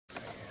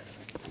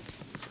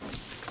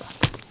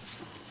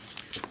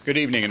Good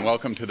evening and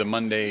welcome to the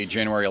Monday,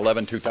 January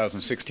 11,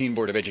 2016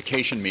 Board of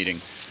Education meeting.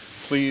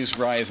 Please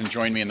rise and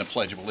join me in the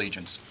Pledge of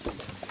Allegiance.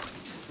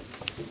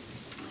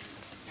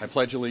 I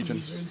pledge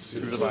allegiance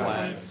to the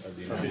flag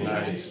of the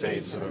United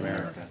States of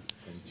America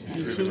and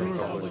to the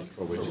republic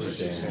for which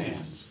it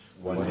stands,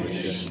 one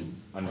nation,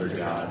 under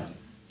God,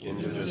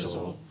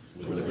 indivisible,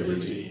 with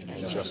liberty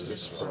and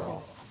justice for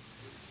all.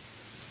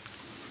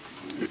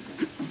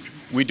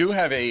 We do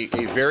have a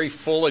very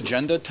full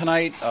agenda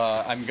tonight.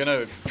 I'm going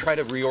to try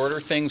to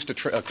reorder things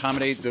to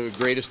accommodate the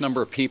greatest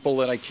number of people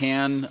that I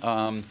can.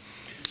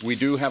 We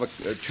do have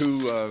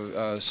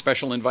two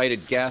special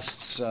invited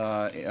guests,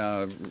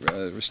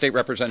 State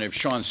Representative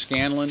Sean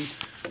Scanlon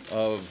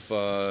of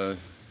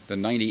the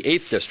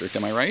 98th District,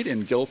 am I right,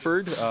 in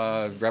Guilford,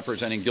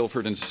 representing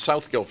Guilford and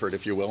South Guilford,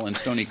 if you will, and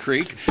Stony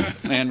Creek,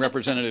 and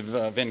Representative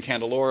Vin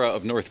Candelora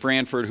of North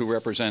Branford, who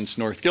represents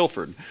North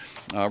Guilford.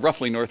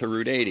 Roughly north of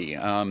Route 80.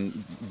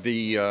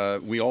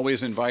 We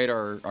always invite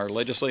our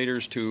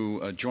legislators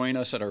to join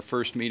us at our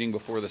first meeting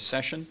before the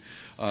session.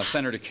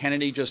 Senator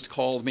Kennedy just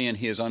called me and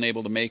he is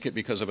unable to make it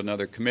because of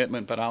another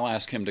commitment, but I'll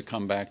ask him to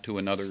come back to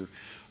another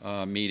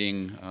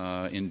meeting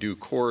in due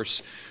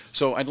course.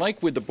 So I'd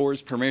like, with the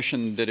board's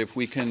permission, that if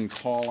we can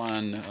call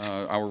on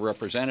our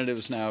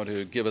representatives now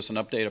to give us an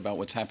update about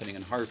what's happening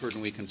in Hartford,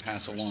 and we can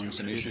pass along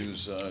some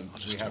issues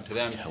we have to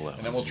them.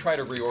 And then we'll try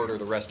to reorder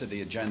the rest of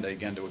the agenda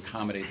again to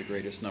accommodate the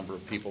greatest number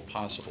of people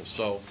possible.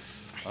 So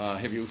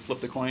have you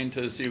flipped the coin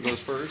to see who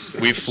goes first?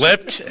 We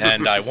flipped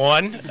and I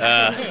won.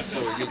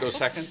 So you go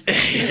second?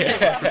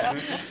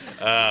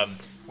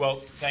 Well,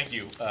 thank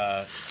you,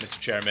 Mr.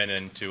 Chairman,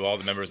 and to all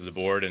the members of the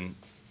board and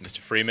Mr.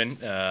 Freeman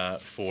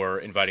for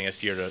inviting us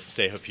here to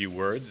say a few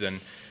words. And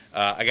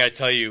I got to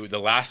tell you, the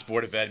last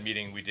Board of Ed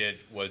meeting we did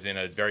was in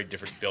a very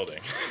different building.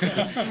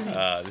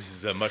 This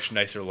is a much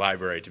nicer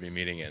library to be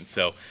meeting in.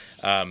 So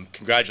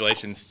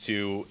congratulations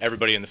to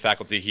everybody in the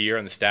faculty here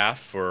and the staff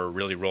for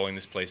really rolling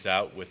this place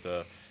out with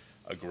a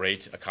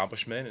great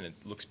accomplishment. And it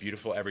looks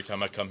beautiful every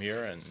time I come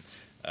here, and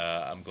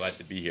I'm glad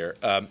to be here.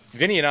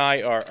 Vinny and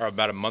I are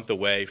about a month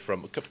away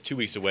from, 2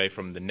 weeks away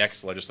from the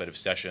next legislative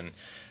session.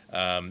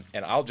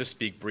 And I'll just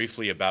speak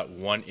briefly about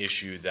one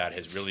issue that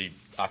has really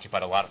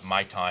occupied a lot of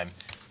my time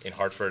in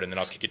Hartford, and then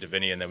I'll kick it to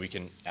Vinny, and then we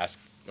can ask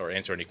or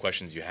answer any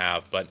questions you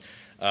have. But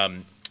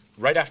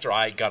right after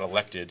I got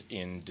elected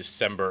in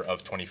December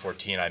of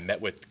 2014, I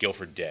met with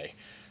Guilford Day,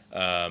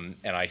 and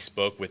I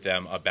spoke with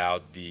them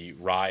about the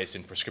rise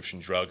in prescription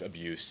drug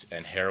abuse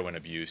and heroin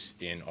abuse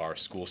in our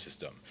school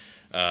system.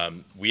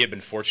 We have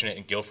been fortunate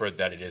in Guilford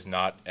that it is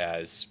not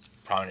as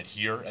prominent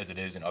here as it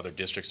is in other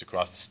districts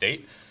across the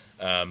state.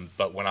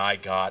 But when I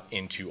got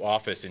into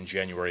office in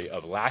January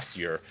of last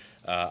year,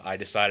 I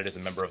decided as a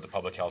member of the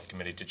Public Health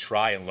Committee to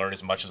try and learn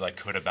as much as I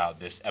could about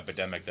this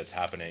epidemic that's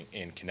happening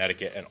in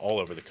Connecticut and all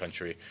over the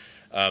country.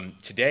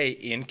 Today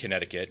in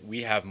Connecticut,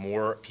 we have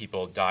more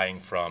people dying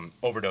from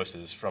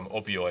overdoses from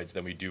opioids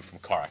than we do from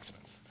car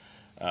accidents.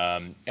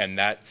 And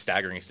that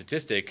staggering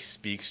statistic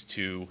speaks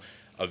to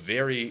a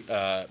very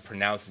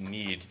pronounced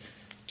need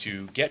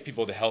to get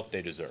people the help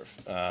they deserve.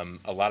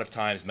 A lot of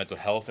times mental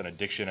health and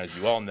addiction, as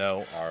you all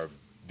know, are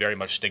very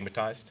much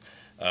stigmatized.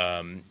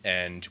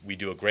 And we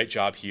do a great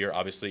job here,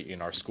 obviously,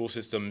 in our school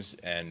systems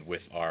and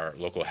with our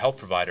local health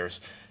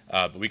providers,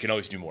 but we can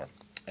always do more.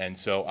 And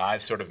so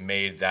I've sort of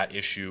made that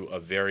issue a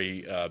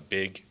very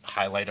big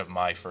highlight of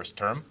my first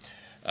term,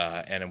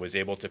 and I was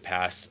able to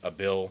pass a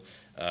bill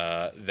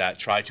that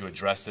tried to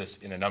address this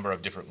in a number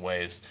of different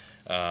ways.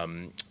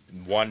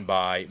 One,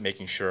 by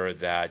making sure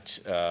that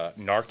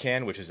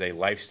Narcan, which is a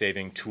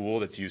life-saving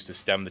tool that's used to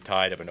stem the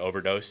tide of an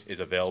overdose,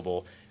 is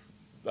available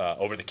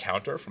over the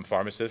counter from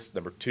pharmacists.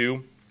 Number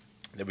two,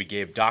 that we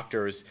gave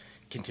doctors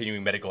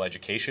continuing medical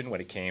education when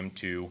it came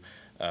to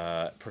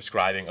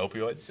prescribing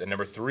opioids. And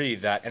number three,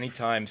 that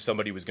anytime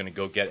somebody was going to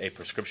go get a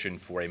prescription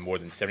for a more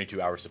than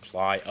 72-hour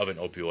supply of an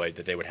opioid,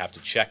 that they would have to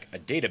check a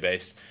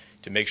database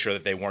to make sure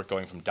that they weren't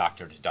going from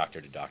doctor to doctor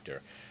to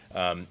doctor.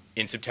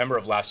 In September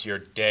of last year,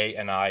 Day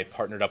and I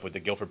partnered up with the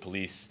Guilford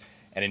Police,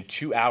 and in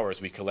 2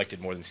 hours we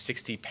collected more than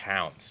 60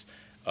 pounds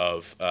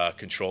of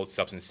controlled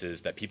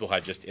substances that people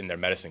had just in their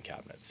medicine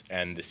cabinets.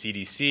 And the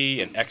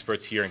CDC and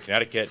experts here in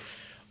Connecticut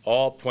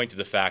all point to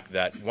the fact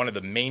that one of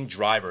the main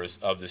drivers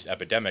of this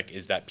epidemic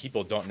is that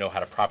people don't know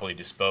how to properly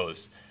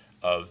dispose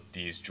of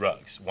these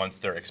drugs once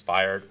they're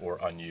expired or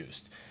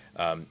unused.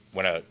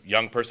 When a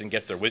young person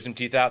gets their wisdom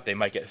teeth out, they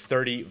might get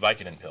 30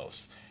 Vicodin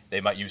pills. They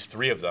might use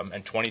 3 of them,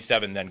 and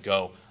 27 then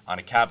go on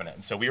a cabinet.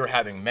 And so we were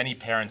having many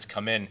parents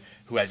come in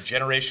who had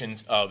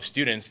generations of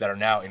students that are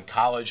now in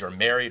college or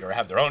married or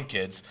have their own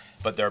kids,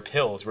 but their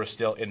pills were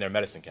still in their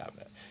medicine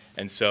cabinet.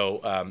 And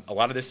so a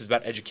lot of this is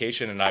about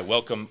education, and I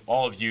welcome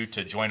all of you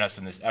to join us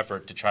in this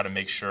effort to try to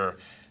make sure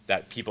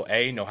that people,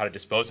 A, know how to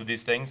dispose of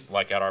these things.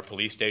 Like at our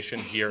police station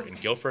here in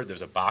Guilford,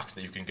 there's a box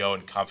that you can go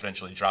and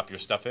confidentially drop your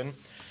stuff in.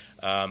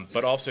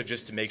 But also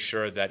just to make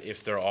sure that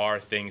if there are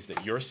things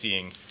that you're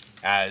seeing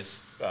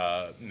as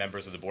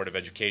members of the Board of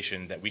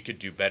Education, that we could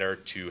do better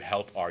to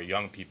help our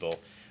young people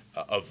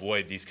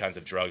avoid these kinds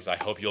of drugs. I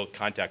hope you'll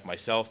contact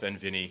myself and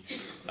Vinny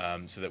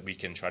so that we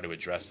can try to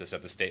address this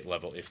at the state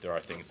level if there are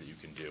things that you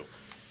can do.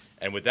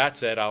 And with that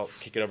said, I'll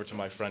kick it over to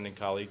my friend and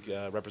colleague,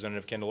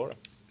 Representative Candelora.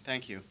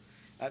 Thank you.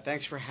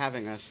 Thanks for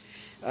having us.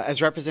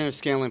 As Representative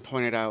Scanlon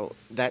pointed out,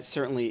 that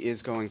certainly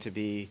is going to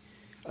be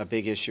a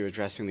big issue,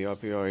 addressing the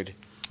opioid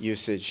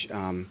usage.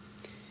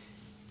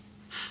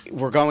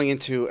 We're going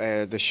into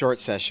the short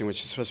session,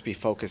 which is supposed to be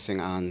focusing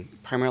on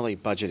primarily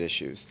budget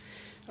issues.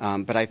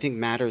 But I think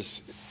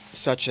matters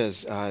such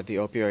as the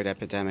opioid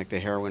epidemic, the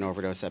heroin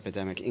overdose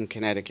epidemic in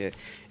Connecticut,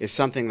 is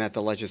something that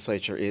the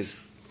legislature is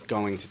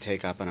going to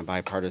take up on a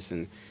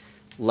bipartisan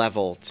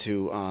level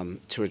to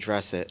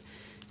address it.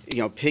 You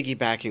know,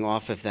 piggybacking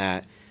off of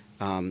that,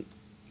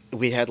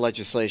 we had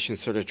legislation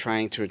sort of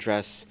trying to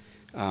address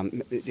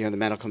the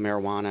medical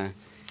marijuana,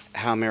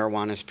 how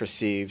marijuana is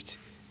perceived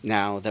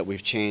now that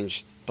we've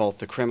changed both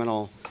the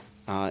criminal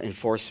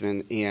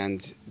enforcement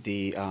and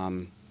the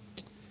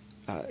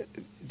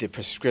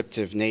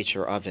prescriptive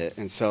nature of it.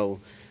 And so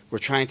we're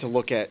trying to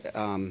look at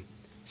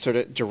sort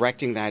of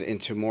directing that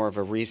into more of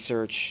a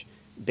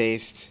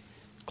research-based,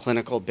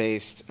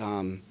 clinical-based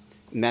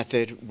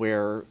method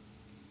where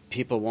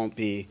people won't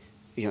be,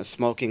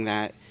 smoking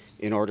that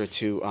in order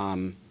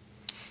to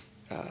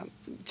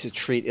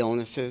treat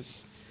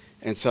illnesses.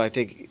 And so I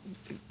think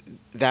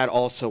that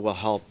also will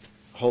help,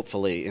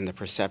 hopefully, in the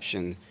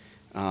perception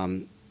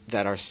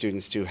that our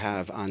students do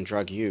have on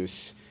drug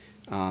use,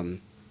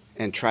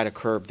 and try to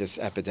curb this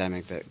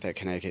epidemic that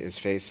Connecticut is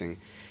facing.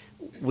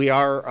 We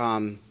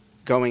are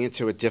going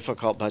into a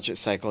difficult budget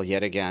cycle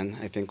yet again.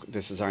 I think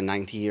this is our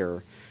 9th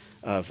year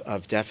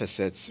of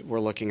deficits. We're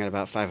looking at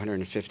about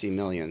 $550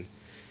 million.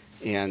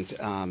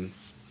 And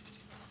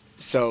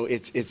so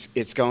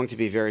it's going to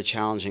be very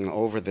challenging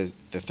over the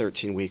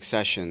 13-week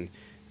session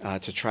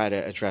to try to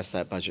address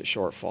that budget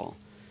shortfall.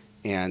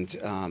 And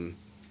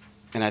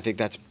I think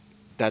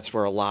that's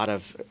where a lot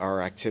of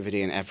our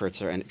activity and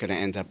efforts are going to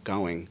end up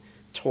going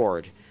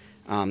toward.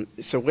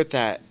 So with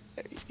that,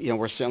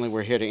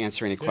 we're here to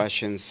answer any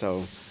questions.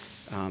 So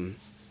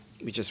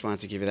we just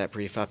wanted to give you that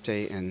brief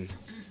update. And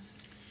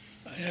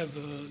I have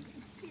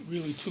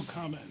really 2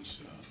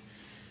 comments.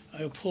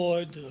 I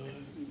applaud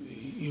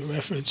your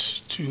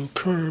efforts to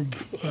curb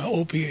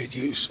opiate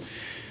use.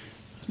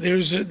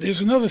 There's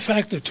another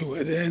factor to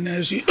it, and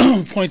as you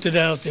pointed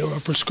out, there are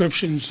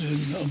prescriptions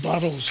in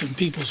bottles in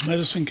people's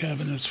medicine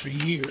cabinets for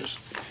years.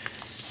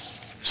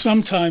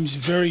 Sometimes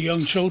very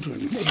young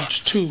children,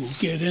 age 2,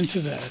 get into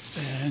that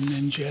and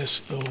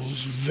ingest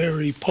those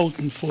very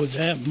potent for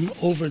them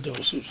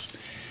overdoses.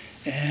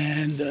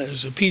 And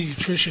as a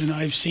pediatrician,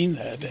 I've seen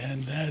that,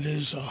 and that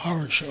is a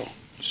horror show.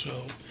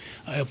 So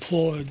I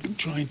applaud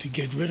trying to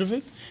get rid of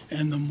it,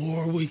 and the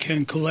more we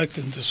can collect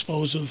and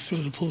dispose of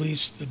through the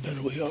police, the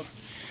better we are.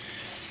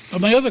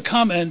 But my other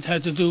comment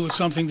had to do with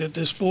something that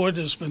this board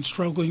has been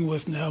struggling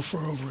with now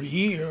for over a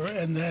year,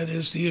 and that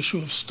is the issue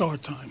of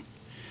start time.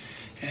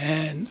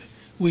 And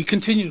we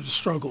continue to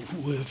struggle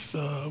with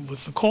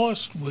the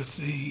cost, with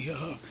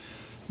the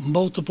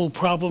multiple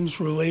problems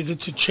related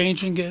to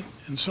changing it,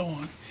 and so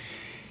on.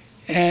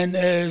 And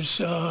as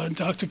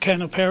Dr.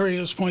 Canapari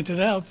has pointed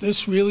out,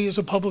 this really is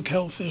a public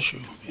health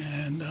issue.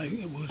 And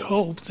I would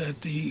hope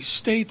that the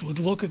state would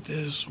look at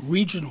this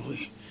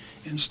regionally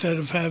instead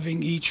of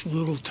having each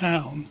little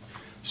town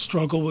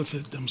struggle with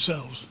it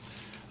themselves.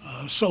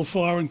 So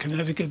far in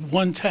Connecticut,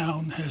 1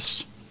 town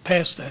has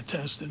passed that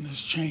test and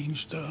has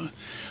changed.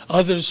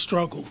 Others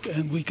struggle,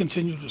 and we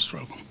continue to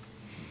struggle.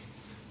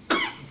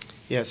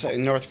 yes,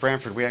 in North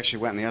Branford, we actually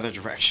went in the other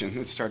direction.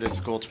 It started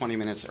school 20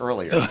 minutes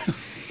earlier.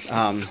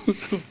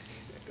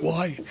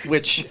 Why?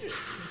 Which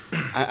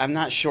I'm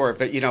not sure,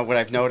 but what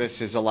I've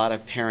noticed is a lot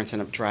of parents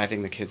end up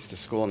driving the kids to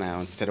school now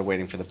instead of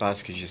waiting for the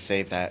bus because you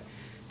save that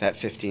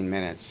 15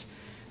 minutes.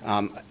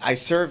 I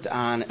served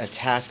on a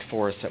task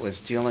force that was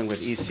dealing with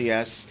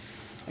ECS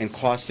and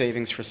cost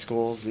savings for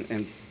schools,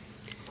 and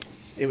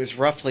it was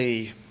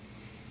roughly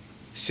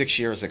 6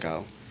 years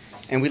ago.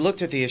 And we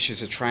looked at the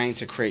issues of trying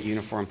to create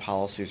uniform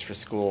policies for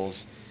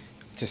schools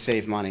to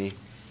save money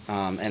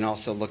and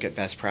also look at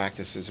best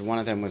practices. One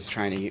of them was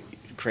trying to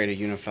create a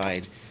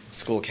unified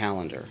school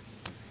calendar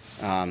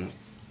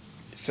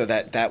so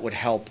that would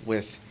help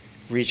with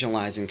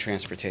regionalizing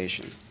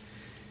transportation.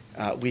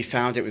 We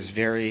found it was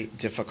very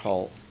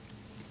difficult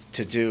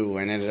to do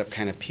and ended up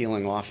kind of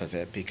peeling off of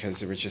it because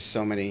there were just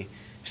so many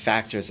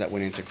factors that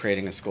went into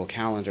creating a school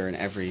calendar, and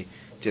every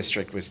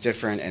district was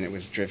different, and it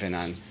was driven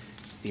on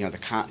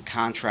the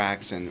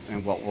contracts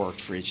and what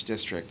worked for each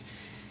district.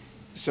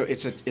 So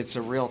it's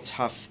a real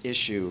tough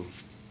issue,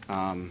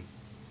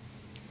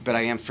 but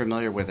I am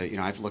familiar with it.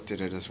 I've looked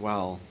at it as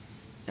well,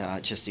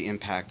 just the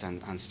impact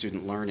on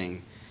student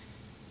learning.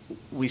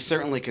 We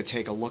certainly could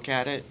take a look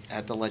at it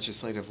at the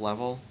legislative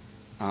level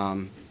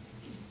and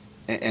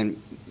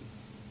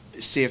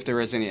see if there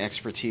is any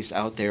expertise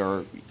out there,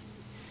 or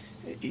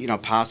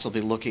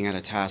possibly looking at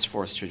a task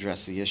force to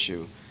address the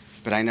issue.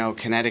 But I know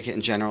Connecticut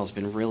in general has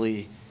been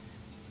really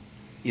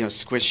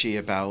squishy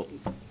about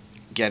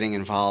getting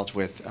involved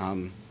with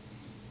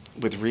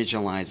with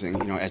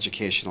regionalizing,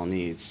 educational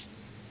needs.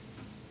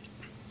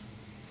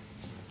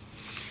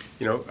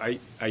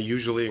 I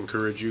usually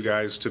encourage you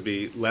guys to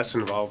be less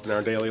involved in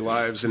our daily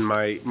lives, and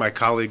my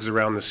colleagues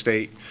around the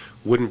state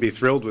wouldn't be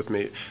thrilled with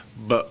me.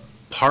 But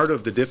part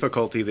of the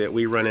difficulty that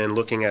we run in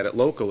looking at it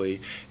locally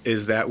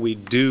is that we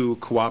do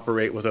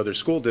cooperate with other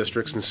school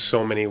districts in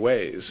so many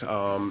ways.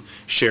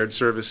 Shared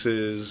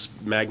services,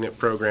 magnet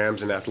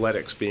programs, and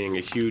athletics being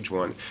a huge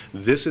one.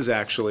 This is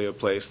actually a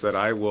place that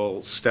I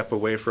will step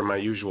away from my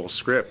usual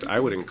script. I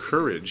would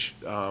encourage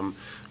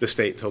the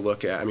state to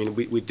look at. I mean,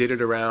 we did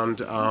it around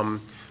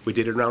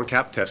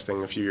CAP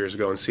testing a few years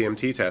ago and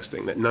CMT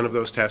testing, that none of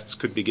those tests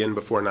could begin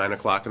before 9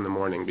 o'clock in the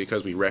morning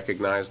because we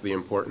recognized the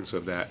importance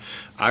of that.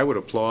 I would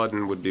applaud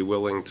and would be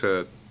willing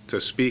to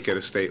speak at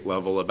a state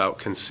level about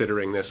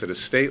considering this at a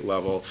state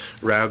level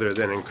rather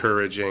than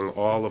encouraging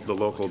all of the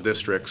local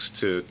districts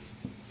to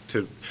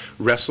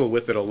wrestle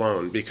with it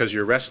alone, because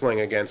you're wrestling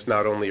against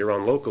not only your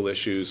own local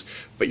issues,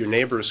 but your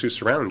neighbors who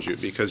surround you,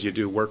 because you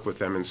do work with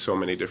them in so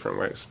many different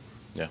ways.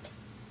 Yeah.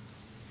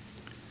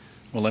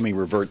 Well, let me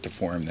revert to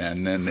form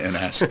then and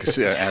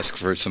ask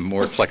for some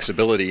more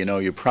flexibility.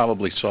 You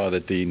probably saw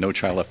that the No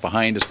Child Left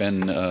Behind has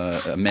been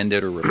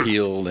amended or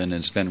repealed and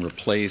has been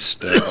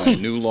replaced by a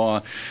new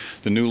law.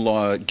 The new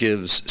law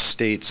gives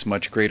states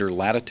much greater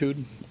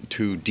latitude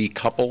to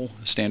decouple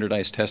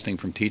standardized testing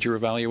from teacher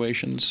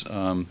evaluations.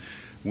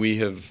 We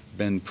have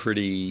been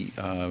pretty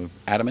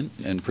adamant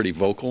and pretty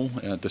vocal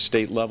at the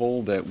state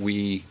level that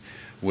we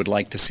would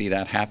like to see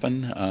that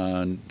happen.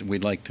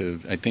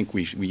 I think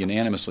we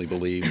unanimously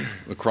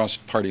believe across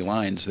party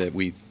lines that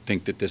we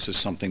think that this is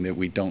something that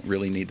we don't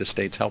really need the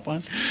state's help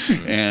on.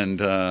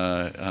 And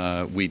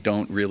we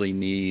don't really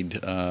need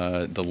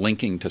the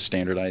linking to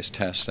standardized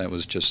tests. That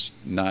was just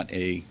not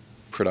a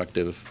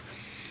productive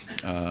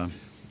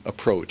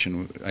approach.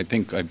 And I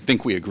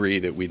think we agree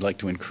that we'd like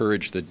to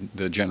encourage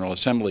the General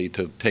Assembly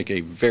to take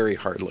a very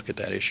hard look at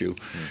that issue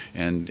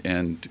and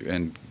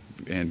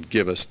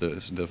give us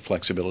the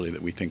flexibility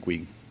that we think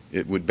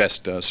it would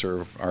best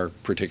serve our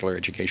particular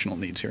educational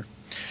needs here.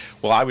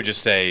 Well, I would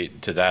just say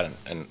to that,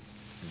 and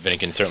Vinny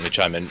can certainly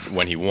chime in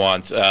when he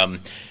wants,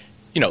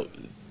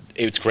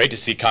 it's great to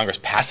see Congress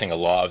passing a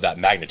law of that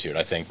magnitude.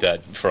 I think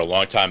that for a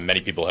long time, many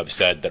people have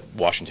said that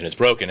Washington is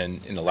broken,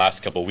 and in the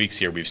last couple of weeks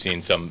here, we've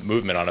seen some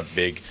movement on a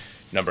big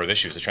number of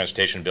issues, the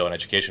transportation bill and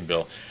education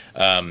bill.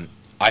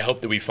 I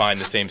hope that we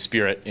find the same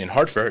spirit in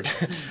Hartford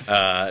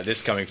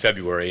this coming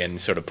February and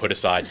sort of put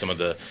aside some of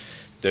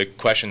the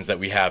questions that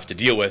we have to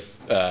deal with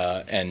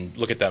and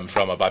look at them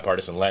from a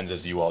bipartisan lens,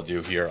 as you all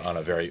do here on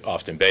a very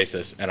often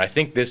basis. And I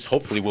think this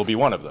hopefully will be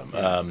one of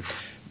them.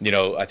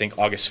 I think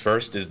August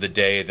 1st is the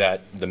day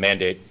that the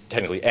mandate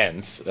technically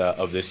ends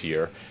of this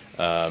year.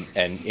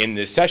 And in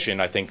this session,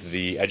 I think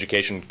the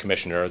education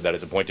commissioner that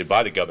is appointed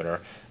by the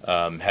governor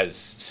has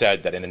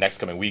said that in the next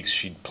coming weeks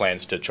she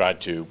plans to try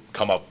to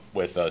come up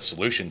with a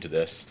solution to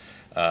this.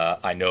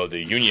 I know the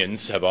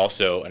unions have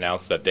also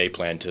announced that they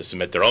plan to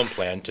submit their own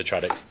plan to try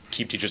to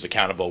keep teachers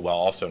accountable while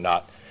also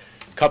not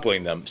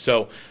coupling them.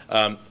 So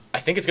I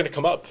think it's going to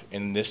come up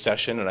in this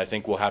session, and I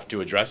think we'll have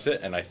to address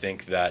it. And I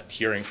think that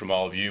hearing from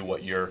all of you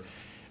what your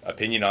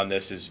opinion on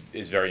this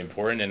is very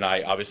important. And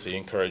I obviously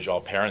encourage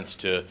all parents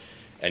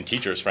and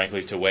teachers,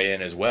 frankly, to weigh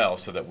in as well,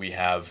 so that we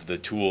have the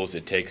tools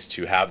it takes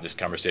to have this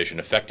conversation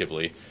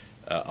effectively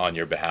on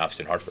your behalfs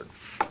in Hartford.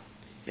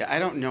 Yeah, I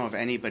don't know of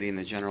anybody in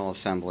the General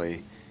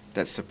Assembly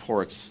that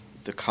supports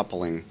the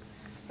coupling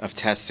of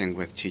testing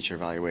with teacher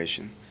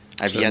evaluation.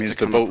 So that means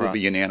the vote will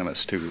be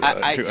unanimous too.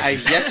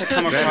 I've yet to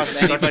come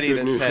across anybody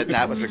that said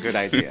that was a good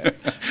idea.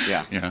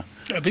 Yeah. Yeah.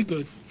 That'd be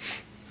good.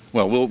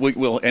 Well,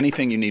 we'll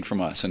anything you need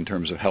from us in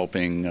terms of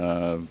helping,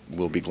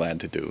 we'll be glad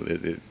to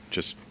do.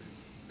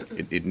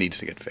 It needs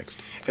to get fixed.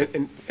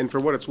 And for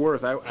what it's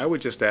worth, I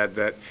would just add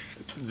that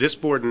this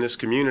board and this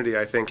community,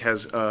 I think,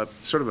 has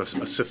sort of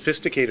a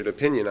sophisticated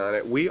opinion on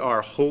it. We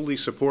are wholly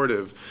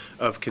supportive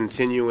of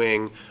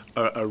continuing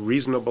a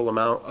reasonable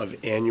amount of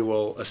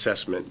annual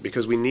assessment,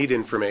 because we need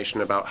information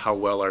about how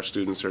well our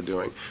students are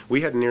doing. We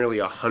had nearly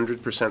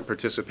 100%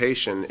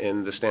 participation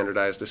in the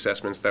standardized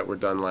assessments that were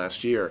done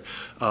last year.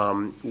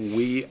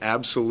 We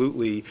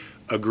absolutely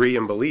agree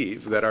and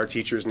believe that our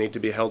teachers need to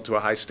be held to a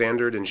high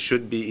standard and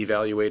should be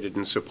evaluated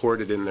and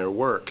supported in their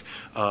work.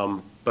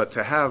 But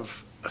to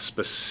have a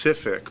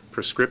specific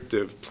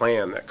prescriptive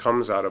plan that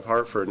comes out of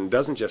Hartford and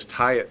doesn't just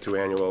tie it to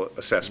annual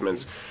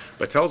assessments,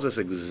 but tells us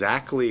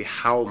exactly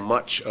how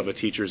much of a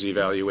teacher's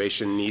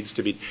evaluation needs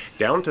to be,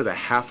 down to the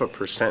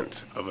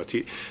 0.5% of a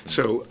teacher.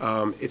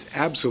 So it's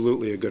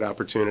absolutely a good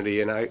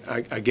opportunity. And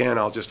again,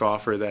 I'll just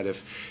offer that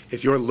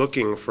if you're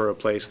looking for a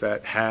place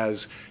that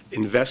has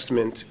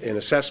investment in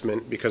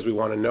assessment, because we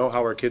want to know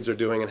how our kids are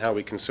doing and how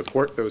we can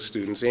support those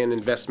students, and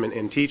investment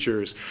in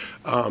teachers,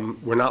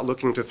 we're not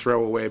looking to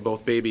throw away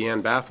both baby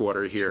and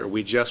bathwater here.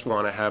 We just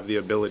want to have the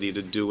ability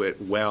to do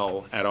it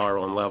well at our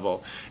own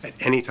level. At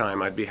any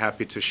time, I'd be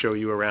happy to show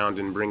you around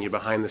and bring you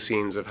behind the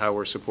scenes of how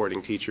we're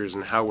supporting teachers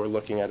and how we're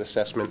looking at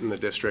assessment in the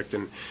district,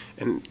 and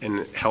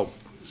help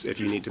if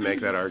you need to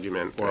make that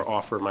argument, or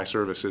offer my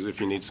services if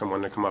you need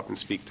someone to come up and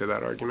speak to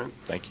that argument.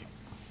 Thank you.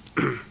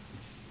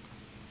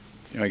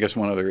 You know, I guess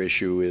one other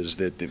issue is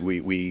that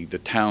the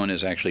town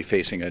is actually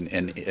facing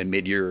a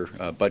mid-year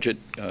budget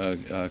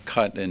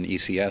cut in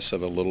ECS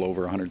of a little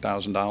over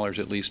 $100,000,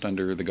 at least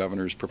under the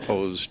governor's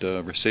proposed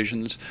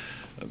rescissions.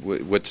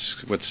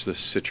 What's the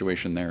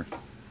situation there?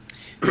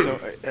 So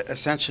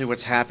essentially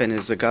what's happened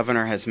is the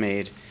governor has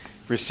made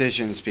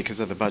rescissions because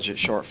of the budget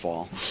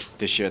shortfall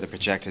this year, the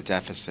projected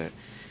deficit.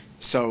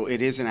 So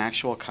it is an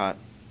actual cut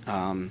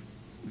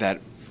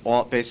that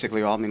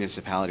basically all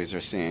municipalities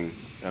are seeing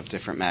of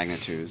different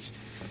magnitudes.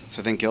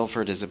 So I think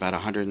Guilford is about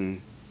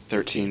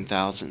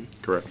 113,000.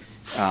 Correct.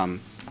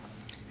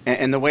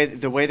 And the way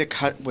the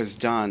cut was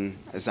done,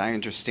 as I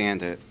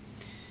understand it,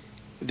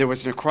 there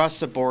was an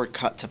across-the-board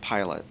cut to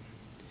pilot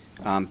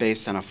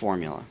based on a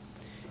formula.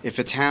 If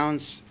a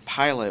town's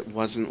pilot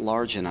wasn't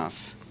large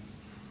enough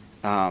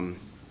to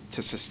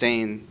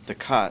sustain the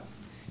cut,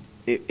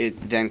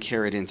 it then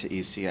carried into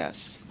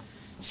ECS.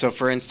 So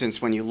for instance,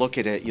 when you look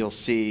at it, you'll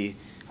see,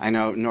 I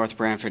know North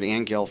Branford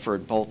and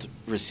Guilford both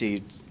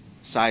received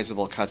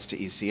sizable cuts to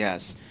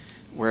ECS,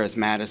 whereas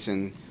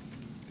Madison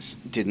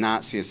did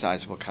not see a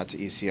sizable cut to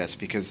ECS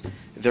because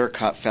their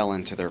cut fell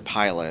into their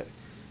pilot,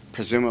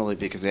 presumably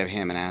because they have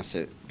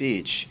Hammonasset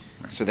Beach,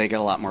 so they get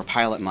a lot more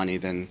pilot money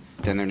than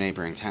their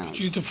neighboring towns.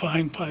 Could you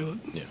define pilot?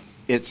 Yeah.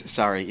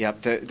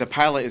 The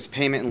pilot is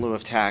payment in lieu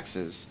of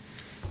taxes,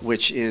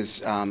 which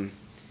is,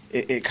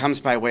 it comes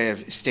by way of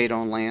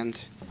state-owned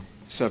land.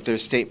 So if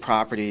there's state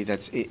property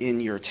that's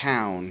in your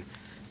town,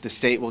 the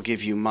state will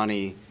give you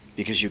money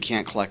because you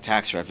can't collect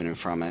tax revenue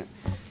from it.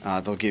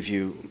 They'll give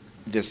you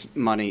this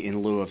money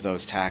in lieu of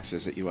those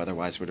taxes that you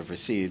otherwise would have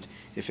received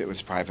if it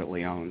was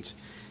privately owned.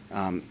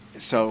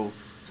 So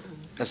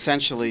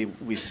essentially,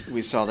 we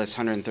saw this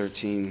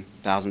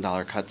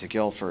 $113,000 cut to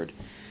Guilford.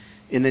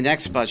 In the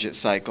next budget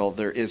cycle,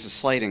 there is a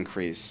slight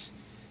increase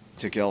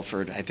to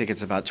Guilford. I think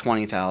it's about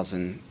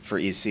 $20,000 for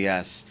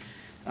ECS.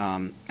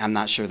 I'm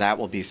not sure that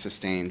will be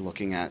sustained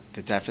looking at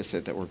the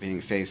deficit that we're being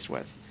faced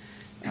with.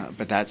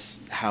 But that's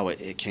how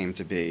it came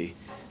to be.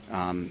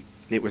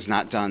 It was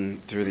not done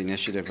through the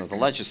initiative of the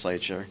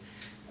legislature.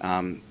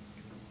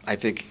 I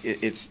think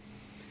it's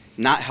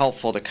not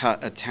helpful to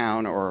cut a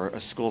town or a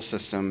school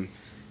system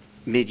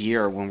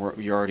mid-year when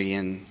you're already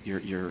in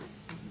your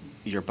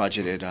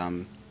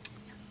budgeted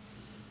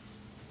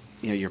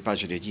your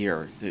budgeted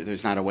year.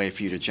 There's not a way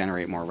for you to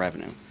generate more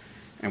revenue,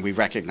 and we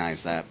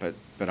recognize that. But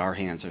our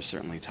hands are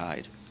certainly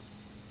tied.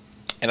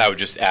 And I would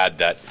just add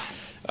that,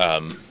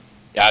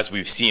 as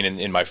we've seen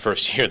in my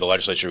first year of the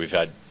legislature, we've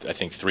had, I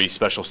think, 3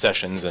 special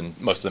sessions, and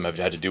most of them have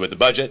had to do with the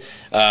budget.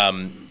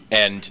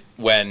 And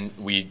when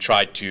we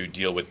tried to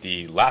deal with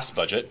the last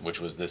budget, which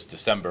was this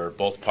December,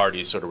 both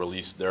parties sort of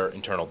released their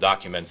internal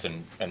documents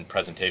and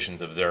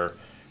presentations of their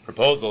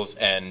proposals,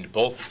 and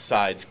both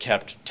sides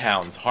kept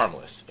towns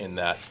harmless in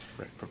that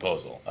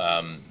proposal.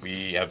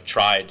 We have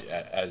tried,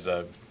 as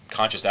a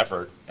conscious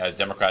effort, as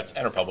Democrats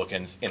and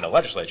Republicans in the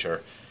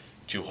legislature,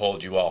 to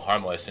hold you all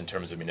harmless in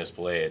terms of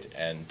municipal aid.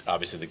 And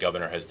obviously the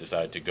governor has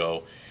decided to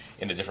go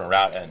in a different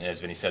route, and as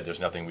Vinny said, there's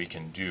nothing we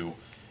can do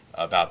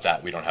about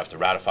that. We don't have to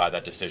ratify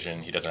that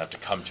decision. He doesn't have to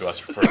come to us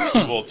for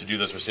approval to do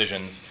those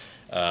rescissions.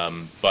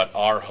 But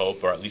our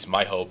hope, or at least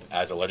my hope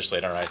as a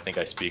legislator, and I think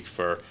I speak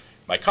for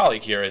my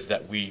colleague here, is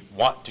that we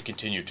want to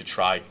continue to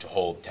try to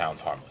hold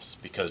towns harmless,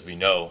 because we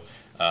know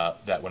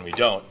that when we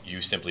don't,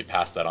 you simply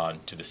pass that on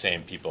to the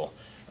same people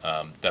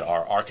that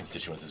are our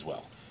constituents as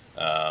well.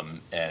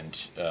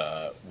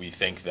 We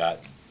think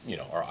that,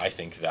 or I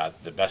think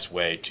that the best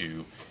way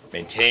to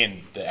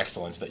maintain the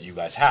excellence that you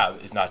guys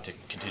have is not to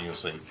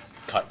continuously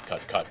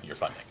cut your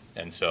funding.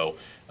 And so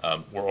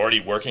we're already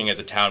working as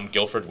a town,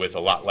 Guilford, with a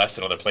lot less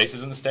than other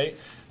places in the state.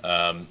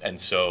 And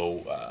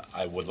so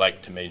I would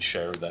like to make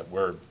sure that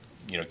we're,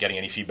 getting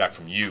any feedback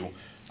from you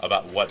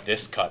about what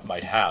this cut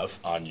might have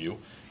on you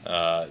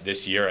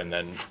this year, and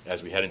then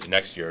as we head into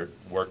next year,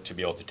 work to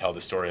be able to tell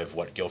the story of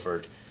what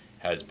Guilford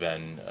has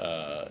been,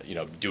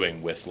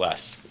 doing with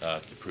less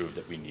to prove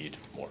that we need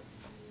more.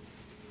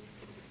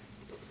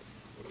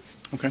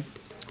 Okay,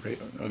 great.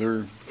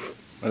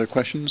 Other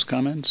questions,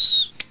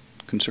 comments,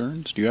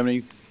 concerns? Do you have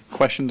any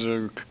questions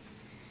or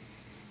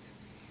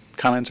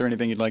comments or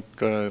anything you'd like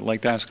to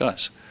ask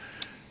us?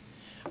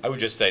 I would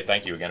just say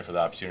thank you again for the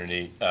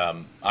opportunity.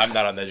 I'm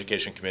not on the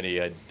education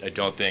committee. I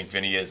don't think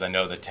Vinny is. I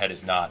know that Ted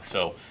is not.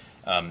 So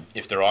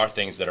if there are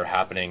things that are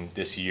happening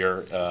this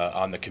year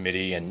on the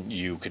committee and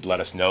you could let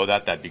us know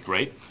that, that'd be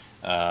great.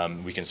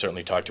 We can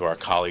certainly talk to our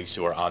colleagues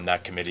who are on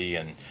that committee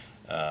and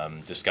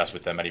discuss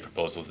with them any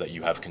proposals that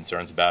you have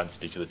concerns about, and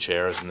speak to the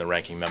chairs and the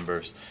ranking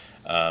members.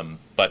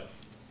 But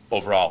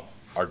overall,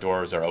 our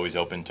doors are always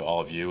open to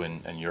all of you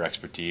and your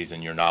expertise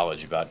and your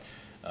knowledge about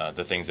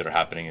the things that are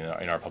happening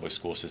in our public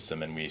school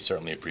system, and we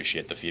certainly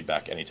appreciate the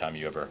feedback anytime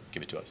you ever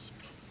give it to us.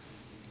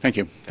 Thank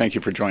you. Thank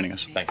you for joining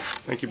us. Thanks.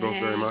 Thank you both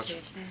very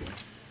much.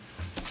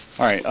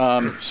 All right,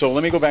 so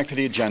let me go back to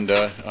the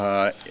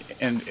agenda.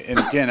 And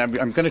again,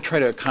 I'm going to try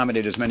to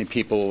accommodate as many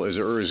people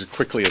as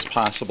quickly as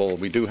possible.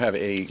 We do have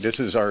this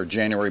is our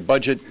January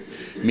budget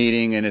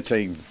meeting, and it's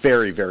a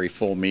very, very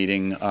full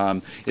meeting.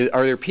 Are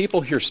there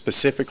people here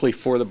specifically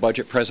for the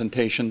budget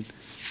presentation?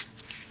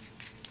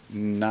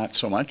 Not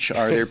so much.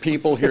 Are there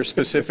people here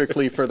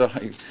specifically for the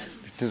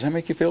Does that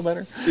make you feel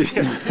better?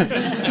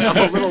 I'm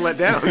a little let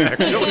down,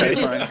 actually.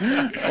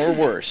 Or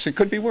worse. It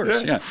could be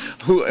worse, yeah.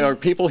 Who are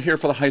people here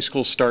for the high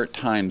school start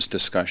times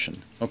discussion?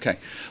 Okay.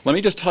 Let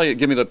me just tell you,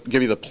 give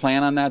you the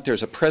plan on that.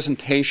 There's a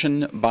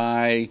presentation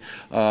by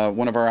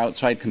one of our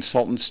outside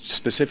consultants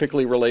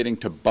specifically relating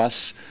to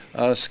bus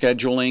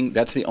scheduling.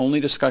 That's the only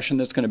discussion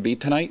that's going to be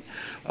tonight.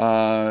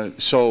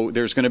 So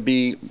there's going to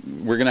be,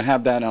 we're going to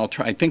have that, and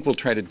I think we'll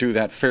try to do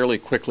that fairly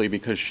quickly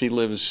because she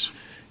lives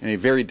in a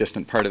very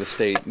distant part of the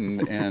state,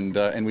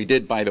 and we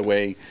did, by the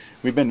way,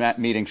 we've been at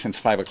meeting since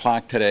 5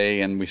 o'clock today,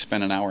 and we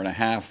spent an hour and a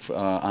half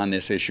on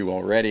this issue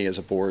already as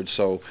a board,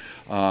 so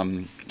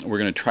we're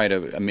going to try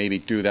to maybe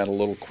do that a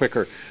little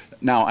quicker.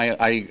 Now,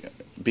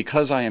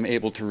 because I am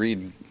able to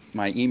read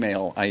my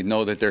email, I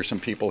know that there's some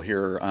people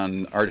here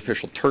on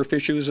artificial turf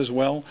issues as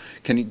well.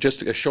 Can you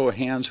just a show of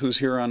hands who's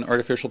here on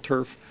artificial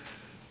turf?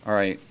 All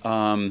right.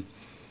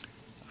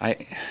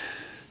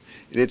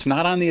 It's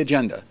not on the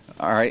agenda.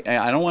 All right,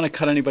 I don't want to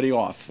cut anybody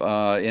off,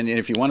 and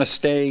if you want to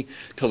stay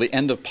till the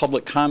end of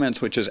public comments,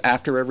 which is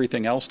after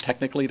everything else,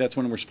 technically that's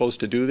when we're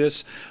supposed to do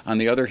this. On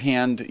the other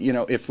hand, you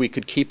know, if we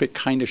could keep it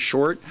kind of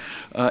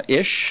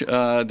short-ish,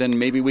 then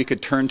maybe we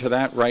could turn to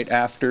that right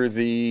after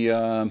the,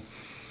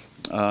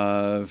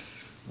 well,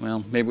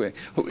 maybe,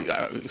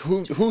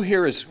 who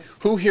here,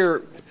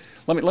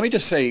 let me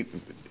just say,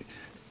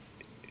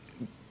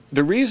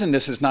 the reason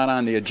this is not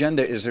on the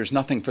agenda is there's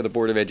nothing for the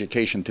Board of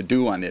Education to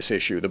do on this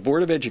issue. The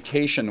Board of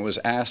Education was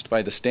asked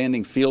by the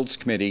Standing Fields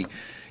Committee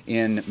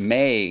in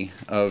May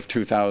of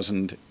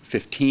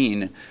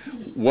 2015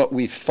 what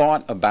we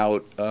thought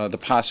about the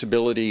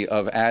possibility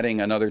of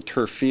adding another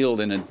turf field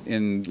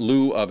in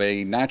lieu of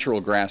a natural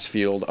grass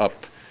field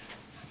up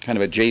kind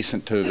of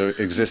adjacent to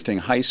the existing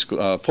high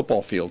school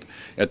football field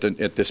at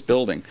this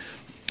building.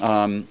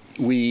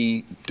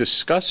 We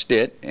discussed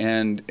it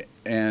and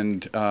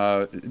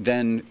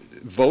then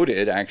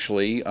voted,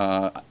 actually,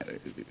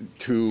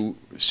 to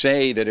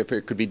say that if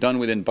it could be done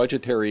within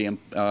budgetary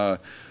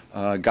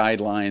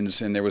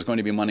guidelines and there was going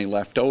to be money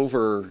left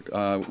over,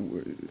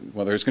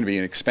 well, there's going to be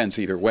an expense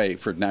either way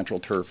for natural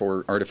turf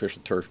or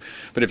artificial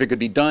turf. But if it could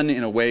be done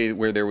in a way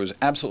where there was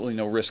absolutely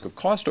no risk of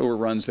cost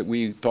overruns, that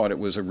we thought it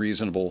was a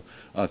reasonable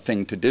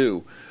thing to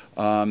do.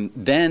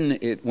 Then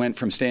it went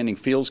from Standing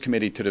Fields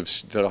Committee to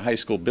the High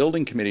School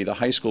Building Committee. The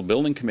High School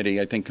Building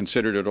Committee, I think,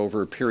 considered it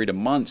over a period of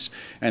months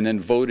and then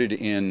voted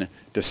in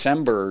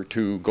December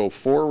to go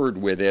forward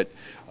with it,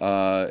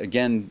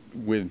 again,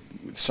 with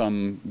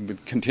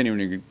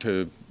continuing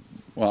to,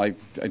 well, I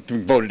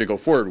voted to go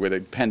forward with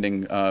it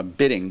pending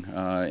bidding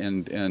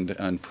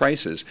and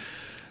prices.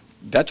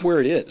 That's where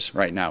it is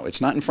right now.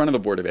 It's not in front of the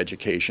Board of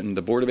Education.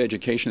 The Board of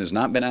Education has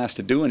not been asked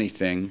to do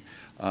anything.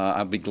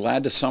 I'll be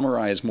glad to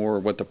summarize more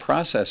what the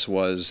process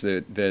was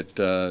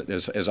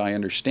as I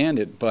understand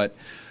it, but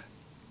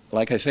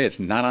like I say, it's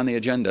not on the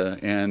agenda,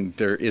 and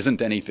there's not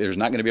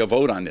going to be a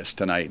vote on this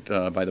tonight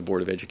by the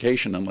Board of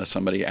Education unless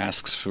somebody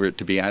asks for it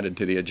to be added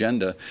to the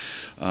agenda,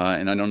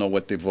 and I don't know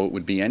what the vote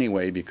would be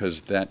anyway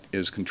because that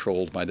is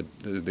controlled by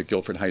the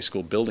Guilford High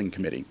School Building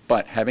Committee.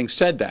 But having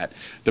said that,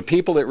 the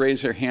people that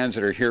raise their hands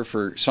that are here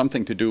for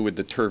something to do with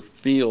the turf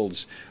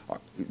fields,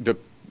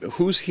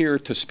 who's here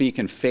to speak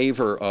in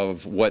favor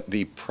of what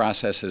the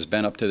process has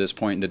been up to this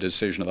point in the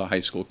decision of the high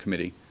school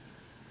committee?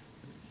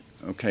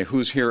 Okay,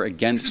 who's here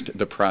against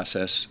the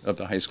process of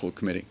the high school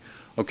committee?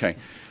 Okay,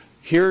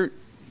 here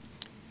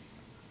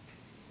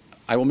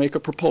I will make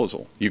a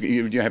proposal.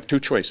 You have two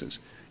choices.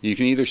 You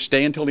can either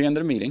stay until the end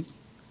of the meeting,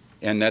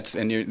 and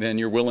then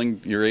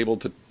you're able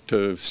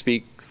to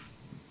speak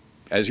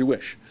as you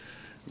wish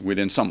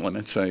within some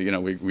limits. You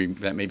know,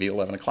 that may be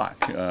 11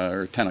 o'clock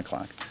or 10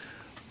 o'clock.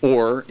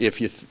 Or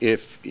if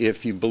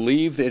you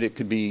believe that it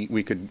could be,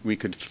 we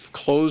could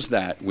close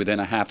that within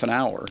a half an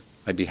hour,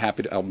 I'd be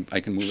happy to. I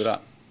can move it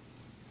up.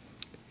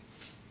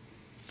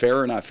 Fair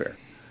or not fair?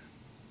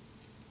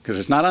 Because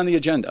it's not on the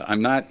agenda.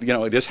 I'm not. You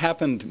know, this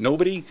happened.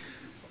 Nobody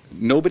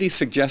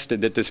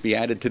suggested that this be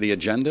added to the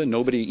agenda.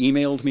 Nobody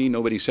emailed me.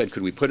 Nobody said,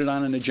 could we put it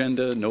on an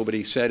agenda?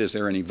 Nobody said, is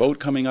there any vote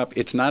coming up?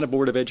 It's not a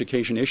Board of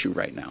Education issue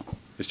right now.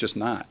 It's just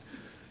not.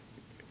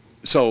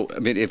 So, I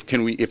mean,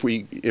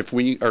 if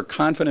we are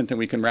confident that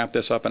we can wrap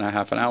this up in a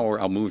half an hour,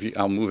 I'll move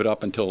it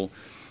up until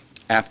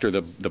after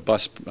the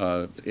bus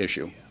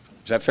issue.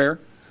 Is that fair?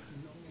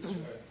 I only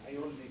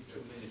need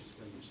 2 minutes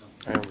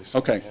to tell you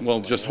something. Okay.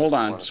 Well, just hold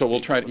on. So we'll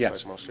try to.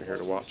 Yes. Most are here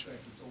to watch.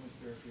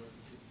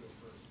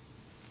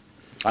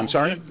 I'm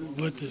sorry?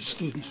 Let the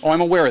students. Oh, I'm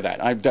aware of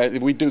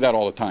that. We do that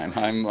all the time.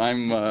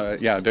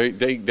 Yeah,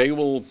 they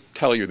will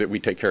tell you that we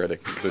take care of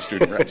the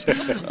student reps.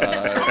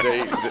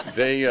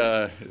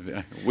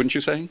 Wouldn't you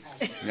say?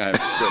 Yeah,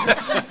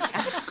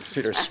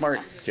 see, they're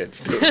smart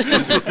kids too.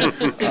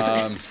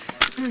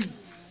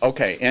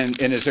 Okay, and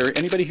is there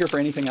anybody here for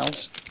anything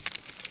else?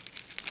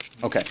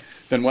 Okay,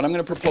 then what I'm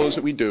going to propose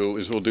that we do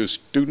is we'll do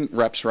student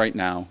reps right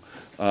now,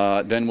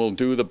 then we'll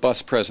do the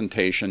bus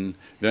presentation,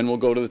 then we'll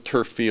go to the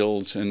turf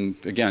fields, and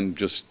again,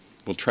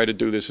 we'll try to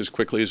do this as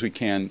quickly as we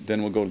can,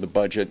 then we'll go to the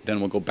budget, then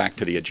we'll go back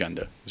to the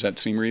agenda. Does that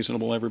seem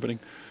reasonable, everybody?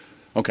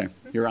 Okay,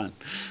 you're on.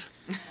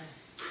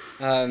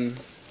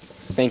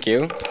 Thank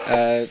you.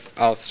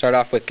 I'll start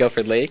off with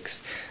Guilford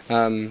Lakes.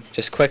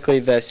 Just quickly,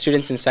 the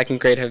students in second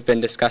grade have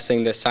been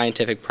discussing the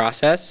scientific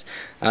process,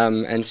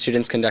 and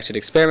students conducted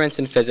experiments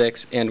in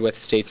physics and with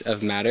states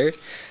of matter.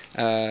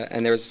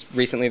 And there was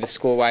recently the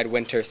school-wide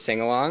winter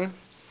sing-along,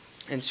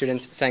 and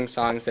students sang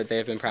songs that they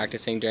have been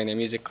practicing during their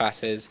music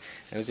classes,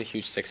 and it was a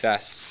huge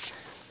success.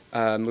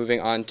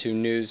 Moving on to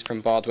news from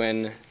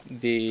Baldwin,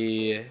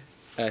 the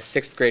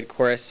sixth grade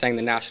chorus sang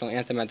the national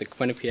anthem at the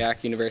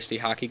Quinnipiac University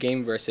hockey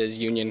game versus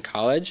Union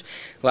College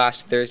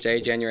last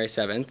Thursday, January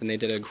 7th, and they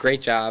did a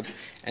great job,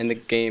 and the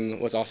game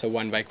was also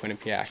won by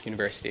Quinnipiac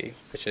University,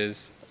 which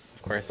is,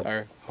 of course,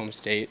 our home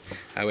state,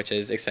 which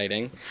is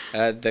exciting.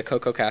 The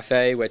Coco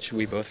Cafe, which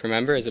we both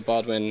remember, is a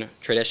Baldwin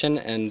tradition,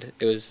 and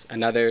it was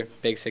another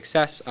big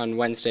success on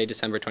Wednesday,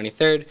 December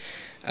 23rd.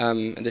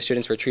 The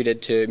students were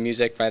treated to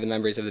music by the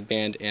members of the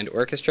band and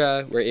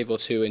orchestra, were able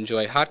to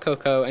enjoy hot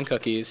cocoa and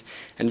cookies,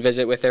 and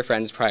visit with their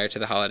friends prior to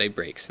the holiday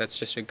breaks. That's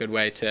just a good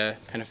way to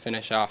kind of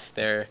finish off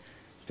their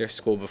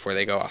school before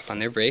they go off on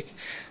their break.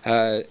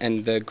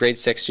 And the grade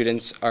 6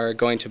 students are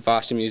going to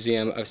Boston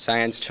Museum of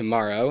Science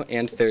tomorrow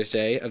and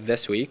Thursday of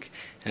this week,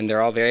 and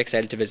they're all very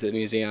excited to visit the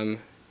museum.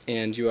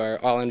 And you are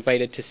all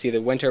invited to see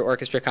the Winter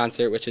Orchestra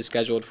Concert, which is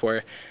scheduled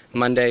for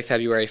Monday,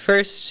 February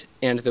 1st,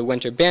 and the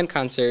Winter Band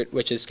Concert,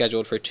 which is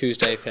scheduled for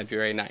Tuesday,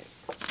 February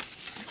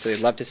 9th. So they'd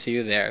love to see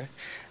you there.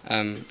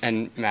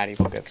 And Maddie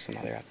will give some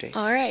other updates.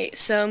 All right,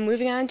 so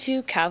moving on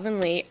to Calvin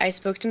Lee, I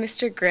spoke to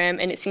Mr. Grimm,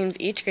 and it seems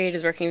each grade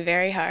is working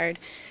very hard,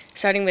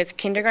 starting with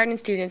kindergarten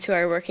students who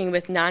are working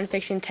with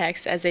nonfiction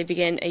texts as they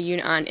begin a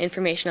unit on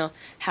informational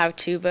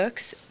how-to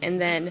books, and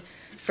then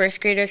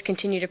first graders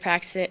continue to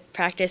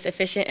practice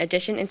efficient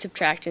addition and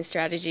subtraction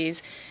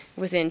strategies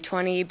within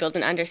 20, build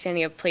an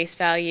understanding of place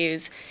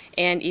values,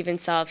 and even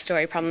solve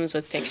story problems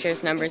with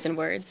pictures, numbers, and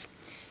words.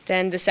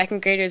 Then the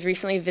second graders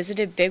recently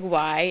visited Big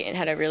Y and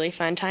had a really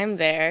fun time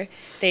there.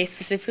 They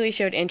specifically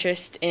showed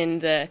interest in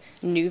the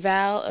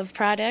Nuval of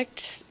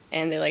product,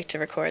 and they like to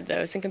record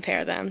those and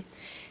compare them.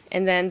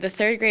 And then the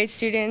third grade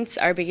students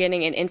are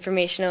beginning an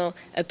informational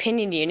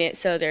opinion unit,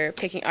 so they're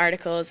picking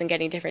articles and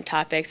getting different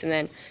topics and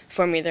then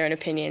forming their own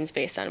opinions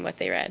based on what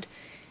they read.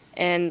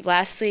 And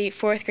lastly,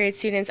 fourth grade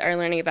students are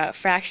learning about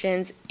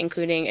fractions,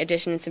 including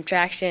addition and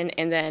subtraction,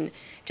 and then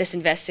just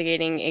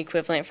investigating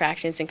equivalent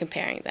fractions and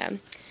comparing them.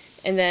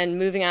 And then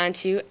moving on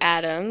to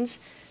Adams,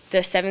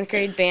 the seventh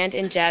grade band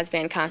and jazz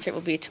band concert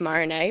will be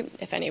tomorrow night,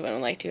 if anyone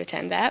would like to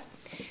attend that.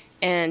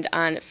 And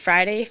on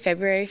Friday,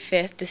 February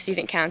 5th, the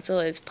Student Council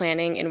is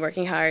planning and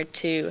working hard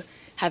to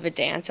have a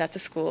dance at the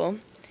school.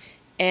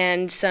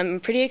 And some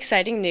pretty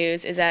exciting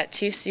news is that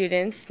two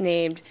students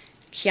named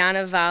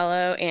Kiana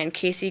Vallo and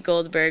Casey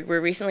Goldberg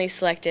were recently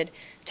selected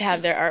to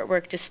have their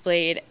artwork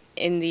displayed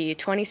in the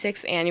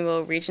 26th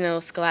Annual Regional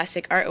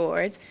Scholastic Art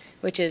Awards,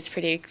 which is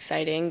pretty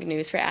exciting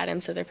news for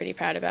Adams, so they're pretty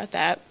proud about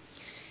that.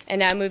 And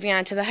now moving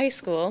on to the high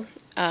school,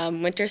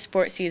 winter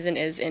sports season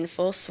is in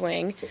full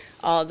swing.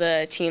 All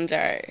the teams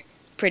are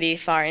pretty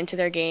far into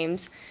their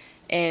games,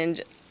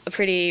 and a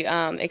pretty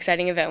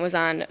exciting event was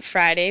on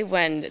Friday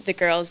when the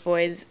girls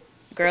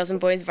and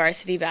boys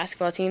varsity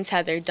basketball teams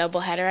had their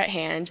doubleheader at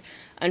hand.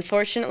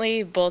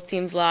 Unfortunately, both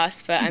teams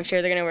lost, but I'm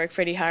sure they're going to work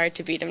pretty hard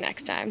to beat them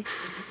next time.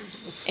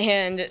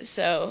 And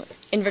so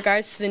in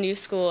regards to the new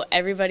school,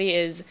 everybody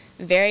is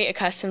very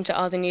accustomed to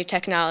all the new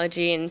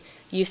technology and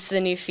used to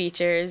the new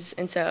features,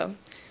 and so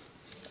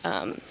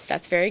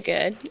that's very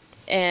good.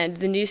 And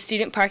the new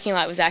student parking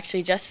lot was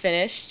actually just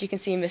finished. You can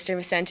see Mr.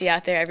 Vicenti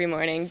out there every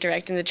morning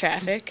directing the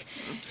traffic.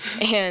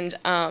 And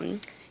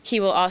he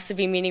will also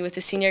be meeting with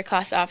the senior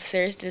class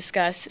officers to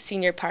discuss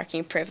senior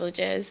parking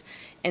privileges.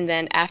 And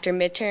then after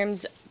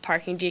midterms,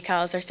 parking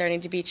decals are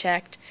starting to be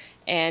checked,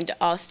 and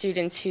all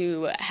students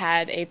who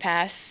had a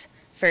pass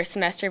first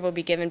semester will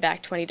be given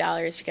back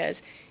 $20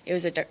 because it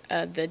was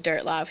the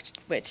dirt lot,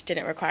 which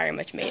didn't require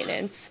much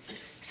maintenance.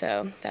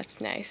 So that's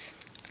nice.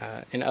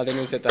 In other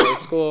news at the high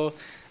school,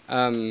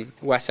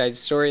 West Side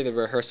Story, the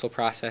rehearsal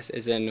process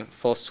is in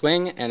full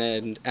swing,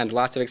 and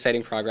lots of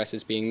exciting progress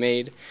is being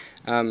made.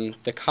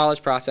 The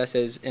college process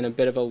is in a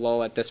bit of a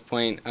lull at this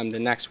point. The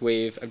next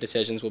wave of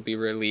decisions will be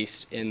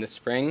released in the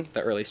spring,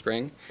 the early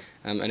spring,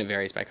 and it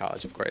varies by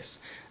college, of course.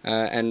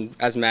 And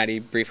as Maddie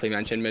briefly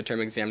mentioned, midterm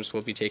exams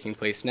will be taking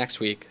place next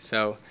week,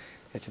 so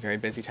it's a very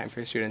busy time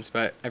for students,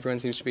 but everyone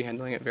seems to be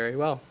handling it very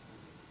well.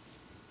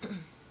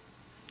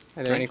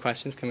 Are there any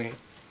questions?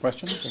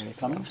 Questions? Any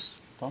comments?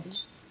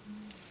 Thoughts?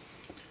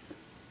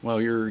 Well,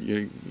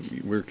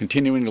 we're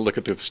continuing to look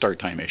at the start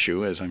time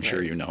issue, as I'm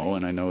sure you know,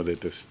 and I know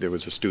that there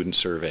was a student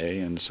survey,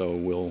 and so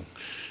we'll,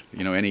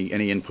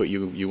 any input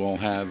you all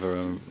have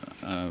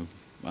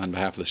on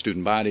behalf of the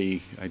student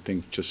body, I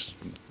think just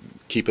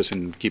keep us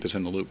in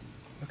the loop.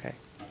 Okay.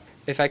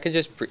 If I could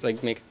just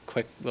make a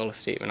quick little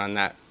statement on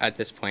that at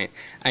this point.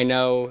 I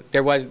know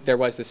there was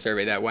the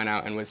survey that went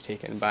out and was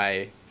taken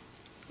by,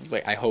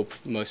 I hope,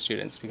 most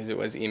students, because it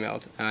was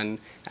emailed. And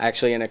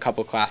actually in a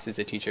couple classes,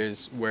 the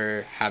teachers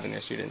were having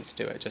their students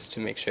do it just to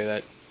make sure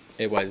that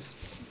it was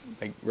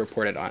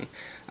reported on.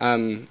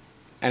 And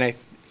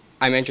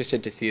I'm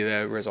interested to see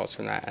the results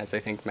from that, as I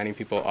think many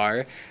people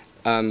are.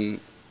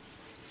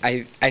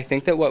 I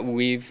think that what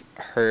we've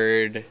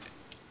heard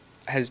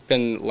has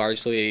been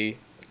largely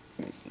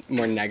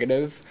more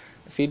negative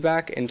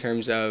feedback in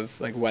terms of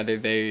whether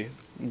they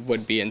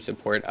would be in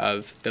support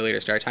of the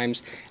later start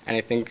times, and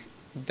I think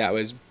that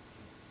was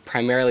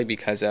primarily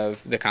because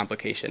of the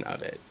complication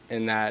of it,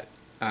 in that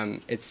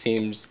it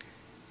seems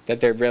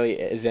that there really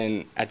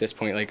isn't at this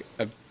point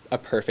a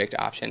perfect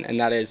option, and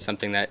that is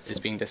something that is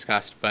being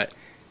discussed. But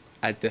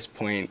at this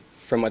point,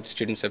 from what the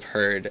students have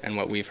heard and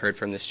what we've heard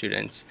from the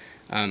students,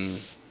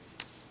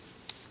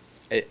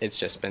 it's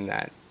just been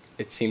that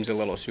it seems a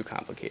little too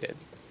complicated.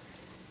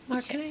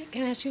 Mark, can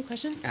I ask you a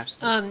question?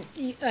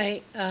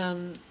 Absolutely.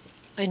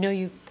 I know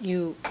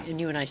you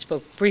and I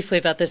spoke briefly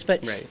about this,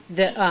 but right.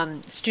 The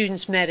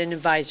students met in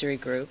advisory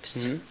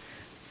groups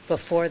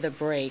before the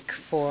break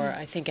for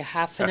I think a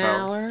half an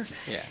hour.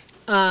 Yeah.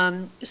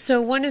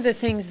 So one of the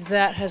things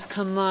that has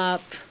come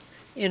up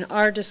in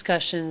our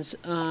discussions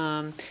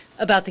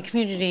about the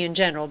community in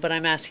general, but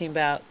I'm asking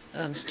about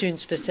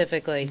students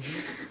specifically.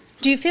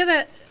 Do you feel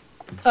that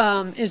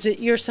is it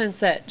your sense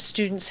that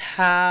students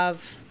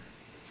have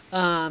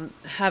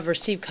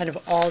received kind of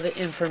all the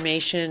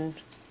information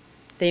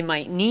they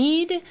might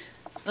need?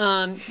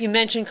 You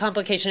mentioned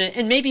complication,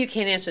 and maybe you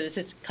can't answer this.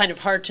 It's kind of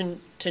hard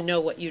to know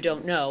what you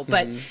don't know.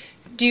 But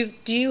do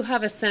you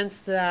have a sense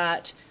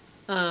that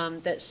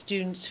that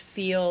students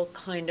feel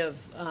kind of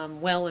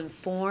well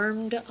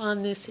informed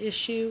on this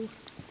issue?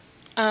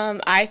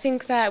 I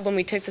think that when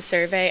we took the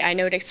survey, I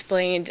know it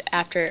explained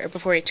after or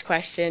before each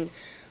question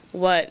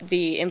what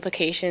the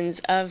implications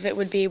of it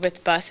would be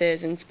with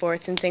buses and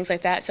sports and things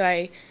like that. So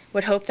I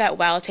would hope that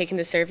while taking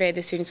the survey,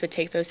 the students would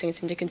take those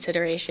things into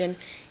consideration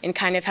and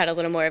kind of had a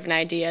little more of an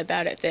idea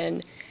about it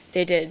than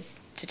they did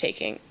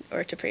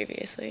to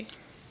previously.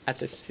 At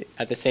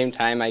the same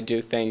time, I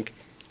do think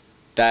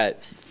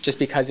that just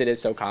because it is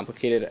so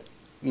complicated,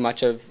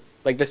 much of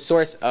the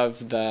source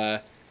of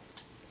the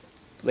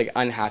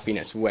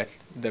unhappiness with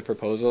the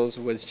proposals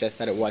was just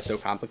that it was so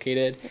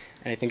complicated,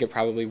 and I think it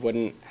probably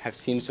wouldn't have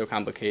seemed so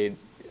complicated.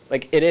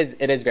 It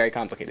is very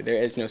complicated.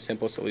 There is no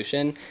simple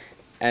solution,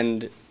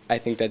 and I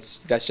think that's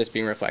just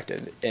being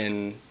reflected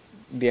in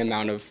the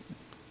amount of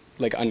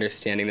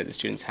understanding that the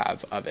students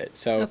have of it.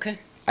 So okay.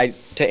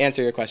 To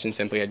answer your question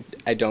simply,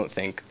 I don't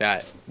think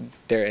that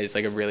there is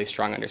a really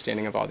strong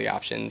understanding of all the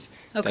options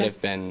that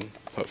have been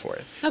put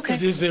forth. Okay.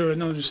 But is there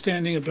an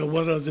understanding about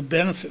what are the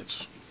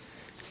benefits?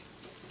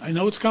 I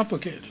know it's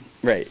complicated.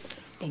 Right.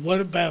 But what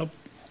about,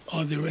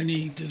 do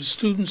the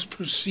students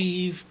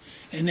perceive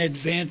an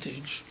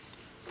advantage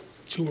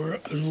to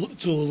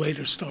a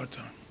later start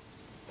time?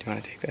 Do you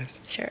want to take this?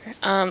 Sure.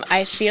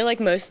 I feel like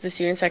most of the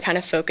students are kind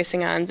of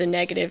focusing on the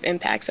negative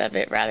impacts of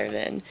it rather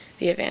than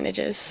the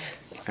advantages,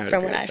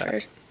 from what I've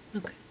heard.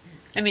 Okay.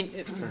 I mean,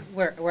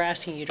 we're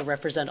asking you to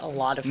represent a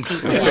lot of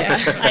people.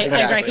 Yeah.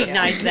 I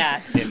recognize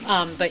that,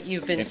 but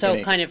you've been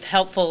so kind of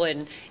helpful,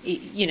 and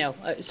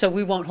so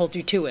we won't hold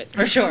you to it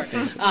for sure.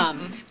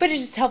 But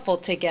it's just helpful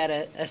to get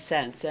a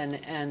sense,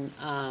 and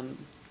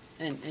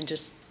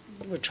just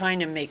we're trying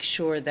to make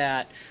sure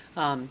that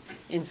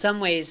in some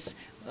ways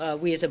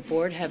we as a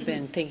board have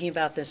been thinking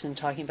about this and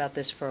talking about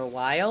this for a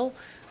while.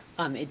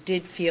 It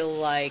did feel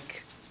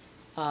like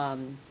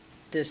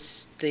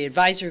the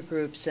advisor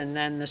groups and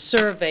then the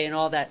survey and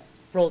all that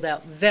rolled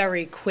out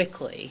very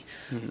quickly.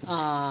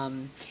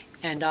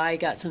 And I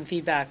got some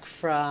feedback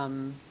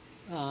from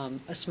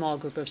a small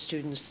group of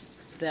students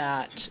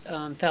that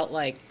felt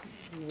like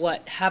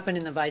what happened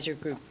in the advisor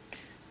group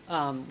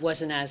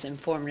wasn't as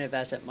informative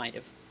as it might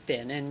have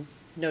been. And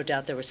no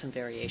doubt there was some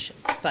variation.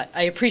 But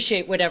I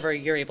appreciate whatever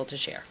you're able to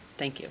share.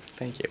 Thank you.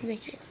 Thank you.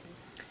 Thank you.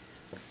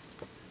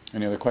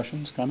 Any other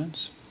questions,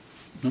 comments?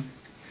 No?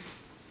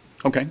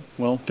 Okay,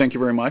 well, thank you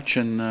very much,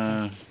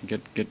 and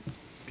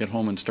get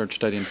home and start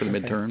studying for the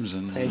midterms.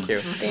 And thank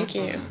you. Thank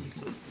you.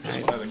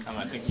 Just one other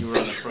comment. I think you were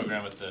on the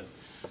program with the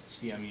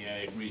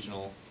CMEA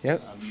regional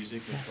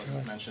music, which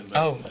wasn't mentioned,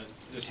 but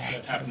this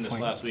happened this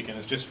last weekend.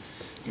 It's just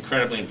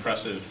incredibly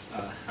impressive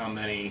how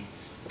many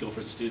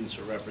Guilford students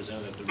are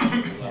represented at the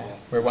regional level.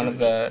 We're one of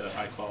the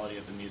high quality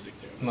of the music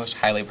there. Most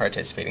highly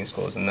participating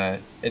schools in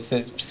it's the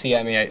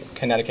CMEA,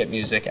 Connecticut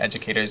Music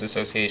Educators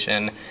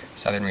Association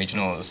Southern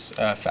Regionals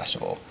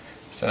Festival.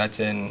 So that's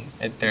there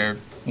are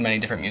many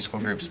different musical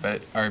groups,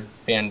 but our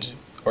band,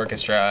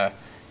 orchestra,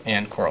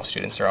 and choral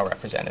students are all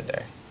represented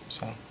there.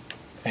 So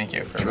thank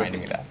you for reminding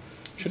me of that.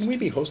 Shouldn't we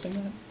be hosting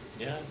that?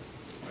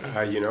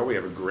 Yeah. We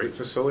have a great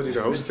facility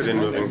to host it in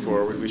moving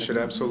forward. We should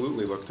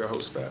absolutely look to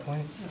host that.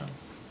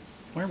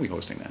 Why are we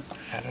hosting that?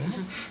 I don't know.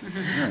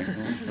 All right,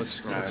 well,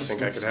 let's I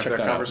think I could have check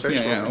that out.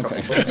 conversation. Yeah,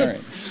 okay. All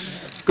right.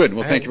 Good.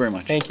 Well, thank you very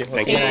much. Thank you.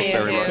 Thank See you you. next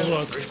Very time.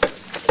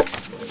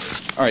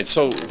 much. All right,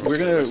 so we're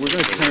gonna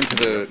turn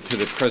to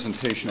the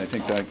presentation. I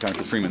think,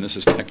 Dr. Freeman, this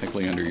is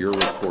technically under your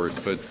report,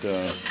 but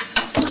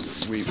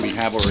we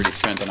have already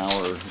spent an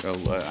hour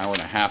and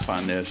a half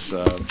on this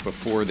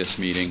before this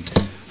meeting.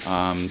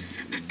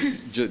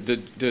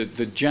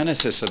 The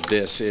genesis of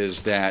this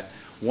is that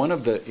one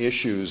of the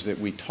issues that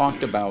we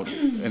talked about,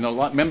 and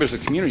members of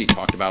the community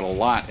talked about a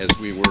lot as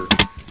we were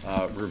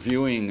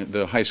reviewing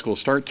the high school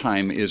start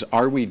time, is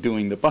are we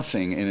doing the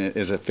busing in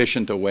as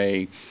efficient a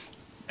way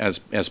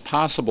as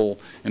possible,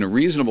 in a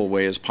reasonable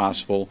way as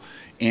possible,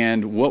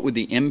 and what would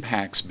the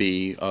impacts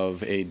be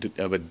of a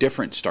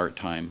different start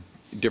time,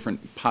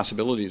 different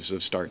possibilities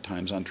of start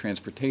times on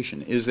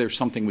transportation? Is there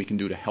something we can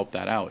do to help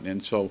that out?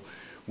 And so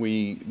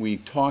we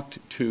talked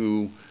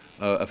to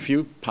a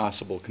few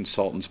possible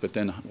consultants, but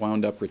then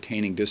wound up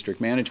retaining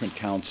District Management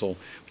Council.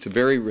 It's a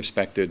very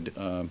respected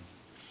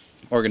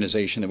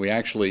organization that we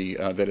actually,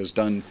 that has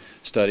done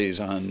studies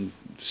on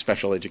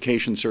special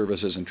education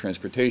services and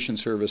transportation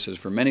services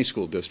for many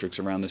school districts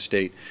around the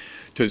state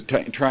to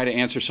try to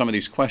answer some of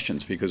these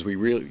questions, because we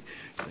really,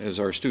 as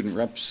our student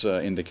reps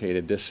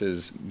indicated, this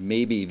is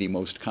maybe the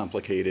most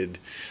complicated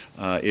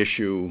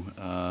issue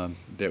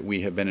that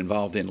we have been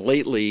involved in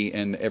lately,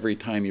 and every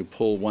time you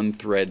pull one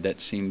thread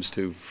that seems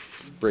to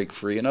break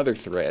free another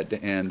thread.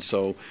 And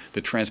so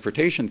the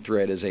transportation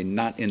thread is a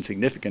not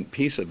insignificant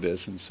piece of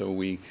this, and so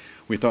we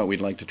thought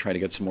we'd like to try to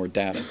get some more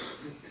data.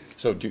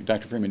 So,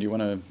 Dr. Freeman, do you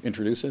want to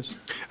introduce this?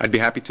 I'd be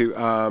happy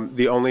to.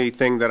 The only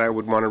thing that I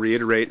would want to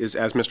reiterate is,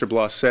 as Mr.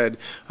 Bloss said,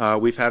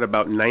 we've had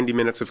about 90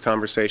 minutes of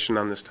conversation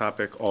on this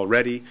topic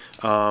already.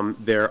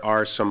 There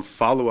are some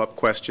follow-up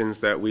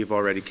questions that we've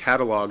already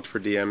cataloged for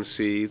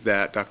DMC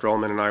that Dr.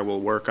 Ullman and I will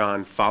work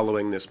on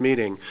following this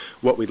meeting.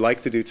 What we'd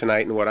like to do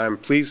tonight, and what I'm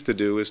pleased to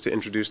do, is to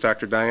introduce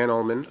Dr. Diane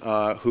Ullman,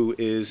 who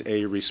is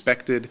a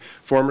respected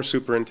former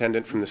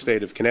superintendent from the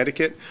state of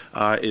Connecticut,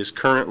 is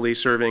currently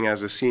serving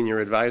as a senior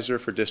advisor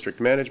for District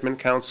Management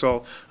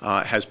Council,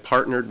 has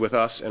partnered with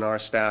us and our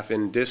staff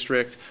in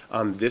district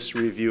on this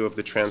review of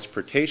the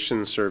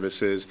transportation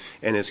services,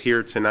 and is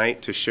here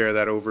tonight to share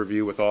that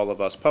overview with all of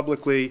us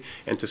publicly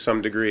and to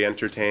some degree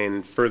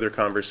entertain further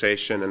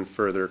conversation and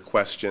further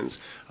questions.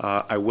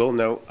 I will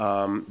note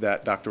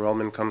that Dr.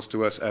 Ullman comes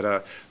to us at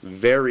a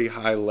very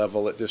high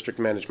level at District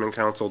Management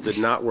Council, did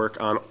not work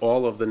on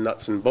all of the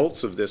nuts and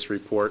bolts of this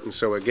report, and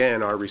so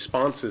again, our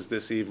responses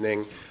this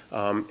evening,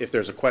 if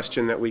there's a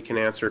question that we can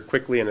answer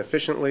quickly and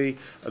efficiently,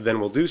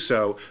 then we'll do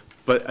so.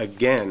 But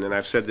again, and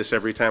I've said this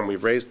every time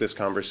we've raised this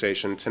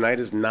conversation, tonight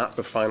is not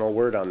the final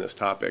word on this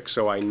topic.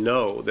 So I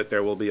know that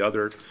there will be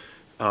other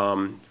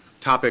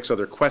topics,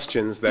 other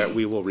questions that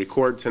we will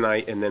record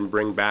tonight and then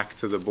bring back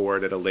to the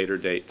board at a later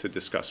date to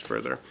discuss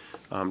further.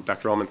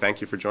 Dr. Ullman,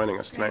 thank you for joining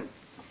us tonight.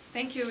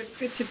 Thank you. It's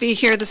good to be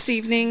here this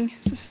evening.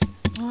 Is this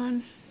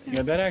on?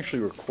 Yeah, that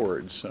actually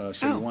records, so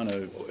you want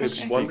to...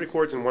 It's one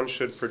records and one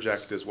should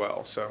project as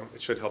well, so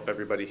it should help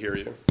everybody hear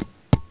you.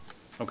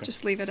 Okay.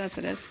 Just leave it as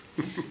it is.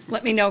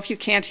 Let me know if you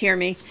can't hear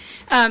me.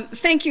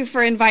 Thank you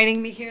for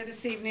inviting me here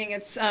this evening.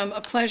 It's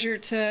a pleasure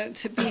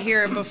to be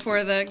here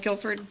before the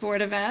Guilford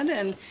Board of Ed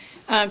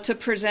and to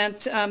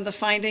present the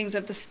findings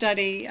of the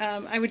study.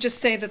 I would just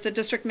say that the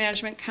District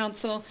Management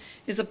Council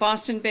is a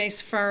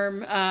Boston-based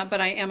firm,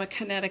 but I am a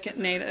Connecticut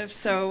native,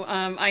 so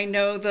I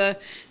know the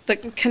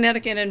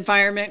Connecticut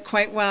environment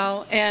quite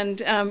well,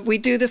 and we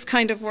do this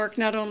kind of work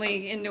not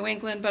only in New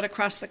England but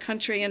across the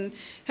country, and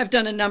have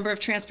done a number of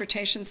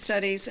transportation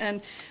studies.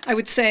 And I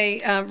would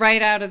say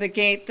right out of the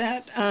gate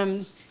that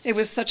it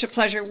was such a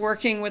pleasure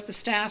working with the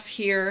staff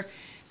here,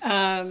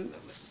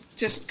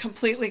 just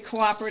completely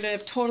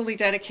cooperative, totally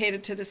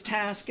dedicated to this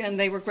task, and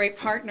they were great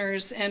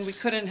partners, and we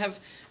couldn't have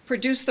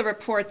produced the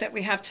report that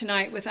we have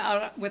tonight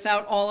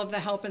without all of the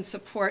help and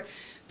support,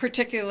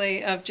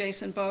 particularly of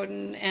Jason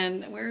Bowden.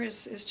 And where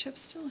is Chip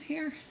still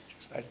here?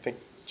 I think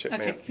Chip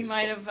Okay, he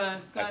might have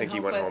gone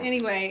home. But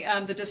anyway,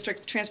 the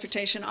District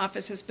Transportation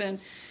Office has been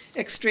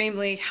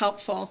extremely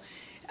helpful.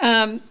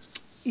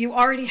 You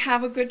already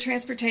have a good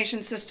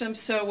transportation system,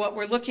 so what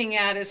we're looking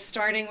at is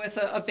starting with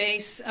a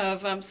base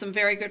of some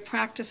very good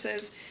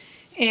practices.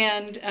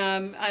 And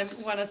I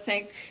want to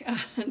thank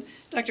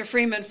Dr.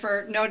 Freeman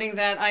for noting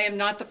that I am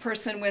not the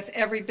person with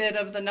every bit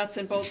of the nuts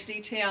and bolts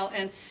detail,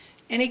 and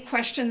any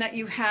question that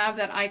you have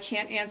that I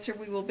can't answer,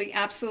 we will be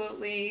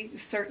absolutely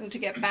certain to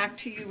get back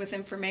to you with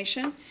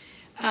information.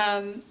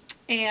 And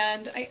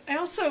I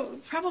also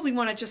probably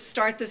want to just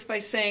start this by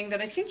saying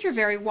that I think you're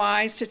very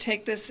wise to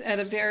take this at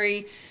a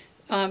very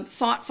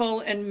thoughtful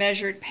and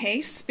measured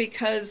pace,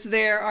 because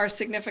there are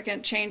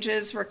significant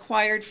changes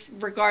required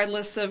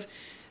regardless of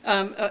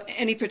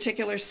any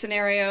particular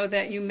scenario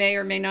that you may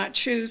or may not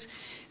choose.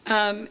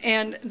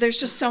 And there's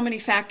just so many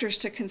factors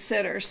to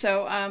consider.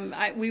 So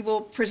we will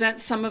present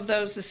some of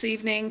those this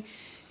evening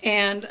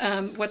and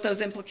what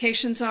those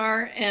implications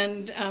are.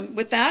 And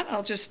with that,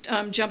 I'll just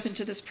jump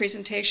into this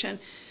presentation.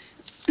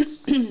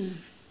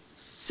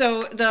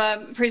 So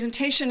the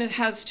presentation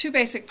has two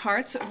basic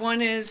parts.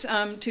 One is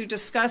to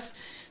discuss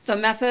the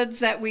methods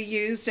that we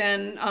used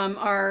and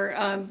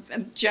our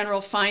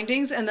general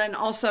findings, and then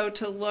also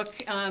to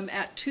look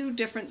at 2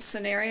 different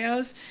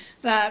scenarios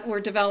that were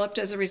developed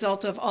as a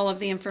result of all of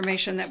the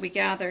information that we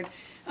gathered.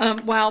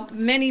 While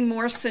many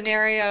more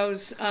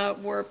scenarios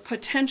were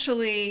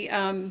potentially,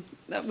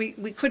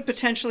 we could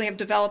potentially have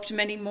developed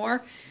many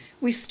more,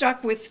 we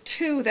stuck with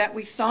 2 that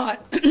we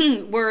thought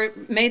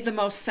made the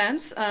most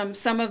sense.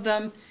 Some of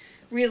them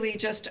really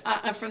just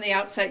from the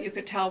outset you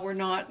could tell were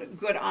not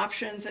good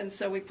options, and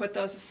so we put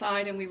those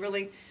aside and we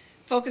really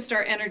focused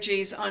our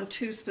energies on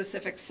 2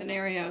 specific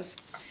scenarios.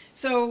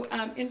 So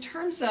in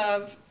terms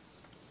of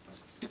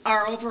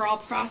our overall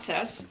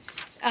process,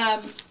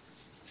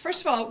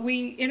 first of all,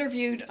 we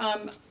interviewed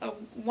a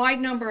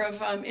wide number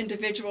of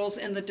individuals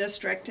in the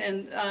district,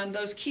 and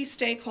those key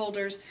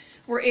stakeholders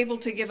were able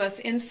to give us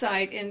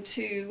insight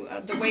into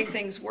the way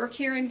things work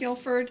here in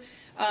Guilford,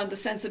 the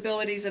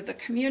sensibilities of the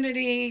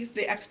community,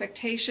 the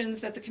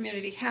expectations that the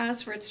community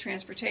has for its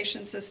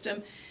transportation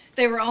system.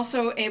 They were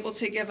also able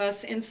to give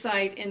us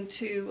insight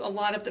into a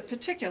lot of the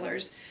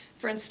particulars.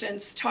 For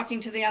instance, talking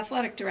to the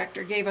athletic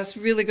director gave us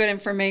really good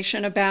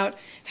information about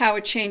how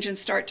a change in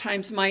start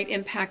times might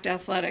impact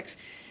athletics.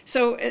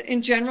 So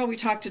in general, we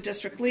talked to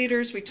district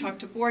leaders, we talked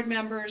to board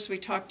members, we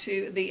talked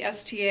to the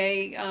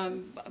STA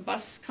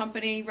bus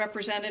company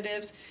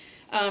representatives.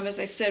 As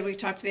I said, we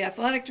talked to the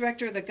athletic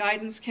director, the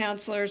guidance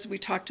counselors, we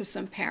talked to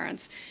some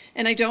parents.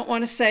 And I don't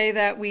want to say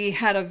that we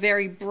had a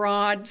very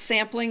broad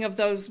sampling of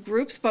those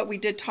groups, but we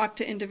did talk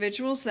to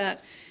individuals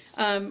that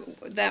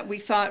we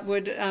thought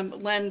would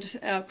lend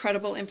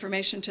credible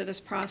information to this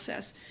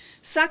process.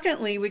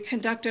 Secondly, we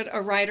conducted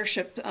a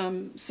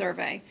ridership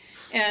survey.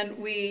 And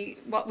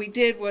what we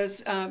did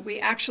was we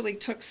actually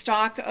took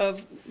stock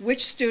of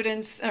which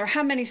students, or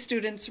how many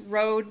students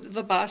rode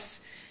the bus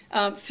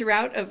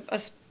throughout a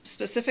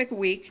specific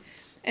week.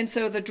 And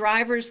so the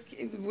drivers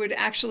would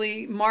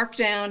actually mark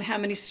down how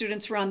many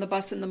students were on the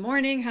bus in the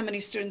morning, how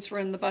many students were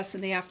in the bus in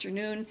the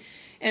afternoon.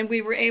 And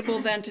we were able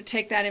then to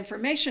take that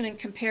information and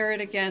compare it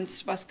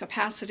against bus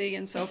capacity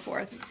and so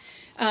forth.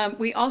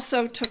 We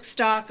also took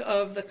stock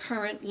of the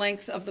current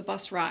length of the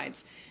bus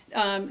rides.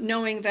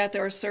 Knowing that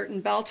there are certain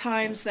bell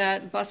times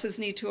that buses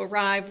need to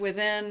arrive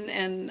within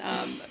and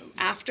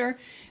after,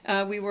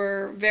 we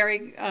were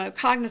very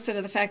cognizant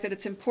of the fact that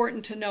it's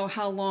important to know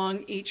how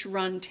long each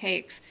run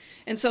takes.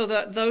 And so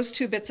those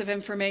 2 bits of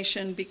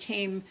information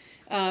became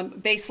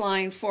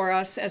baseline for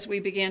us as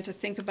we began to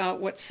think about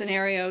what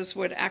scenarios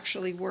would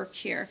actually work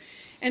here.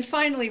 And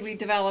finally, we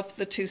developed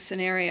the 2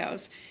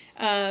 scenarios.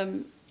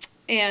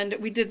 And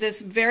we did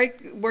this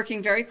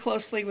working very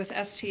closely with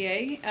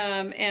STA.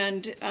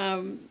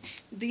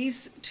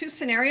 These 2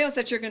 scenarios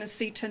that you're going to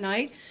see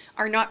tonight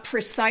are not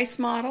precise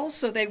models,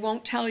 so they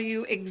won't tell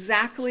you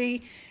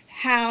exactly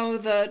how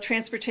the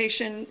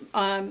transportation,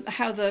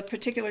 how the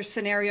particular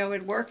scenario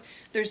would work.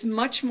 There's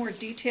much more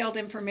detailed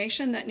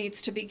information that needs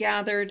to be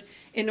gathered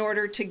in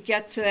order to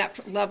get to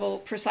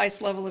that precise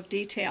level of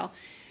detail.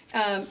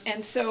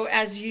 And so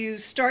as you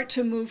start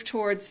to move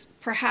towards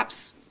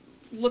perhaps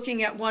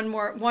looking at one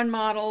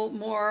model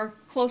more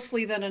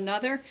closely than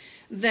another,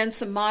 then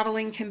some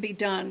modeling can be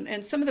done.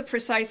 And some of the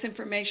precise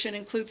information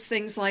includes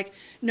things like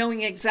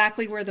knowing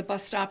exactly where the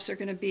bus stops are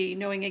going to be,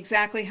 knowing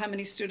exactly how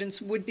many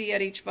students would be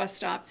at each bus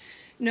stop,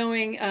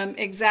 knowing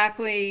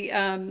exactly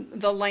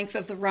the length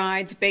of the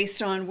rides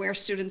based on where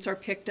students are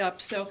picked up.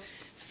 So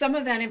some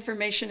of that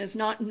information is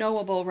not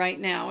knowable right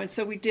now. And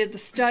so we did the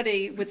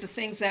study with the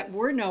things that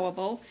were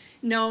knowable,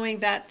 knowing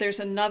that there's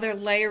another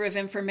layer of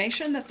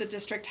information that the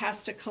district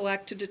has to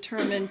collect to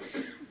determine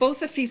both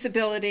the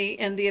feasibility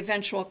and the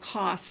eventual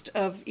cost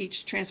of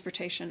each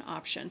transportation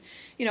option.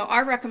 You know,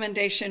 our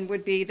recommendation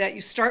would be that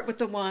you start with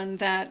the one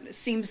that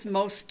seems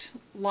most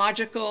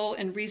logical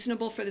and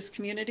reasonable for this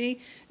community,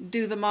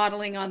 do the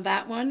modeling on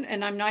that one,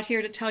 and I'm not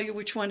here to tell you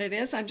which one it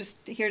is. I'm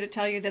just here to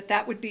tell you that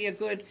that would be a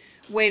good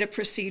way to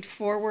proceed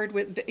forward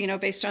with, you know,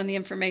 based on the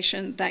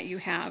information that you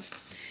have.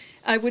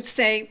 I would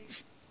say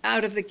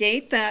out of the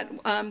gate that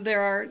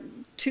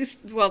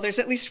there's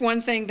at least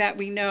one thing that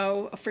we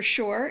know for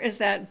sure, is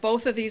that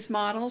both of these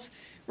models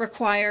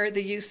require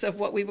the use of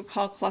what we would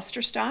call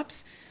cluster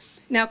stops.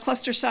 Now,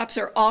 cluster stops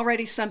are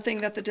already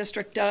something that the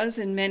district does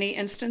in many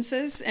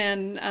instances,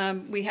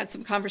 and we had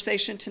some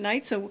conversation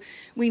tonight, so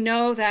we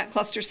know that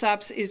cluster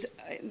stops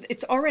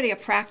it's already a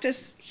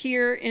practice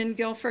here in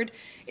Guilford.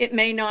 It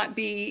may not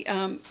be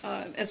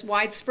as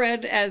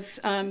widespread as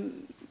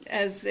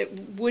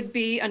it would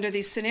be under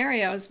these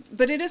scenarios,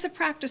 but it is a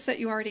practice that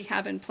you already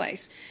have in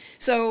place.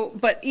 So,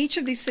 but each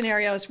of these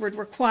scenarios would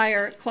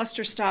require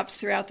cluster stops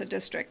throughout the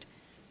district.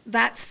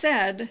 That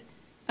said,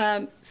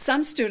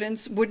 some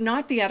students would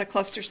not be at a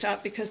cluster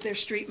stop because their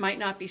street might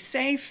not be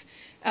safe,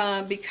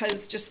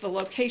 because just the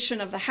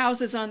location of the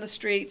houses on the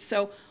street.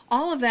 So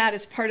all of that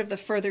is part of the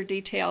further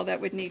detail that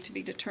would need to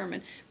be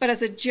determined. But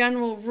as a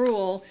general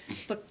rule,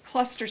 the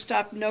cluster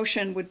stop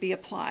notion would be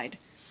applied.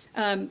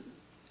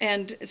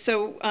 And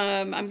so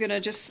I'm going to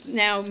just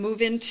now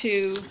move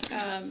into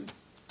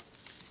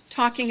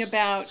talking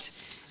about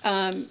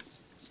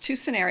two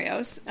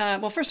scenarios.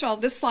 Well, first of all,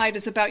 this slide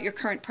is about your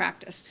current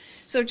practice.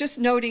 So just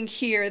noting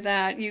here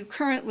that you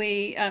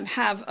currently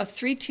have a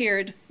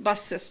three-tiered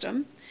bus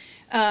system.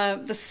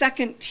 The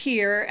second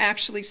tier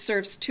actually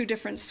serves two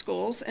different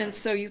schools, and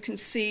so you can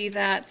see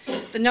that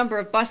the number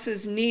of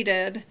buses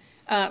needed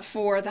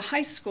for the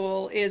high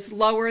school is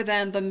lower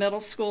than the middle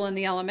school and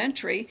the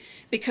elementary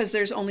because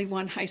there's only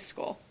one high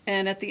school.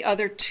 And at the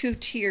other two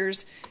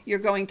tiers, you're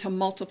going to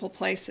multiple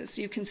places.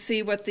 You can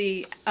see what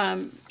the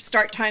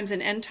start times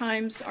and end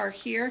times are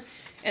here,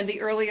 and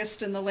the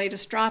earliest and the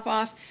latest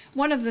drop-off.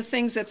 One of the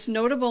things that's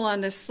notable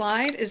on this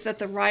slide is that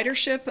the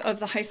ridership of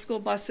the high school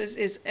buses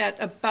is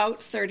at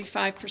about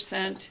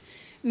 35%,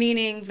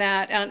 meaning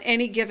that on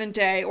any given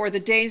day, or the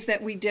days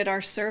that we did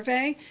our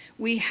survey,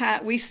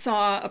 we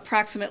saw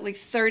approximately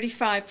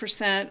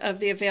 35% of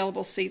the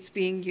available seats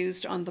being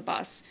used on the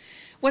bus.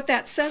 What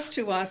that says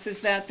to us is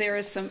that there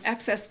is some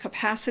excess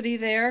capacity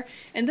there,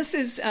 and this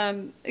is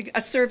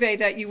a survey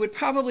that you would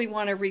probably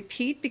want to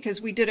repeat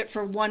because we did it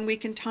for 1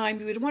 week in time.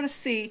 You would want to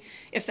see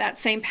if that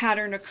same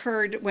pattern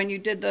occurred when you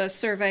did the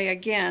survey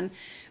again.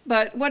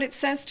 But what it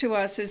says to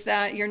us is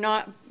that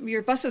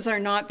your buses are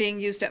not being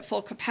used at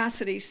full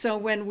capacity. So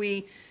when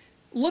we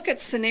look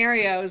at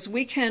scenarios,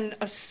 we can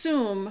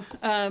assume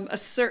that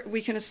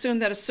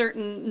a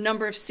certain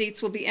number of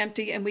seats will be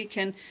empty, and we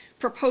can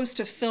propose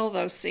to fill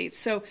those seats.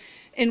 So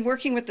in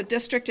working with the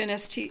district and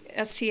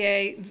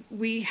STA,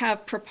 we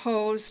have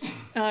proposed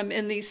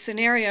in these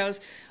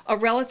scenarios a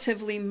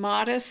relatively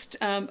modest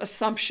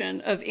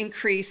assumption of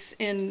increase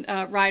in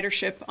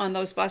ridership on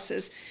those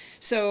buses.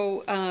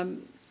 So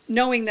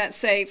knowing that,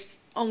 say,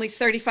 only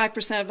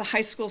 35% of the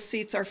high school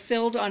seats are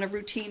filled on a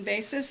routine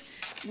basis,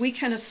 we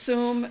can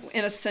assume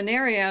in a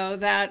scenario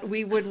that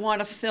we would want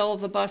to fill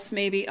the bus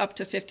maybe up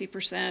to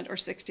 50% or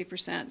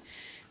 60%.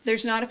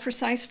 There's not a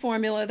precise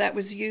formula that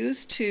was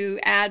used to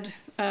add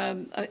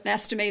an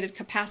estimated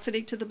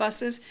capacity to the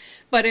buses,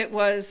 but it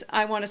was,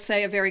 I want to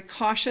say, a very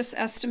cautious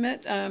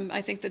estimate.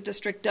 I think the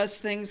district does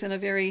things in a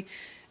very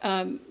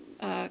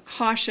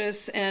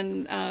cautious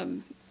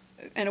and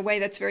in a way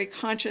that's very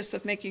conscious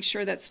of making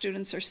sure that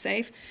students are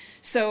safe.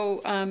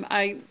 So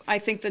I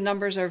think the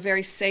numbers are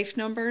very safe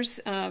numbers.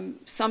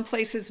 Some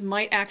places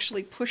might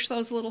actually push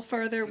those a little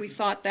further. We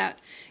thought that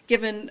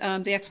given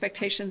the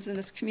expectations in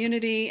this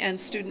community and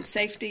student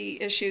safety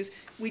issues,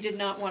 we did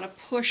not want to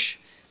push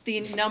the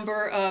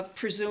number of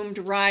presumed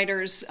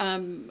riders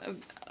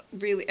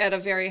really at a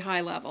very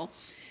high level.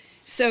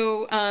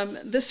 So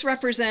this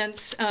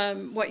represents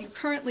what you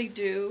currently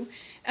do.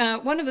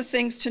 One of the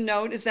things to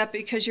note is that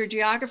because your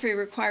geography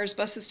requires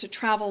buses to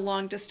travel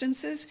long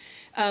distances,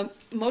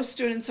 most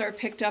students are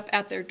picked up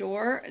at their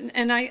door.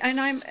 And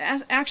I'm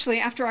actually,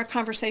 after our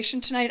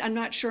conversation tonight, I'm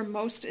not sure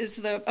most is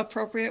the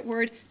appropriate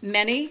word.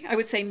 Many, I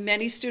would say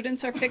many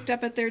students are picked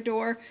up at their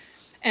door,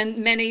 and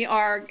many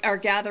are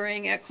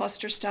gathering at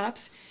cluster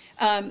stops.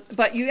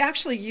 But you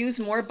actually use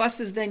more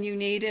buses than you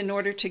need in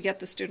order to get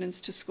the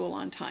students to school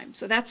on time.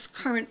 So that's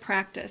current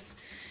practice.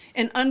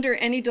 And under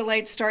any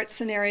delayed start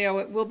scenario,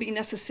 it will be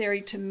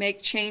necessary to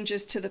make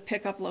changes to the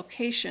pickup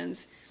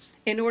locations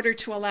in order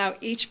to allow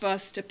each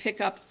bus to pick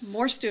up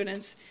more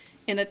students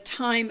in a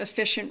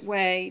time-efficient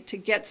way to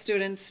get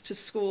students to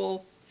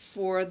school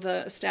for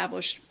the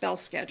established bell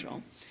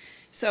schedule.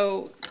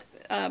 So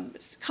a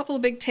couple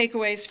of big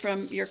takeaways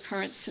from your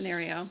current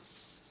scenario.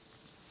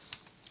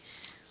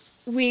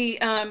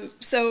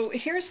 So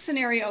here's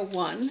scenario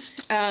one,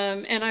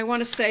 and I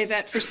want to say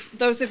that for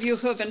those of you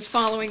who have been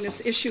following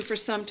this issue for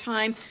some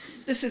time,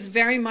 this is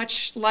very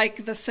much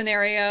like the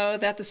scenario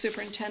that the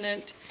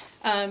superintendent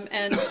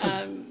and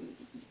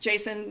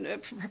Jason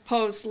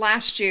proposed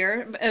last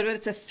year.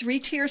 It's a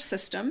three-tier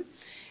system,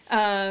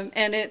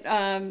 and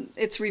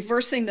it's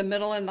reversing the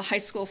middle and the high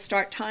school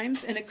start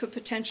times, and it could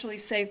potentially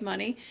save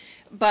money,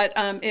 but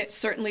it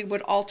certainly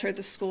would alter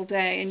the school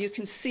day. And you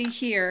can see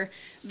here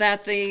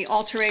that the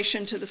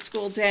alteration to the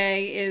school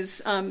day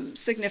is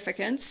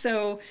significant.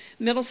 So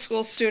middle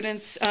school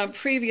students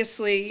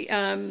previously, I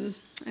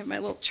have my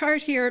little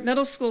chart here,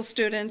 middle school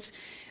students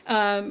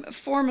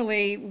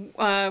formerly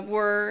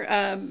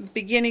were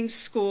beginning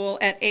school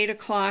at 8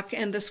 o'clock,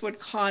 and this would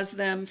cause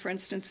them, for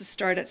instance, to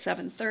start at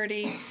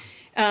 7:30.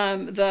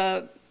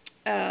 The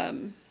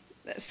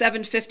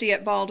 7:50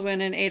 at Baldwin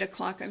and 8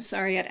 o'clock, I'm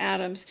sorry, at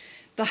Adams.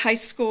 The high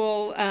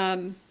school,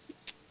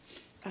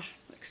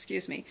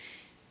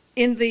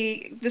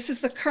 this is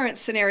the current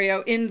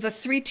scenario. In the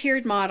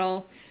three-tiered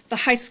model, the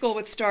high school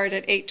would start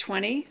at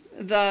 8:20.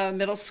 The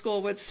middle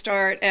school would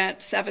start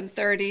at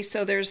 7:30.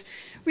 So there's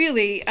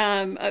really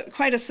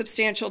quite a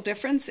substantial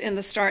difference in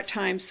the start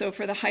time. So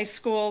for the high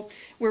school,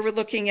 we're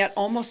looking at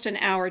almost an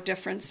hour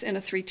difference in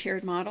a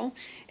three-tiered model.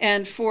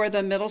 And for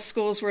the middle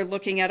schools, we're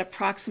looking at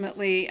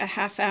approximately a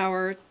half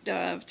hour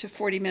to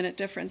 40-minute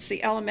difference.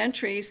 The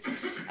elementaries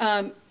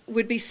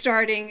would be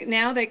starting,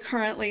 now they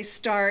currently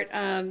start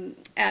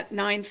at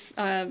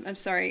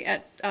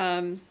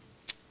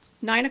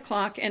 9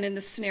 o'clock, and in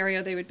this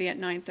scenario they would be at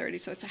 9:30,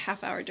 so it's a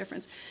half-hour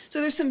difference.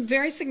 So there's some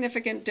very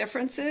significant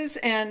differences,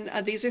 and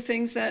these are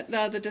things that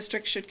the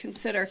district should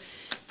consider.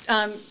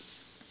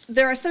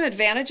 There are some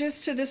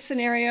advantages to this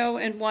scenario,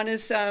 and one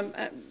is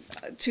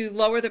to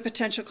lower the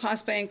potential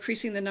cost by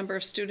increasing the number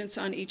of students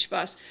on each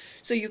bus.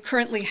 So you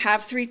currently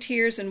have 3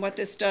 tiers, and what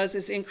this does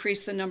is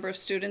increase the number of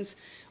students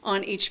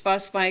on each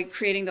bus by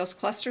creating those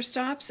cluster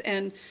stops,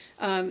 and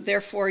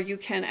therefore you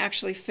can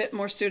actually fit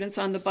more students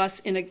on the bus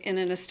in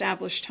an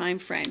established time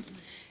frame.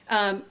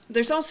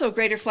 There's also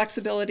greater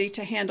flexibility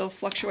to handle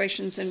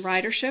fluctuations in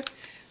ridership.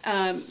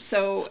 And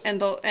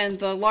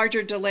the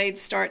larger delayed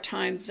start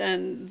time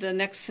than the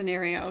next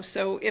scenario.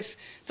 So if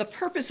the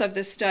purpose of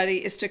this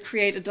study is to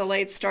create a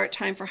delayed start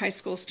time for high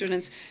school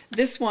students,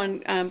 this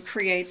one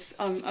creates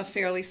a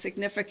fairly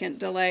significant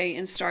delay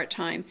in start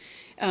time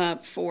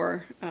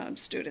for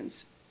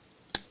students.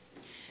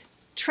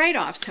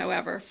 Trade-offs,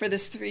 however, for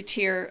this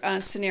 3-tier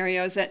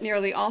scenario is that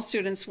nearly all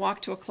students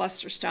walk to a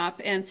cluster stop,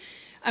 and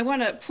I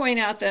want to point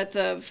out that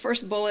the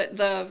first bullet,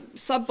 the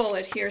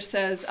sub-bullet here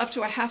says up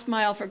to a ½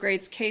 mile for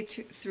grades K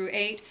through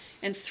 8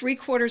 and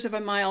 3/4 of a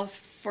mile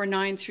for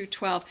 9 through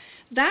 12.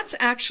 That's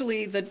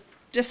actually the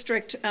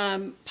district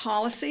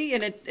policy,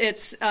 and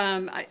it's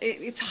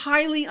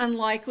highly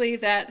unlikely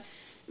that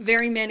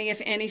very many,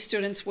 if any,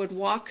 students would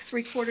walk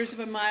 3/4 of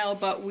a mile,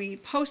 but we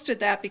posted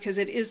that because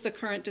it is the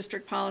current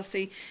district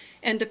policy,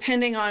 and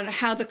depending on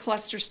how the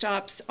cluster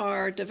stops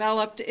are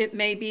developed, it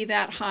may be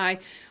that high.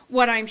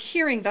 What I'm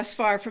hearing thus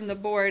far from the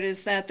board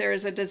is that there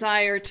is a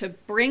desire to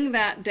bring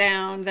that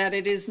down, that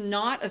it is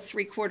not a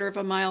 3/4 of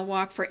a mile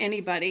walk for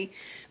anybody,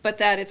 but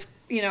that it's,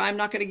 you know, I'm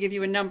not going to give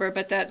you a number,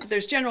 but that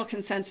there's general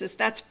consensus.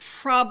 That's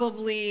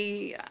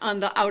probably on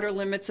the outer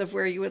limits of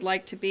where you would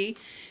like to be.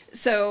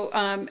 So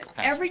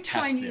every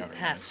time you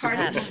Past the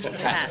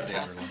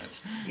outer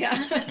limits.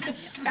 Yeah,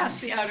 past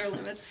the outer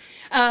limits.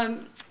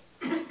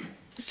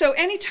 So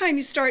anytime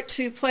you start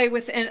to play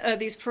with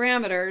these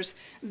parameters,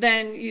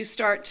 then you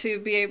start to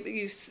be able,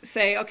 you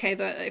say, okay,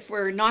 if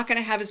we're not going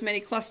to have as many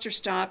cluster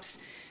stops,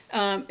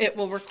 it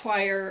will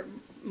require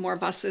more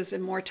buses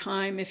and more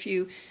time. If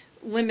you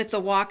limit the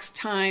walks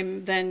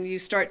time, then you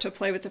start to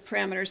play with the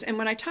parameters. And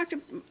when I talked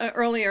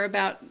earlier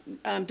about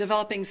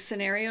developing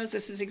scenarios,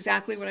 this is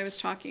exactly what I was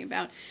talking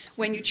about.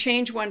 When you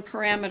change one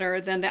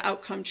parameter, then the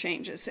outcome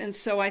changes. And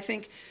so I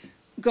think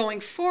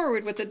going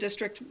forward, what the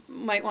district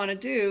might want to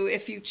do,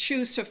 if you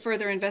choose to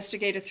further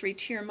investigate a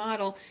 3-tier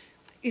model,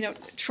 you know,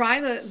 try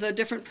the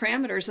different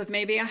parameters of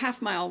maybe a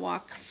 ½ mile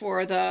walk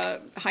for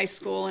the high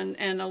school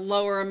and a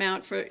lower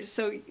amount for,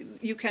 so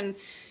you can,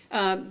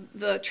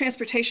 the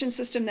transportation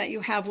system that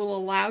you have will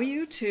allow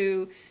you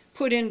to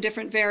put in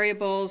different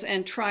variables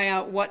and try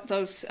out what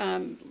those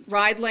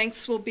ride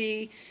lengths will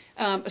be,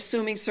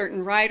 assuming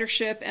certain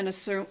ridership and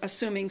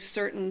assuming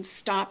certain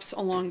stops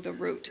along the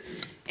route.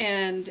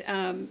 And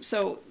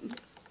so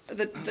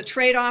the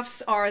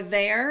trade-offs are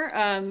there,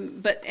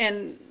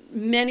 and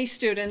many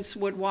students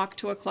would walk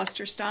to a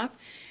cluster stop.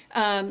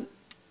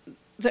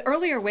 The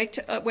earlier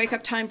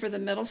wake-up time for the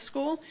middle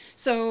school,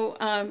 so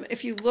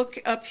if you look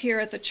up here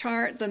at the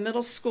chart, the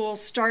middle school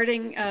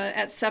starting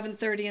at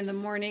 7:30 in the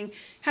morning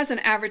has an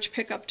average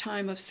pickup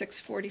time of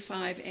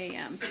 6:45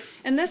 a.m.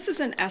 And this is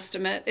an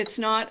estimate. It's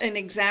not an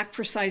exact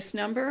precise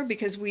number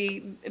because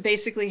we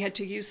basically had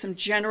to use some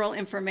general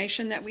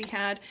information that we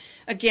had.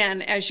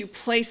 Again, as you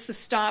place the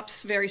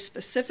stops very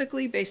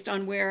specifically based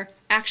on where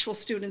actual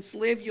students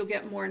live, you'll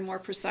get more and more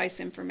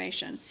precise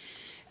information.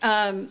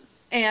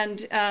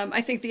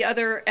 I think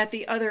at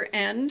the other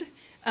end,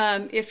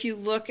 if you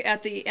look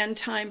at the end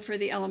time for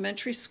the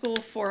elementary school,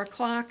 4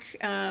 o'clock,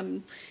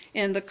 and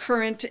the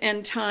current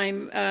end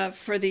time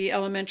for the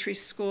elementary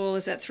school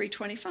is at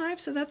 3:25,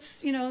 so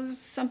that's, you know,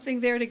 something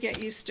there to get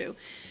used to.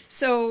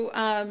 So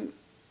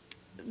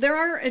there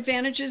are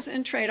advantages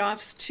and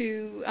trade-offs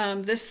to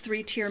this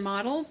 3-tier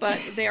model, but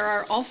there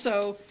are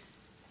also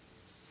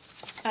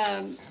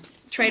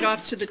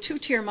trade-offs to the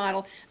 2-tier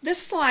model. This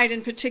slide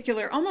in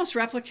particular almost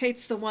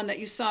replicates the one that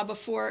you saw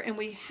before, and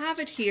we have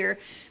it here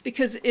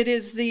because it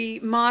is the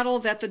model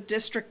that the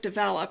district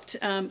developed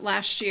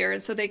last year,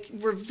 and so they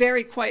were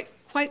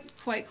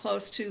quite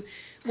close to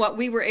what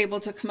we were able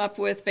to come up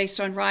with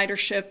based on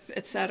ridership,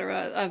 et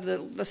cetera, of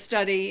the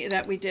study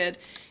that we did.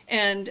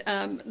 And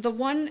the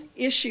one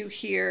issue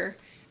here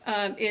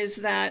is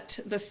that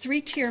the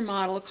 3-tier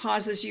model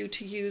causes you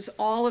to use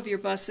all of your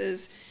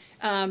buses,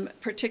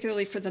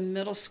 particularly for the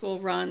middle school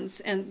runs,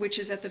 and which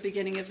is at the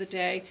beginning of the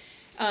day.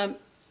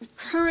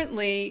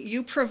 Currently,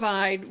 you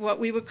provide what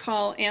we would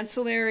call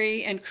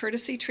ancillary and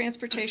courtesy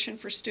transportation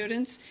for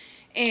students,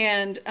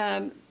 and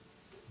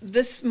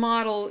this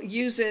model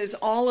uses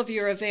all of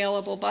your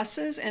available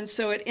buses, and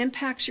so it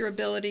impacts your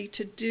ability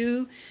to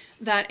do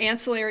that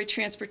ancillary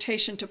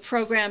transportation to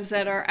programs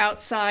that are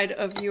outside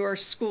of your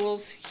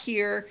schools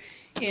here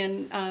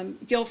in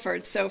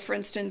Guilford. So, for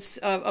instance,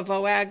 a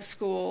VOAG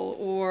school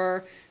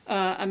or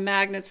a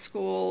magnet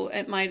school,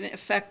 it might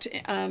affect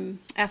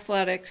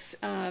athletics.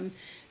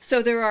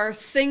 So there are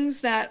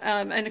things that,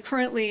 and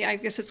currently, I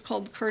guess it's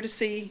called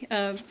courtesy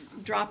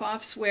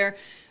drop-offs, where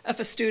if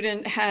a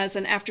student has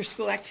an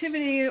after-school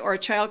activity or a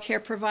child care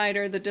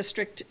provider, the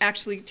district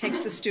actually takes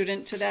the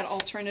student to that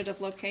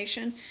alternative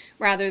location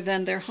rather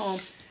than their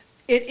home.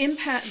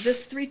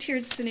 This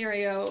three-tiered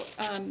scenario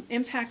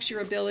impacts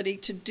your ability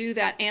to do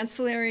that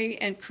ancillary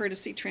and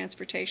courtesy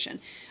transportation.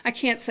 I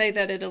can't say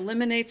that it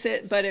eliminates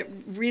it, but it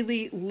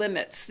really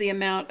limits the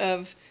amount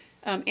of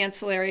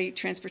ancillary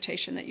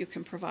transportation that you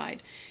can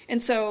provide. And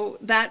so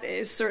that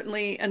is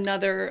certainly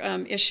another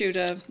issue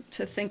to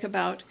think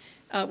about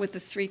with the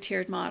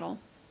three-tiered model.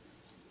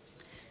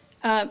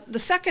 The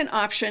second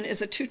option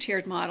is a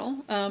two-tiered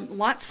model, a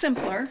lot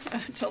simpler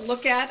to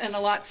look at and a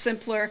lot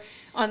simpler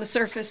on the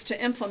surface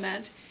to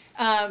implement.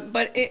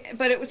 But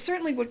it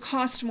certainly would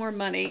cost more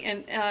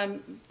money,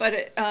 but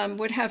it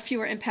would have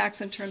fewer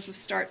impacts in terms of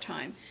start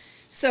time.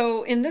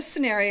 So in this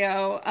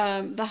scenario,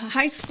 the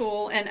high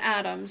school and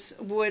Adams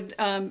would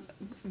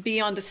be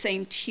on the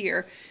same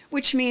tier,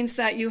 which means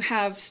that you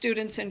have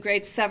students in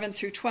grades 7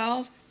 through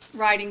 12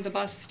 riding the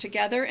bus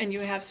together, and you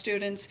have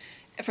students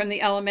from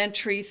the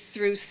elementary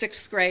through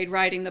 6th grade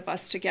riding the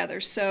bus together.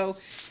 So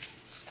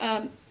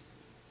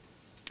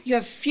you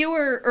have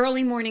fewer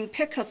early morning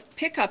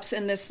pickups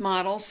in this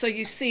model, so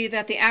you see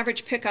that the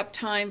average pickup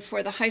time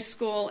for the high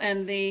school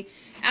and the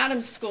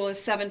Adams School is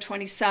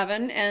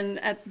 7:27, and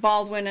at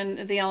Baldwin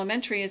and the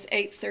elementary is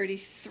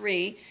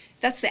 8:33.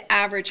 That's the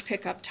average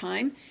pickup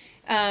time.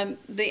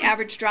 The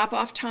average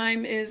drop-off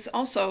time is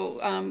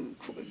also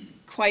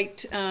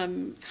quite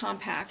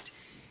compact.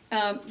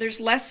 There's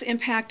less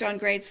impact on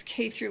grades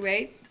K through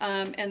 8,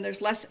 and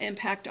there's less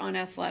impact on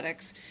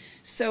athletics.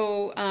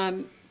 So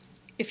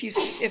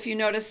if you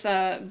notice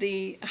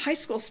the high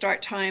school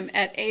start time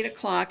at 8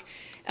 o'clock,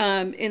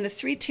 in the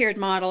three-tiered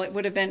model, it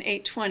would have been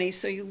 8:20.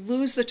 So you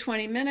lose the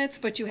 20 minutes,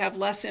 but you have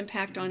less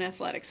impact on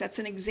athletics. That's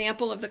an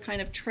example of the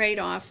kind of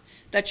trade-off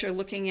that you're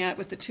looking at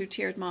with the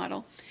two-tiered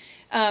model.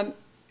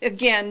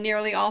 Again,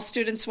 nearly all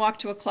students walk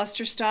to a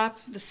cluster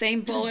stop. The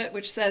same bullet,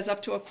 which says up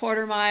to a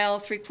quarter mile,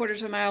 3/4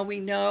 of a mile, we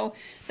know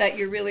that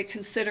you're really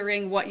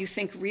considering what you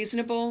think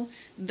reasonable.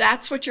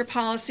 That's what your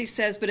policy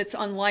says, but it's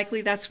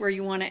unlikely that's where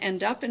you want to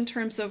end up in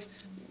terms of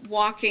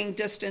walking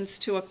distance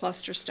to a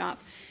cluster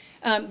stop.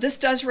 This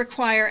does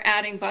require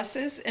adding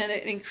buses, and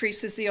it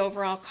increases the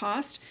overall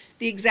cost.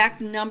 The exact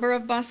number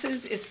of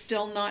buses is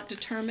still not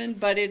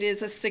determined, but it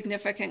is a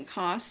significant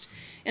cost.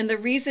 And the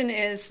reason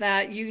is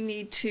that you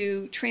need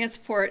to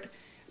transport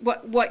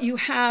what you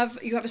have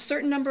a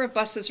certain number of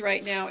buses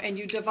right now, and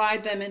you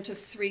divide them into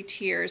 3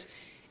 tiers.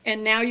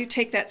 And now you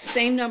take that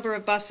same number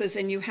of buses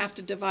and you have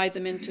to divide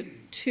them into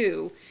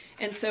 2.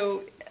 And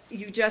so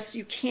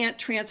you can't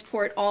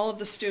transport all of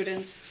the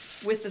students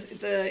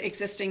with the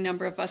existing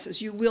number of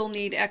buses. You will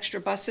need extra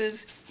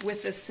buses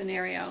with this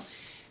scenario.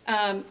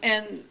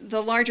 And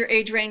the larger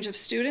age range of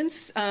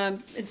students,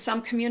 in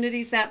some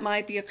communities that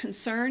might be a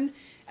concern.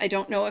 I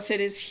don't know if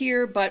it is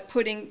here, but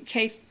putting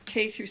K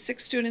through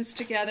 6 students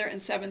together and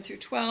 7 through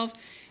 12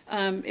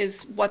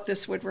 is what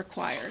this would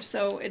require.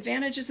 So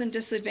advantages and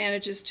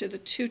disadvantages to the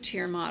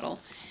two-tier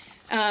model.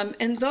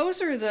 And those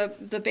are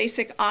the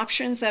basic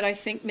options that I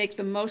think make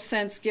the most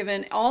sense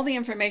given all the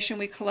information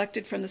we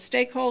collected from the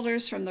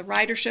stakeholders, from the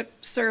ridership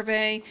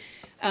survey,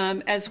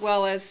 as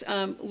well as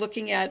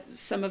looking at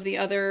some of the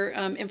other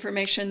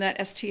information that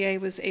STA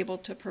was able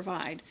to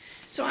provide.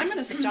 So I'm going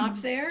to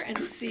stop there and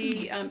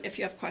see if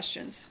you have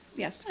questions.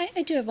 Yes?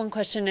 I do have one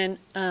question,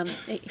 and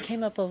it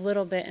came up a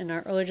little bit in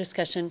our earlier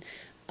discussion.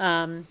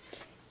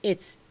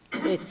 It's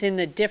in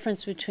the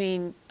difference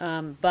between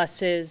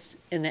buses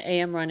in the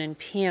AM run and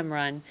PM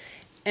run.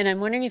 And I'm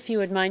wondering if you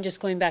would mind just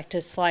going back to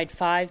slide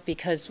 5,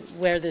 because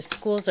where the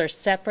schools are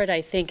separate,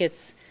 I think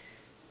it's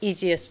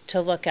easiest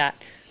to look at.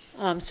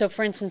 So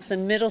for instance, the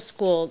middle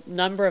school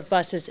number of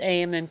buses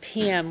AM and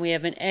PM, we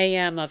have an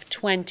AM of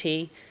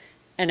 20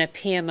 and a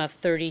PM of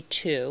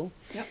 32.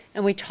 Yep.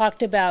 And we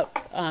talked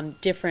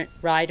about different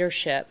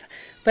ridership.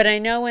 But I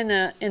know in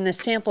the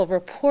sample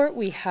report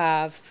we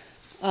have,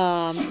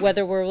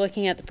 whether we're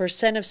looking at the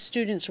percent of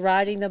students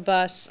riding the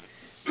bus,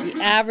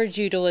 the average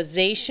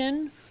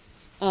utilization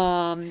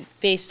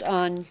based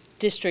on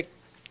district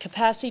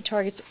capacity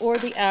targets, or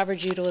the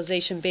average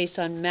utilization based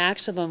on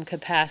maximum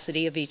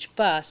capacity of each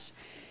bus.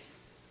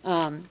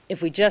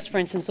 If we just, for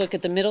instance, look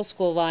at the middle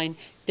school line,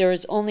 there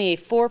is only a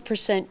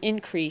 4%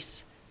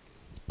 increase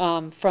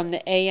from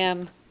the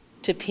AM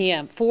to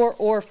PM, 4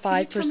 or 5%.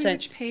 Can you tell me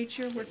which page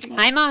you're working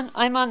on?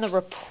 I'm on the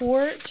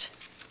report,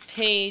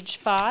 page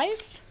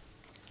 5.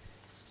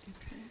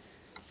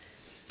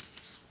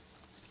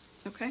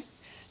 Okay.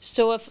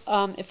 So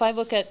if I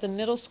look at the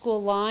middle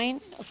school line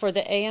for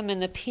the AM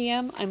and the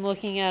PM, I'm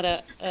looking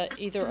at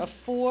either a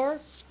 4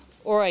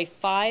 or a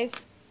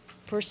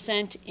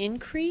 5%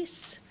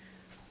 increase.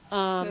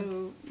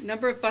 So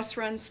number of bus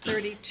runs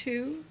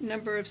 32,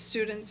 number of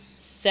students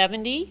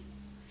 70.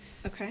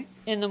 Okay.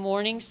 In the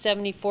morning,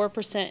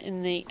 74%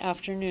 in the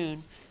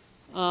afternoon.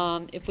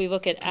 If we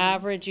look at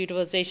average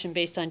utilization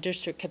based on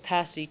district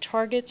capacity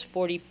targets,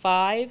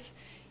 45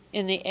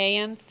 in the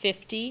AM,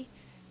 50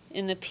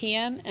 in the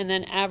PM, and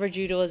then average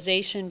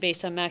utilization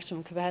based on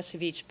maximum capacity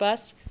of each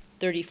bus,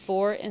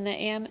 34 in the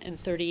AM and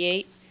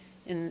 38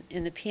 in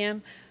the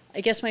PM.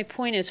 I guess my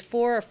point is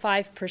 4 or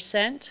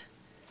 5%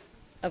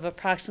 of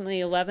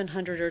approximately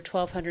 1,100 or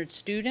 1,200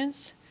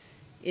 students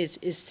is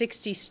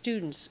 60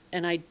 students,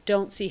 and I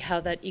don't see how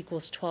that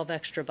equals 12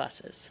 extra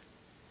buses.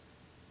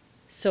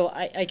 So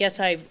I guess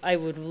I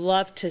would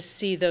love to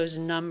see those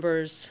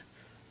numbers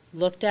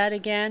looked at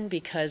again,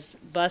 because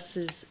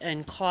buses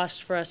and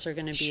cost for us are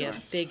going to be a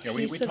big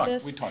piece of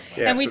this. We talked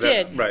about And we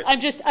did. Right. I've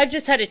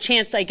just had a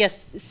chance, I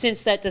guess,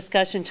 since that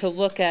discussion to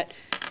look at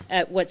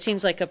what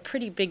seems like a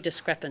pretty big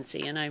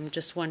discrepancy, and I'm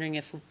just wondering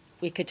if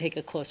we could take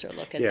a closer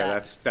look at that.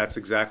 Yeah, that's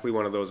exactly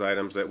one of those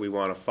items that we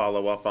want to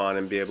follow up on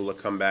and be able to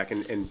come back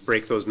and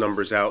break those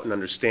numbers out and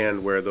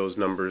understand where those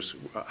numbers,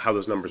 how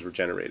those numbers were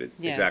generated.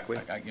 Yeah. Exactly.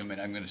 I mean,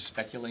 I'm going to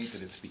speculate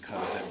that it's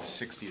because that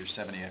 60 or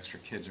 70 extra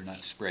kids are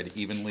not spread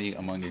evenly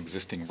among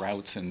existing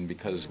routes, and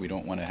because we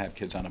don't want to have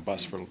kids on a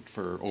bus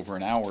for over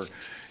an hour.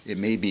 It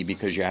may be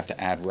because you have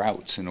to add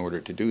routes in order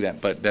to do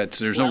that, but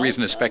there's no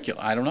reason to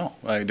speculate. I don't know.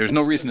 There's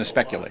no reason to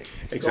speculate.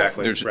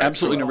 Exactly. There's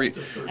absolutely no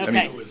reason.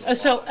 Okay,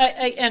 so,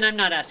 and I'm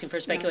not asking for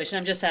speculation,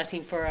 I'm just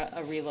asking for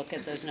a relook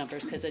at those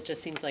numbers, because it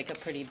just seems like a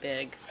pretty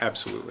big.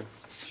 Absolutely.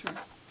 Sure.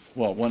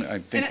 Well, I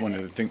think one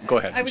of the things, go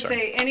ahead. I I'm would sorry.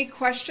 say any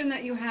question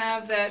that you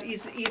have that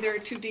is either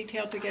too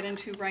detailed to get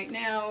into right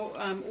now,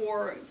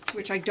 or to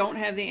which I don't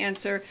have the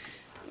answer,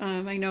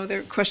 I know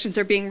their questions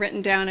are being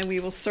written down, and we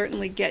will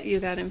certainly get you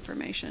that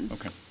information.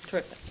 Okay.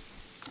 Terrific.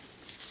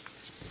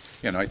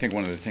 You know, I think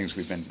one of the things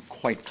we've been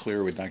quite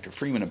clear with Dr.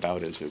 Freeman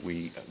about is that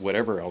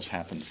whatever else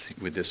happens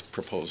with this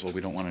proposal,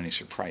 we don't want any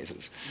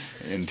surprises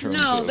in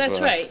terms of. No, that's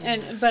right,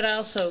 but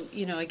also,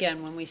 you know,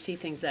 again, when we see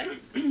things that,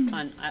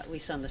 at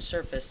least on the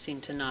surface, seem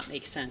to not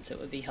make sense, it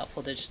would be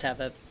helpful to just have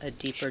a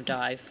deeper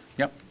dive.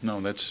 Yep, no,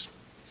 that's.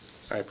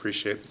 I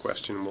appreciate the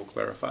question, we'll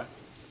clarify.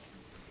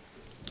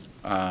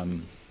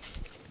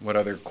 What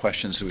other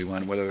questions do we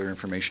want? What other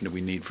information do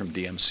we need from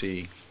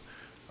DMC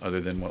other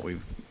than what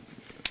we've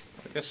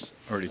I guess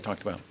already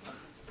talked about?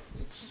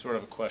 it's sort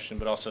of a question,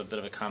 but also a bit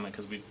of a comment,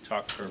 because we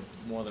talked for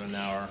more than an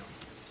hour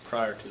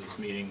prior to this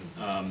meeting.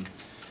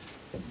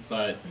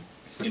 But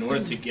in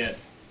order to get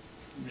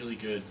really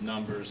good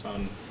numbers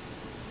on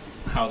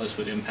how this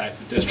would impact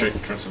the district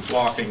in terms of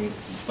walking,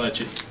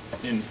 budget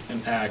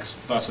impacts,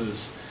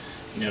 buses,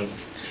 you know,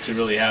 to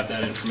really have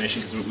that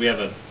information, because we have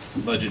a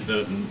budget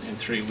vote in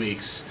 3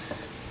 weeks.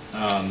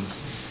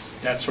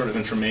 That sort of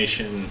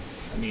information,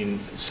 I mean,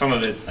 some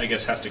of it, I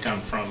guess, has to come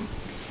from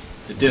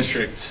the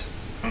district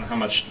on how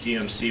much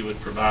DMC would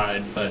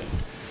provide, but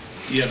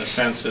do you have a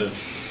sense of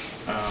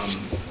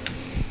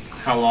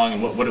how long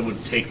and what it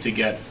would take to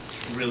get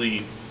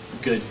really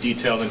good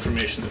detailed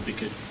information that we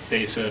could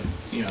base a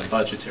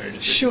budgetary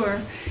decision?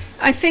 Sure.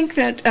 I think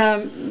that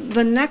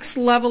the next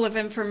level of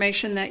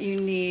information that you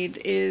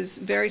need is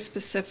very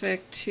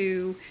specific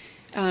to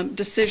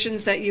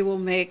decisions that you will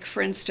make,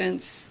 for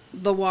instance,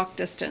 the walk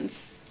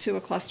distance to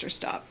a cluster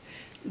stop.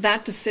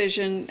 That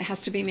decision has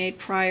to be made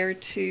prior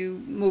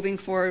to moving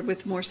forward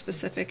with more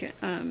specific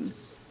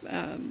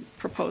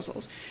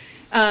proposals.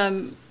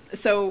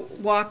 So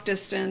walk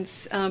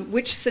distance,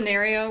 which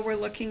scenario we're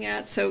looking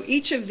at. So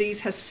each of these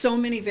has so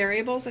many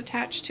variables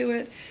attached to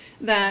it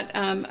that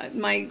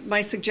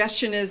my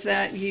suggestion is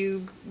that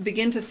you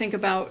begin to think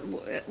about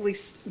at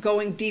least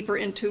going deeper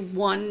into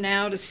one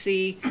now to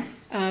see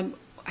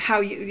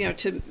how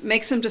to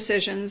make some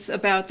decisions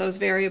about those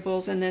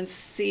variables, and then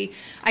see.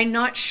 I'm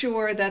not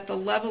sure that the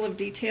level of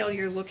detail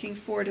you're looking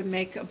for to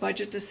make a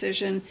budget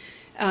decision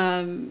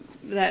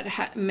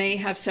that may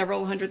have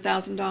several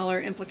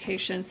 $100,000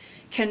 implication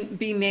can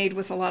be made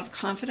with a lot of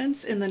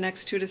confidence in the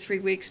next 2 to 3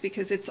 weeks,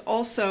 because it's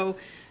also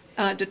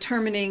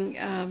determining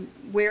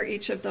where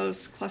each of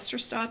those cluster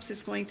stops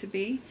is going to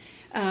be.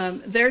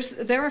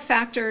 There are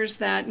factors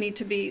that need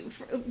to be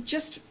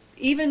just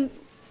even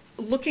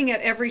looking at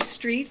every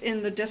street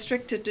in the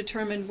district to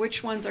determine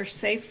which ones are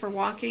safe for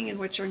walking and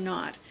which are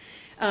not.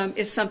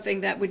 Is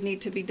something that would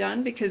need to be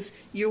done, because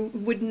you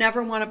would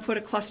never want to put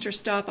a cluster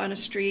stop on a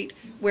street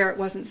where it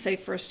wasn't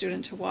safe for a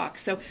student to walk.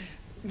 So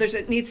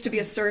it needs to be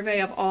a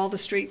survey of all the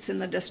streets in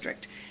the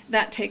district.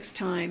 That takes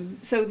time.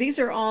 So these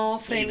are all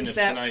things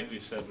that. Even if tonight we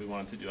said we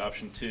wanted to do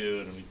option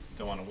 2 and we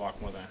don't want to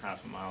walk more than a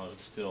half a mile, it would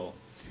still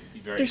be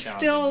very There's challenging.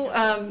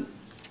 still,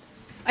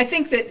 I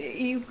think that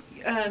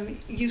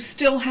you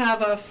still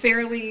have a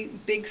fairly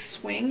big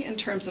swing in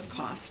terms of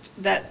cost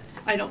that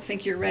I don't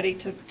think you're ready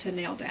to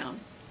nail down.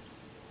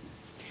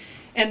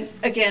 And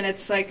again,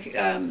 it's like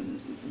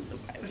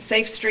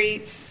safe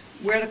streets,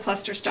 where the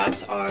cluster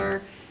stops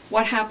are,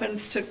 what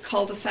happens to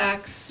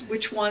cul-de-sacs,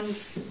 which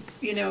ones,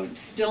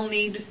 still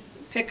need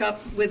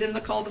pickup within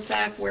the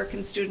cul-de-sac, where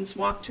can students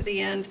walk to the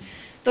end.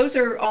 Those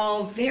are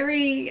all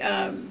very,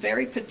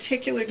 very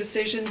particular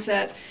decisions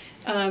that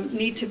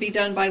need to be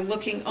done by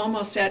looking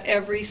almost at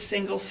every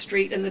single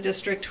street in the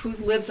district, who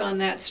lives on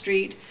that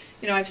street.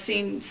 I've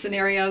seen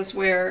scenarios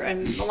where,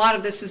 and a lot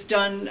of this is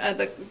done,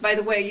 by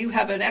the way, you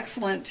have an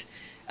excellent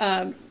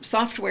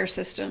software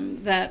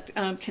system that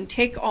can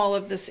take all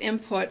of this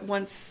input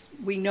once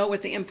we know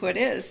what the input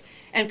is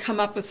and come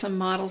up with some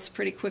models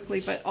pretty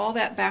quickly, but all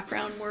that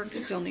background work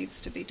still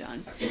needs to be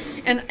done.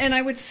 And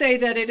I would say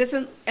that it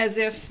isn't as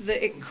if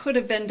it could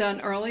have been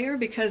done earlier,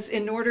 because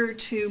in order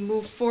to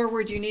move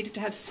forward, you needed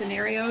to have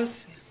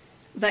scenarios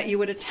that you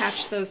would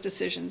attach those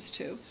decisions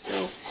to.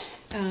 So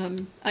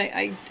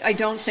I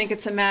don't think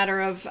it's a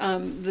matter of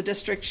the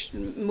district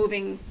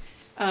moving,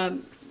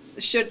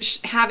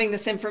 having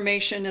this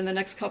information in the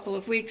next couple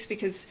of weeks,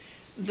 because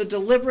the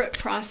deliberate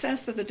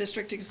process that the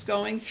district is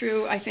going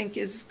through, I think,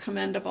 is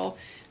commendable.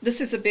 This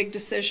is a big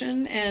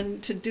decision,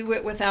 and to do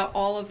it without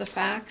all of the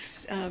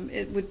facts,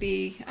 it would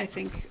be, I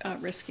think,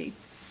 risky.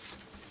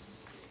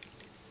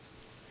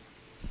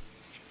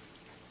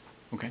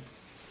 Okay.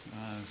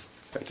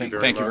 Thank you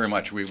very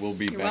much. We will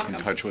be You're back welcome.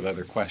 in touch with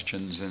other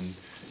questions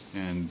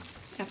and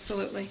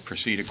Absolutely.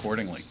 proceed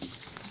accordingly.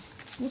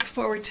 Look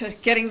forward to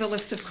getting the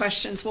list of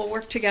questions. We'll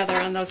work together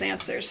on those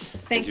answers.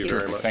 Thank you.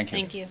 very much. Thank you.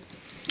 Thank you.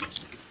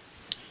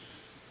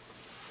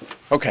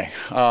 Okay.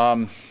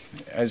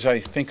 As I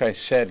think I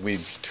said,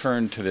 we've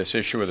turned to this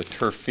issue of the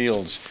turf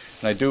fields.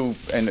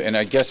 And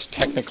I guess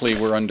technically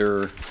we're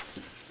under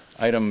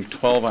item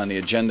 12 on the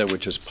agenda,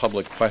 which is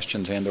public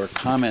questions and or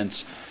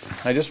comments.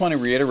 I just want to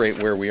reiterate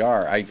where we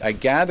are. I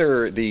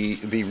gather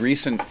the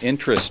recent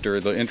interest, or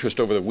the interest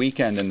over the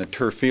weekend in the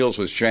turf fields,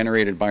 was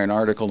generated by an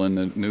article in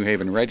the New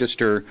Haven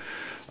Register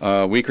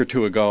a week or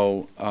two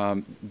ago.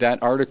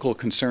 That article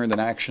concerned an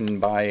action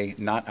by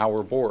not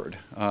our board,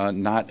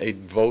 not a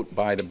vote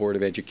by the Board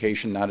of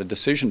Education, not a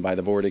decision by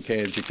the Board of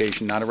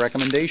Education, not a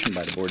recommendation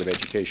by the Board of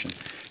Education.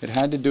 It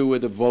had to do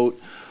with a vote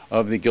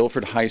of the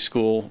Guilford High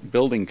School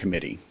Building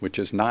Committee, which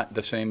is not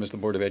the same as the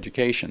Board of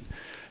Education.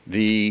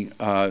 The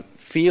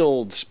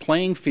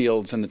playing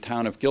fields in the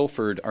town of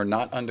Guilford are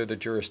not under the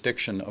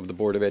jurisdiction of the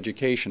Board of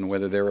Education,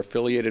 whether they're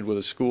affiliated with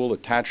a school,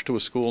 attached to a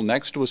school,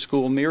 next to a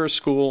school, near a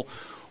school,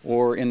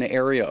 or in the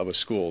area of a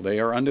school. They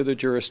are under the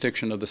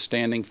jurisdiction of the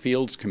Standing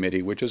Fields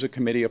Committee, which is a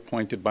committee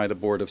appointed by the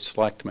Board of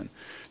Selectmen.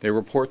 They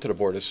report to the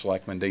Board of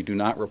Selectmen. They do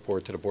not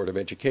report to the Board of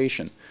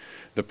Education.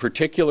 The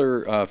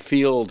particular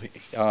field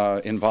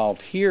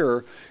involved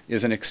here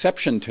is an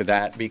exception to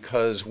that,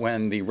 because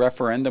when the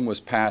referendum was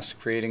passed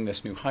creating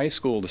this new high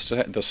school,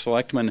 the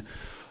selectmen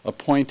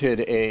appointed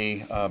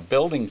a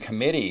building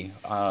committee,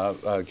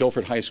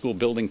 Guilford High School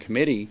Building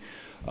Committee,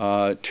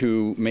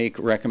 to make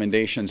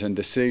recommendations and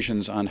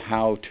decisions on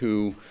how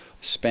to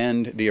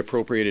spend the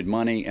appropriated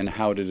money and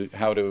how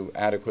to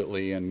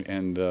adequately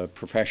and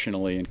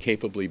professionally and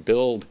capably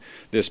build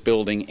this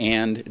building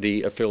and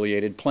the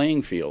affiliated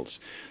playing fields.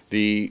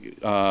 The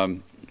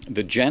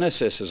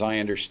genesis, as I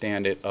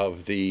understand it,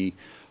 of the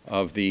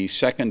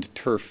second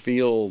turf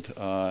field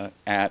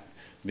at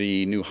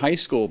the new high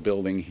school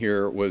building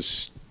here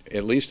was,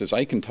 at least as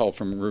I can tell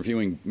from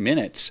reviewing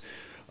minutes,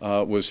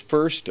 was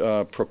first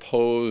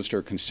proposed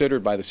or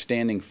considered by the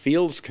Standing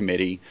Fields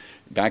Committee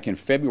back in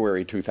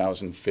February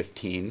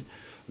 2015.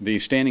 The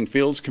Standing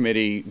Fields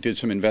Committee did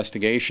some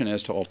investigation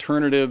as to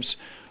alternatives,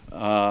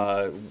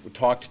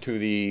 talked to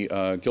the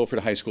Guilford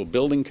High School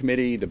Building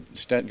Committee. The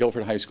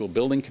Guilford High School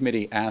Building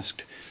Committee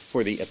asked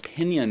for the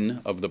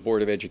opinion of the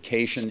Board of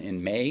Education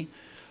in May.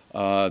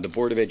 The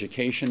Board of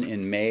Education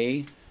in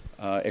May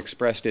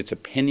expressed its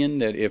opinion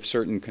that if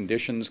certain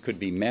conditions could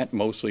be met,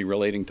 mostly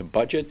relating to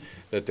budget,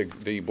 that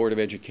the Board of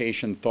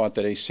Education thought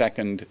that a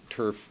second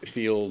turf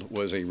field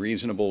was a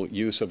reasonable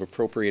use of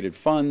appropriated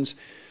funds,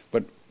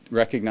 but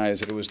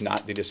recognized that it was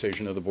not the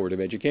decision of the Board of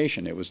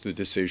Education. It was the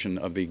decision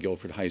of the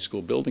Guilford High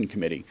School Building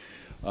Committee,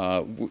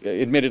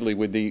 admittedly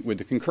with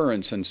the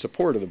concurrence and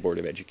support of the Board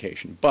of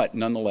Education, but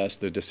nonetheless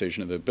the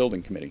decision of the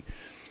Building Committee.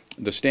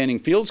 The Standing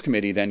Fields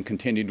Committee then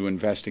continued to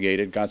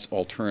investigate it, got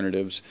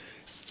alternatives.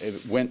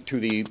 It went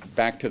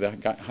back to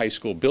the High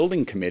School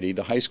Building Committee.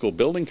 The High School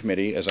Building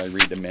Committee, as I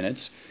read the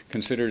minutes,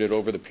 considered it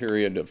over the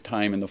period of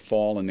time in the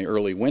fall and the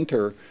early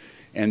winter.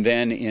 And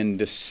then in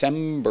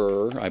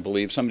December, I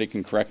believe, somebody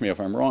can correct me if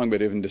I'm wrong,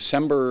 but in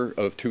December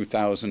of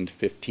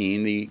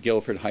 2015, the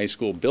Guilford High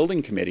School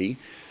Building Committee,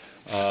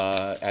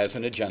 as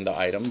an agenda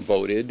item,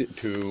 voted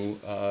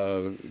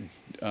to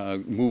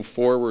move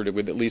forward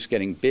with at least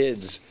getting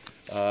bids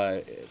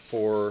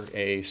for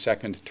a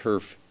second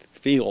turf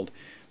field.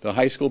 The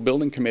High School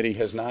Building Committee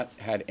has not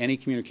had any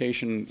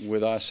communication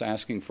with us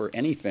asking for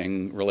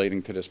anything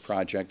relating to this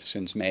project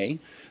since May,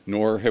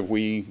 nor have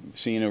we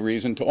seen a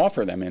reason to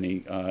offer them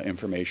any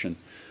information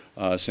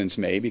since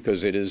May,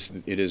 because it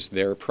is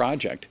their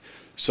project.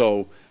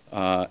 So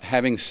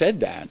having said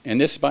that,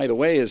 and this, by the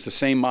way, is the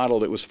same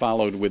model that was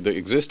followed with the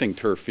existing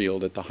turf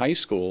field at the high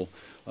school,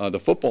 the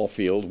football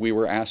field. We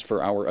were asked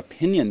for our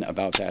opinion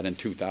about that in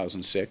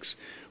 2006.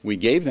 We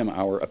gave them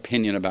our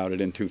opinion about it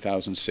in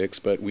 2006,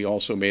 but we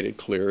also made it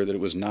clear that it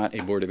was not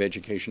a Board of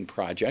Education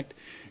project,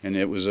 and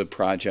it was a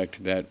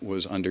project that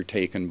was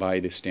undertaken by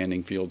the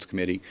Standing Fields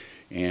Committee.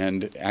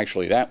 And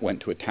actually that went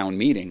to a town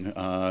meeting,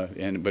 but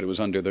it was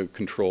under the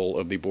control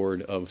of the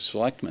Board of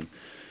Selectmen.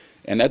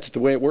 And that's the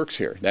way it works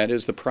here. That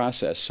is the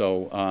process.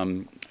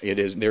 So it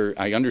is there.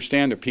 I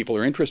understand that people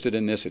are interested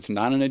in this. It's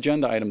not an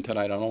agenda item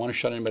tonight. I don't want to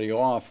shut anybody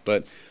off,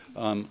 but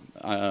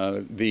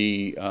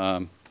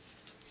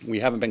we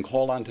haven't been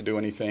called on to do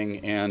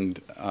anything, and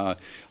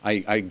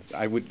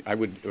I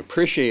would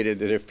appreciate it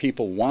that if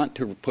people want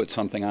to put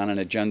something on an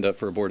agenda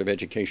for a Board of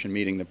Education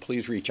meeting, that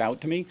please reach out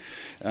to me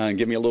and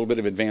give me a little bit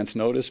of advance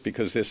notice,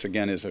 because this,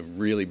 again, is a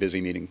really busy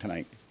meeting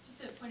tonight.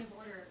 Just a point of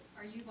order,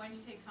 are you going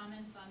to take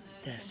comments on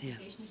the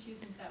transportation issue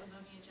since that was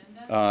on the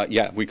agenda?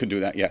 Yeah, we could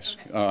do that, yes.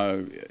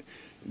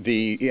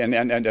 Okay.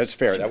 And that's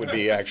fair. That would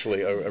be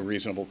actually a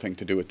reasonable thing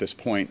to do at this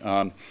point.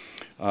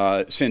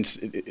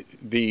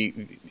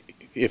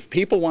 If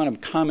people want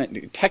to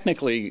comment,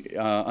 technically,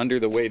 under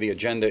the way the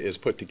agenda is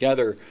put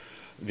together,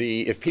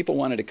 if people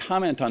wanted to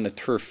comment on the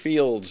turf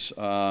fields,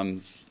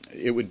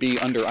 it would be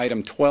under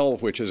item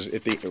 12, which is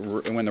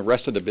when the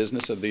rest of the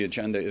business of the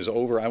agenda is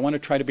over. I want to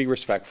try to be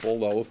respectful,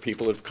 though, of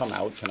people that have come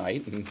out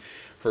tonight and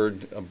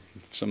heard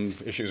some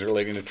issues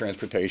relating to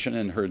transportation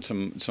and heard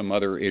some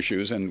other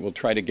issues, and we'll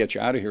try to get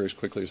you out of here as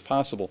quickly as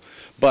possible.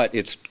 But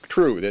it's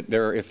true that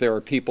if there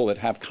are people that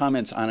have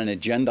comments on an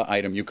agenda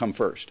item, you come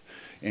first.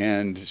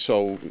 And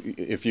so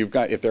if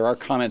there are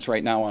comments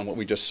right now on what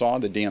we just saw,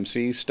 the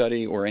DMC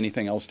study, or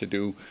anything else to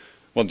do,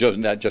 well,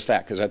 just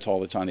that, because that's all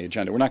that's on the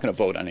agenda. We're not going to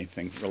vote on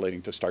anything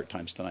relating to start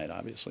times tonight,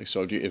 obviously.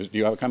 So do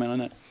you have a comment on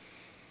that?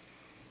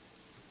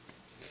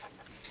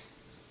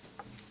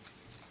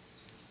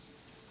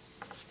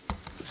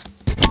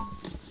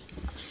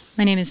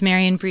 My name is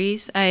Marion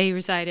Breeze. I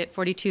reside at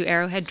 42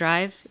 Arrowhead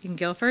Drive in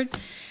Guilford.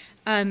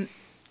 One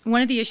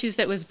of the issues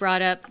that was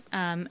brought up,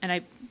 and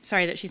I'm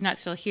sorry that she's not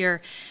still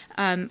here,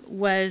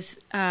 was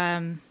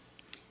that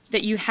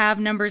you have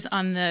numbers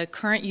on the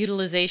current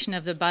utilization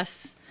of the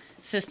bus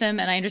system,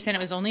 and I understand it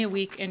was only a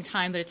week in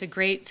time, but it's a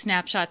great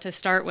snapshot to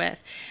start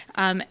with,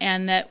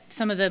 and that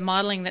some of the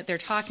modeling that they're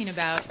talking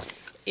about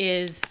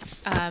is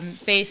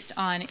based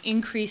on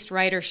increased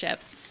ridership.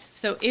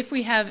 So if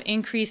we have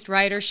increased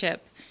ridership,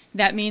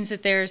 that means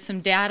that there's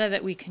some data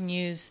that we can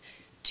use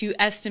to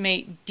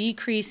estimate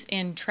decrease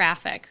in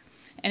traffic.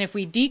 And if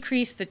we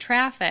decrease the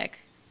traffic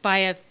by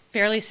a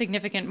fairly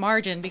significant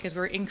margin, because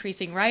we're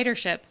increasing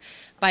ridership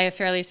by a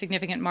fairly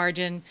significant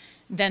margin,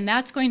 then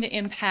that's going to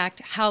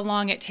impact how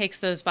long it takes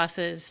those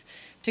buses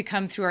to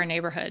come through our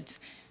neighborhoods.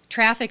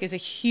 Traffic is a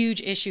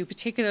huge issue,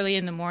 particularly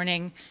in the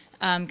morning,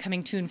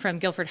 coming to and from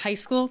Guilford High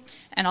School,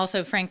 and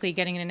also, frankly,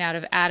 getting in and out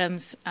of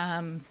Adams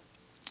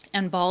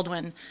and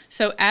Baldwin.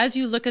 So as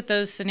you look at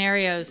those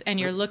scenarios and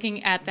you're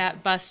looking at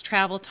that bus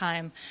travel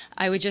time,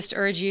 I would just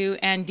urge you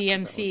and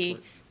DMC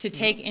to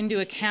take into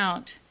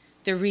account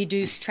the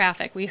reduced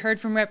traffic. We heard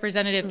from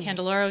Representative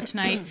Candeloro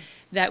tonight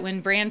that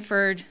when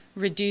Branford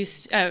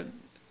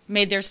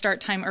made their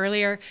start time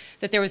earlier,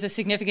 that there was a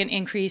significant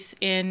increase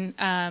in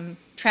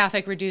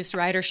traffic, reduced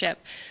ridership.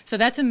 So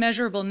that's a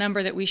measurable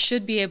number that we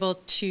should be able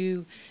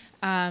to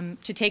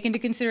take into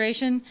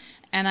consideration.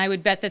 And I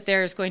would bet that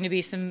there's going to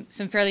be some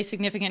fairly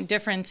significant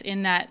difference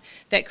in that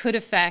could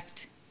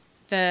affect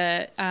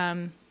the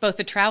both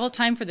the travel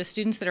time for the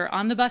students that are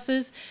on the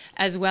buses,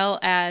 as well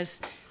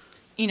as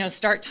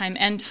start time,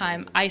 end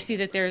time. I see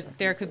that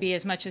there could be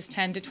as much as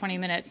 10 to 20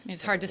 minutes. I mean,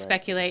 it's hard to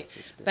speculate,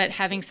 but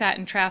having sat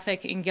in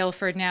traffic in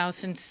Guilford now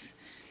since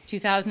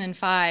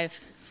 2005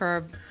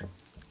 for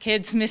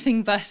kids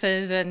missing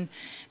buses and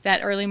that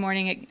early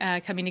morning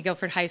coming to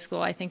Guilford High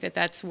School, I think that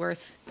that's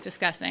worth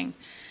discussing.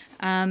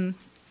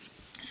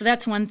 So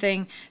that's one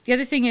thing. The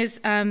other thing is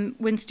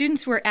when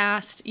students were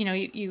asked,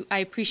 I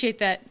appreciate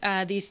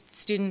that these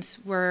students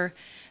were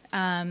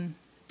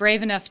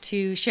brave enough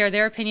to share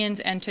their opinions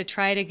and to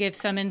try to give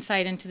some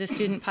insight into the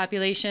student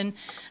population.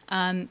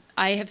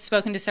 I have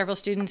spoken to several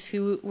students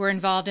who were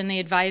involved in the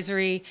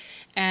advisory,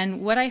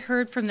 and what I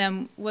heard from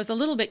them was a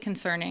little bit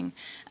concerning.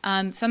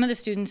 Some of the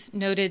students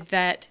noted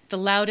that the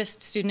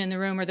loudest student in the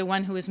room, or the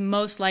one who was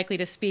most likely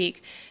to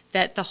speak,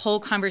 that the whole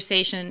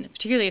conversation,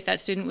 particularly if that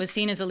student was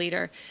seen as a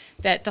leader,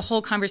 that the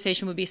whole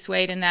conversation would be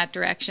swayed in that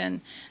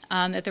direction,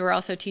 that there were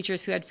also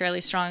teachers who had fairly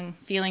strong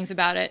feelings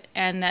about it,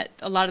 and that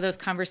a lot of those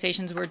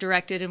conversations were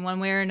directed in one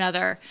way or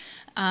another,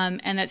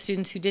 and that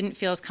students who didn't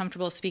feel as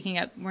comfortable speaking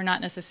up were not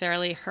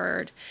necessarily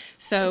heard.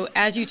 So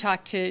as you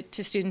talk to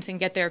students and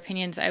get their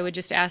opinions, I would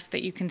just ask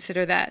that you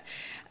consider that.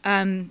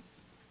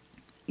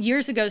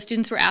 Years ago,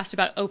 students were asked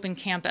about open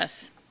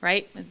campus,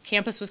 right? The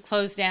campus was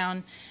closed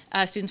down.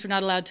 Students were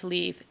not allowed to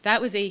leave.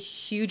 That was a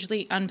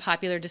hugely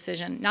unpopular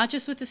decision, not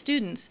just with the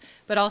students,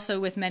 but also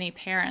with many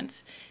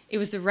parents. It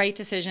was the right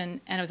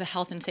decision, and it was a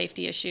health and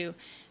safety issue.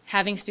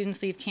 Having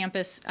students leave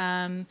campus,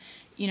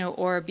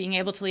 or being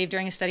able to leave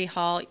during a study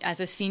hall as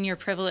a senior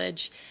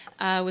privilege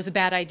was a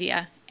bad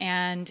idea.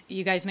 And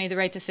you guys made the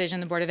right decision,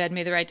 the Board of Ed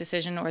made the right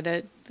decision, or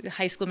the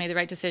high school made the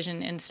right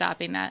decision in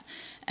stopping that.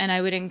 And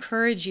I would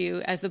encourage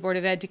you, as the Board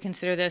of Ed, to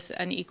consider this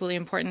an equally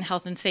important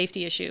health and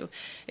safety issue.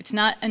 It's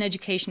not an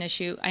education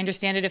issue. I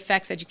understand it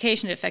affects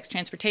education, it affects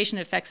transportation,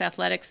 it affects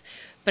athletics,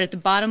 but at the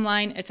bottom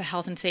line, it's a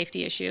health and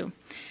safety issue.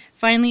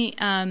 Finally,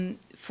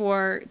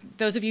 for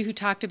those of you who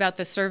talked about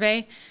the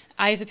survey,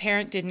 I, as a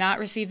parent, did not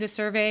receive the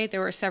survey.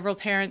 There were several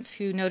parents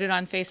who noted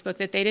on Facebook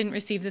that they didn't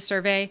receive the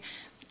survey.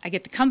 I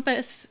get the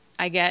compass.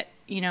 I get,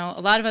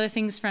 a lot of other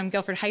things from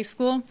Guilford High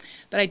School,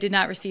 but I did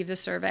not receive the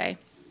survey.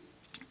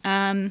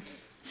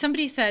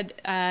 Somebody said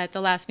at the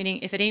last meeting,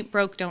 if it ain't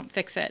broke, don't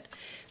fix it.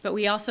 But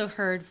we also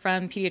heard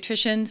from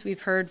pediatricians.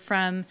 We've heard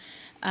from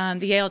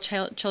the Yale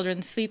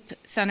Children's Sleep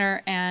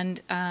Center and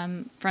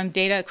from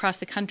data across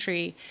the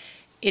country.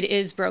 It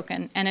is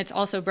broken, and it's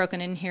also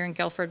broken in here in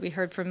Guilford. We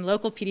heard from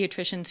local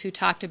pediatricians who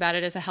talked about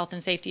it as a health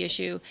and safety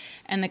issue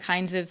and the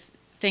kinds of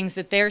things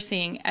that they're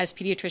seeing as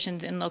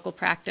pediatricians in local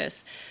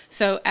practice.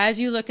 So as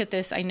you look at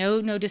this, I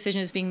know no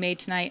decision is being made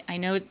tonight. I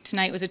know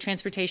tonight was a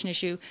transportation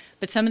issue,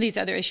 but some of these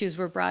other issues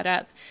were brought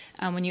up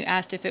when you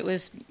asked if it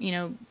was,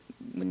 when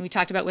we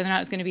talked about whether or not it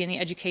was going to be in the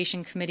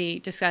education committee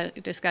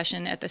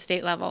discussion at the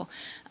state level.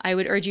 I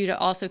would urge you to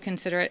also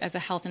consider it as a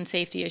health and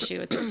safety issue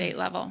at the state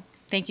level.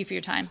 Thank you for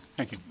your time.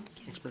 Thank you.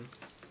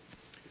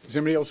 Does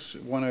anybody else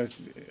want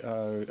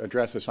to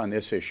address us on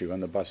this issue, on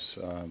the bus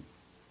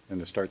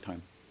and the start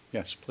time?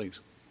 Yes, please.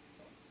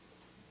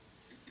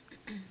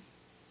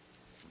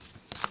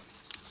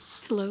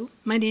 Hello,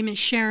 my name is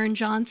Sharon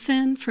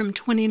Johnson from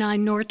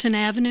 29 Norton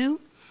Avenue,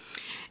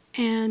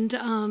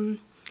 and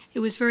it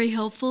was very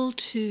helpful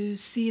to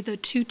see the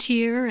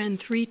 2-tier and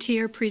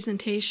 3-tier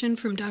presentation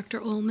from Dr.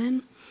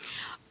 Ullman.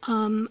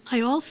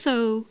 I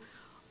also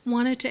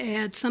wanted to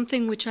add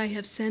something which I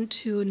have sent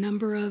to a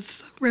number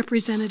of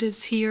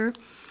representatives here,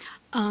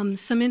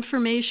 some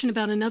information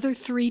about another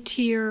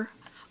 3-tier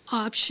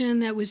option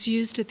that was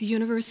used at the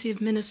University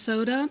of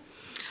Minnesota.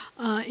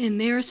 In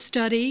their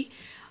study,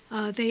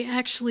 they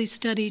actually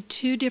studied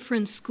 2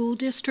 different school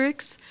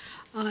districts.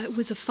 It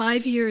was a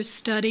 5-year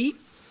study,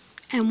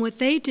 and what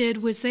they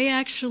did was they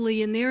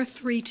actually, in their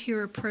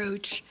 3-tier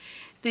approach,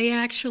 they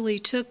actually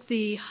took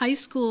the high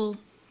school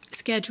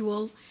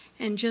schedule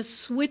and just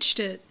switched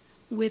it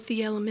with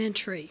the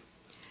elementary.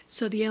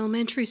 So the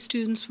elementary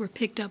students were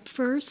picked up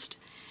first,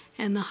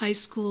 and the high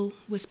school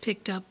was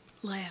picked up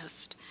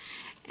last.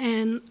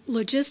 And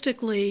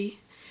logistically,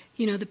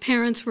 the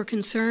parents were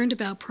concerned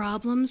about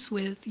problems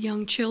with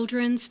young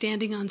children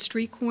standing on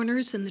street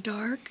corners in the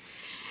dark.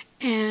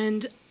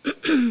 And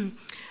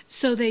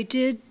so they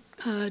did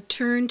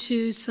turn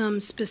to some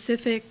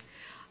specific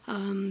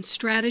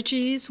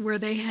strategies where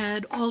they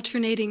had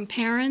alternating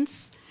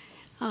parents.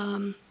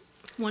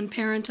 One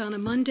parent on a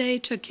Monday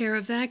took care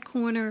of that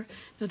corner,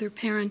 another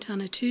parent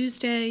on a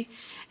Tuesday,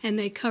 and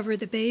they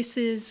covered the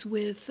bases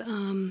with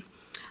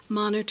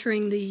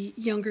monitoring the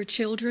younger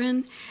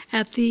children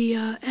at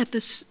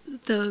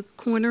the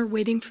corner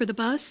waiting for the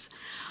bus.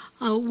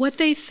 What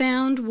they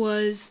found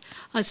was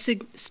a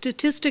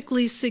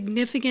statistically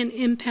significant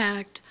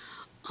impact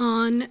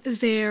on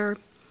their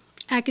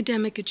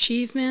academic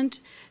achievement,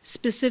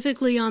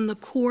 specifically on the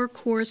core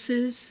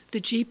courses,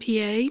 the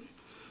GPA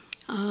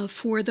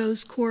for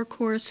those core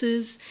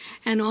courses,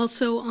 and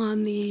also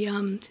on the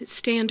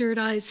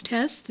standardized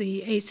tests,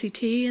 the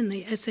ACT and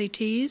the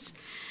SATs.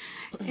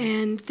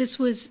 And this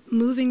was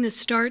moving the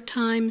start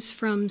times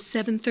from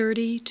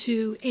 7:30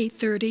 to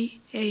 8:30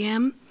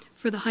 a.m.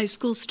 for the high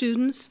school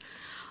students.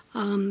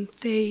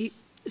 They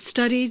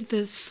studied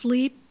the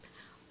sleep,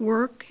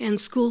 work, and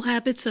school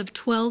habits of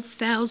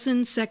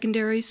 12,000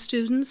 secondary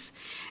students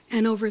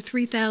and over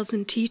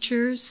 3,000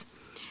 teachers.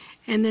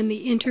 And then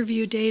the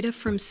interview data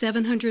from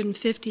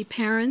 750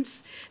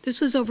 parents. This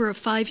was over a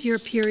 5-year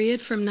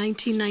period from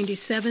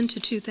 1997 to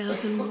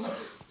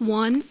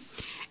 2001.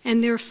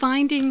 And their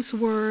findings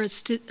were a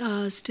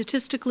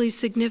statistically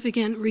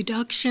significant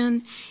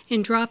reduction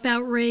in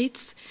dropout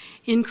rates,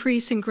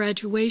 increase in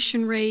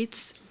graduation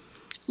rates,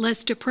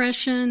 less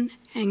depression,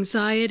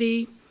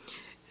 anxiety,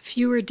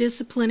 fewer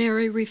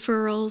disciplinary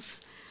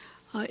referrals,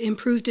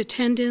 improved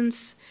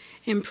attendance,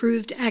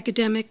 improved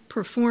academic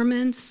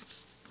performance,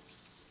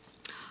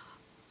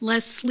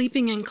 less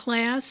sleeping in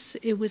class.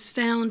 It was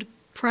found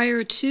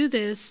prior to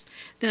this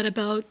that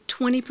about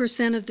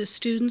 20% of the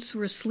students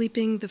were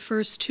sleeping the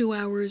first 2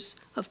 hours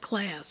of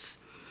class.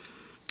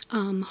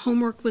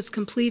 Homework was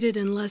completed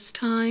in less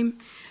time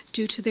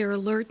due to their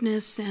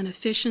alertness and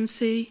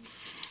efficiency,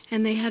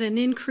 and they had an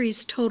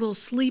increased total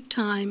sleep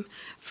time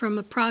from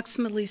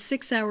approximately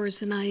 6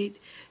 hours a night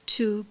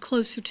to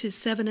closer to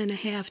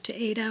 7.5 to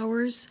 8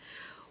 hours,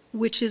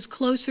 which is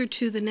closer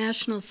to the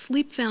National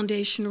Sleep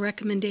Foundation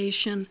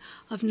recommendation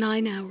of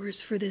 9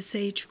 hours for this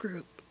age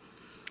group.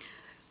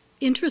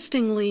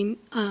 Interestingly,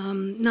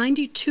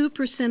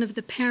 92% of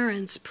the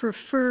parents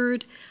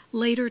preferred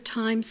later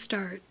time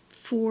start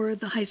for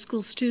the high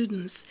school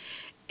students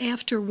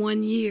after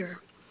 1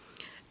 year,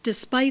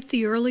 despite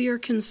the earlier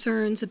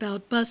concerns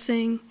about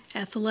busing,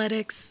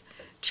 athletics,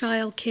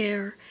 child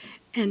care,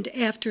 and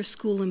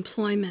after-school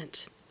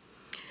employment.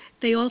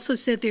 They also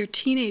said their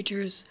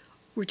teenagers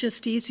were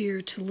just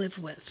easier to live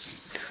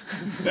with.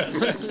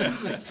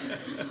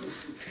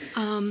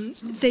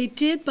 They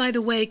did, by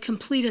the way,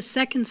 complete a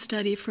second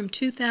study from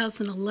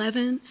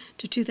 2011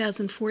 to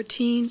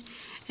 2014,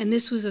 and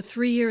this was a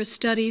 3-year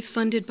study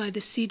funded by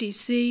the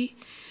CDC,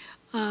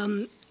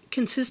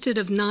 consisted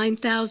of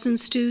 9,000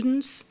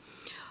 students,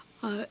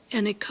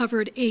 and it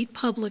covered 8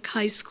 public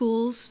high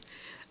schools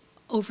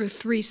over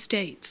 3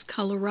 states,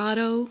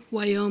 Colorado,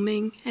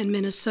 Wyoming, and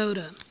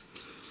Minnesota.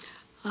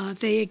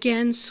 They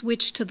again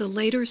switched to the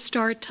later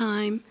start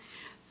time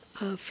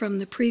from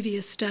the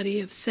previous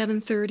study of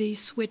 7:30,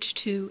 switched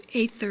to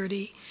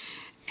 8:30,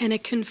 and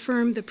it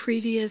confirmed the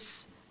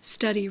previous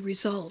study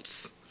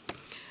results.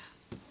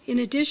 In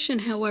addition,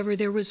 however,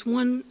 there was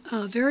one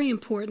very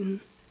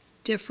important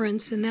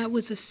difference, and that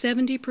was a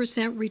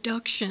 70%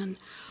 reduction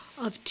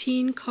of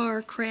teen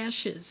car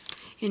crashes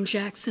in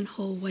Jackson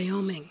Hole,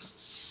 Wyoming.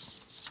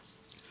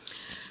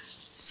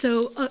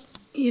 So,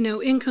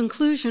 in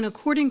conclusion,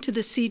 according to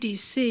the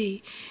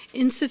CDC,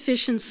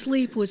 insufficient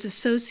sleep was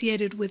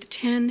associated with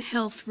 10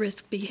 health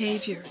risk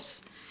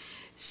behaviors: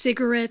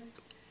 cigarette,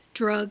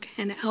 drug,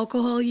 and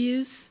alcohol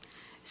use,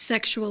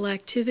 sexual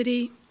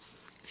activity,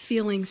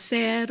 feeling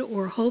sad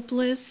or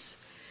hopeless,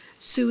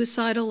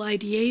 suicidal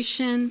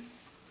ideation,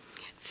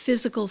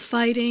 physical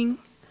fighting,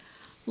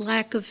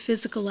 lack of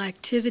physical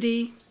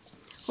activity,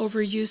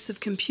 overuse of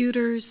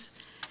computers,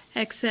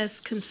 excess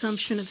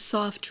consumption of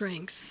soft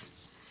drinks.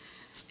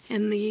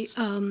 And the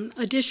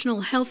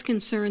additional health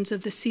concerns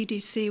of the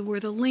CDC were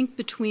the link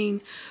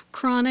between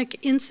chronic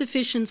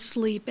insufficient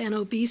sleep and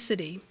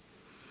obesity,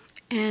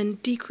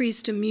 and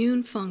decreased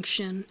immune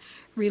function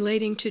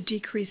relating to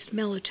decreased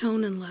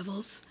melatonin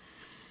levels,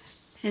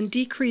 and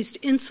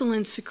decreased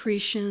insulin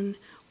secretion,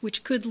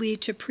 which could lead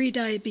to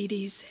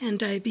prediabetes and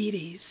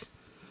diabetes,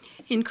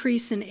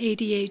 increase in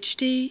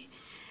ADHD,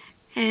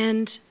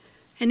 and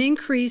an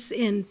increase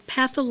in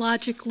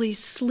pathologically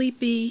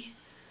sleepy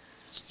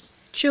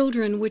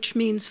children, which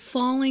means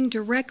falling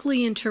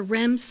directly into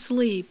REM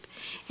sleep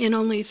in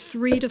only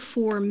 3 to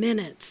 4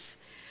 minutes,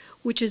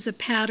 which is a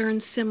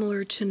pattern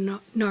similar to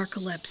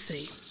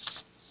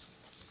narcolepsy.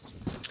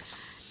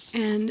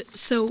 And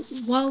so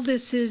while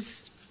this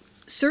is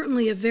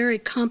certainly a very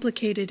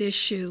complicated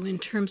issue in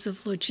terms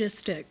of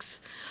logistics,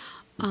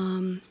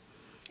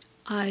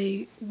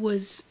 I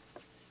was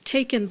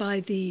taken by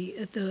the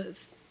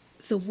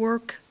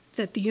work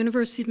that the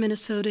University of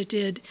Minnesota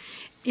did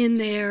in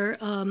their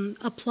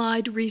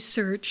applied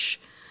research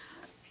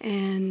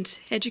and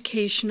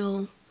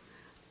educational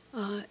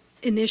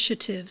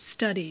initiative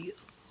study.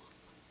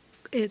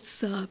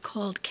 It's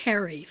called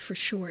CAREI for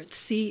short,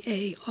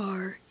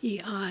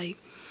 C-A-R-E-I.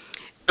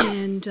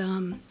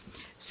 And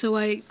so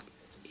I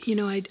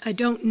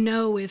don't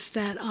know if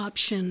that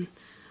option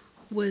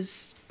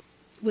was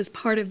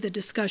part of the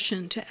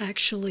discussion to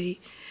actually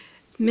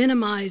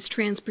minimize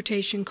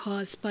transportation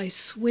costs by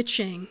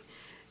switching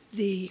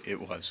the...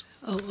 It was.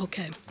 Oh,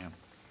 okay. Yeah.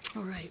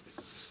 All right.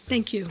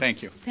 Thank you.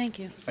 Thank you. Thank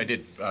you. I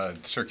did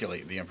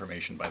circulate the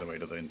information, by the way,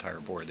 to the entire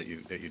board that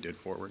you did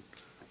forward.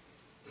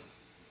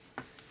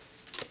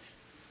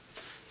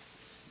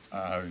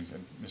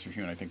 Mr.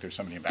 Hune, I think there's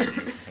somebody in back of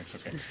you. That's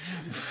okay.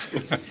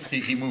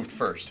 He moved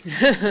first.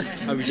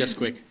 I'll be just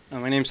quick.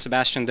 My name's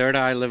Sebastian Derda.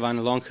 I live on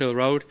Long Hill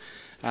Road.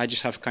 I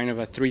just have kind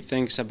of 3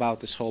 things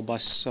about this whole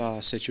bus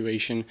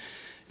situation.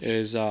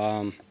 Is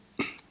I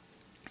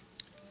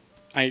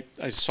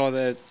saw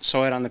it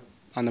on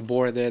the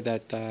board there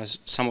that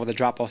some of the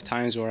drop-off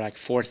times were like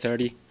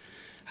 4:30.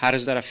 How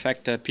does that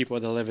affect the people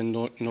that live in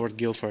North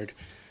Guilford,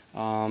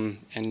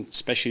 and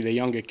especially the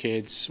younger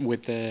kids,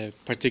 with the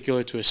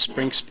particular to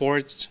spring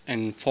sports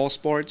and fall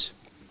sports?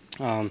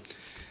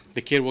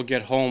 The kid will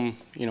get home,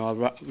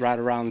 right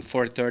around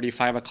 4:30,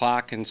 5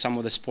 o'clock, and some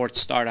of the sports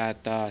start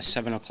at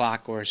 7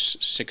 o'clock or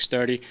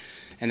 6:30,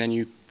 and then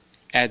you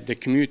add the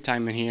commute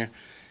time in here.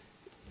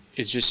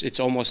 It's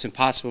almost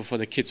impossible for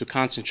the kids to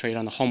concentrate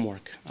on the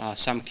homework.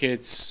 Some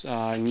kids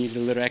need a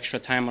little extra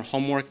time on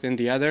homework than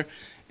the other,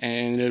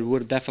 and it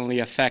would definitely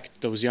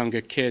affect those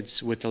younger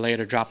kids with the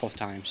later drop-off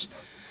times.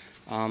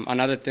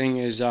 Another thing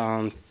is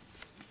the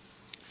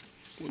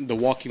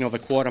walking of a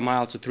 1/4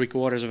 mile to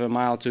 3/4 of a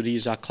mile to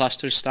these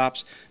cluster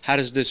stops. How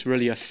does this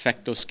really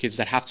affect those kids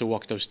that have to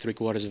walk those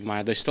 3/4 of a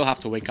mile? They still have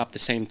to wake up the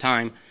same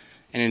time,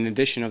 and in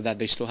addition of that,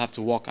 they still have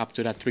to walk up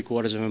to that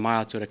 3/4 of a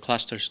mile to the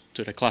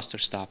cluster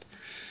stop.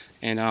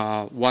 And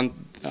one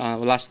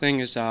last thing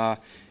is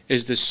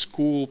the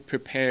school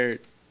prepared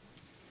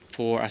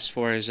for, as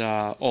far as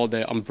all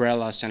the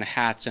umbrellas and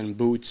hats and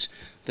boots?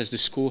 Does the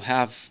school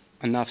have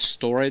enough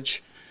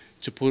storage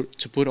to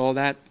put all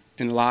that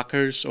in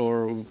lockers,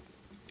 or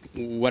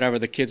whatever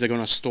the kids are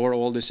going to store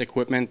all this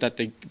equipment that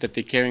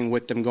they're carrying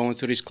with them going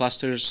to these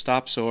cluster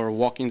stops or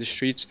walking the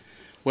streets?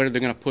 Where are they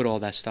going to put all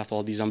that stuff,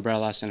 all these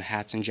umbrellas and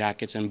hats and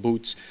jackets and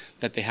boots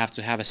that they have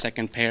to have a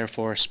second pair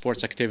for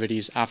sports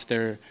activities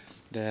after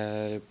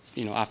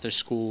after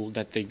school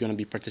that they're going to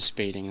be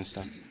participating and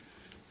stuff?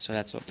 So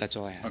that's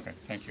all I have. Okay,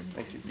 thank you.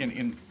 Thank you.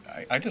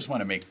 I just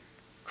want to make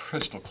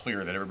crystal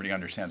clear that everybody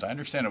understands. I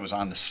understand it was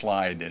on the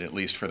slide that, at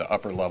least for the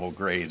upper level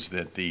grades,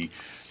 that the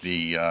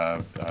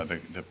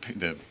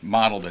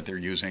model that they're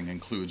using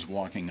includes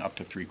walking up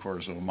to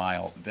 3/4 of a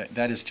mile.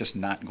 That is just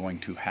not going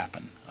to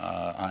happen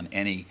on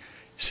any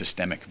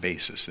systemic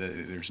basis.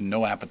 There's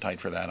no appetite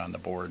for that on the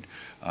board.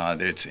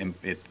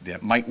 That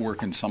might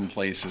work in some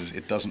places.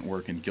 It doesn't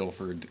work in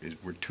Guilford.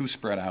 We're too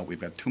spread out.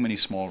 We've got too many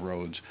small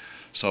roads.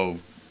 So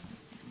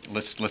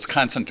let's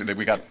concentrate.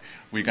 We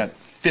got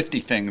 50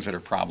 things that are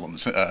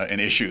problems and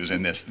issues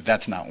in this.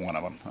 That's not one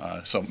of them.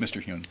 So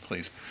Mr. Hune,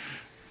 please.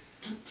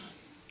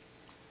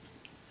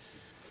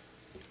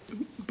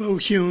 Bo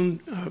Hune,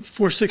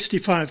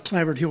 465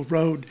 Clabberd Hill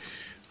Road.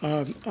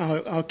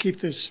 I'll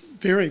keep this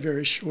very,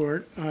 very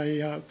short.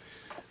 I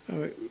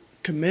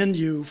commend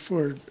you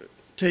for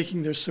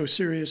taking this so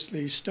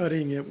seriously,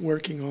 studying it,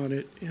 working on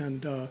it,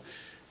 and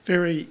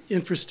very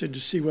interested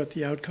to see what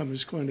the outcome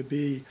is going to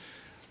be.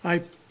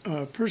 I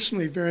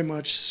personally very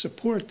much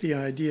support the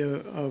idea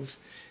of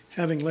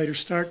having later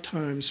start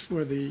times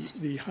for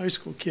the high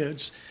school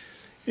kids.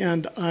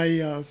 And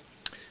I,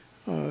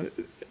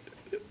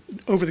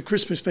 over the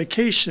Christmas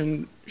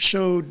vacation,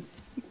 showed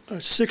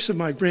 6 of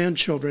my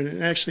grandchildren,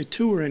 and actually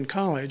 2 were in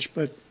college,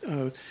 but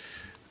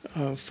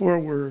 4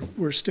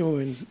 were still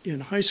in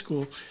high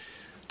school,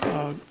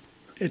 a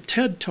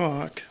TED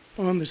Talk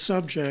on the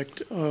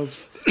subject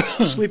of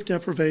sleep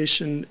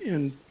deprivation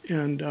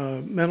and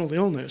mental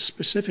illness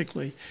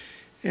specifically.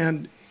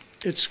 And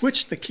it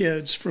switched the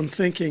kids from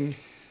thinking,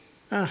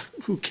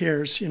 who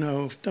cares,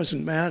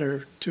 doesn't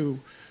matter, to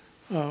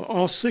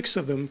all 6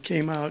 of them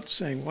came out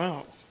saying,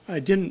 wow, I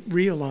didn't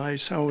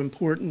realize how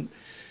important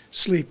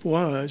sleep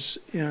was,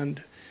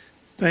 and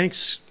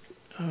thanks,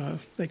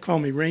 they call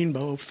me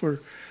Rainbow, for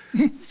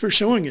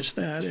showing us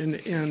that,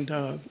 and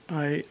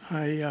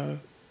I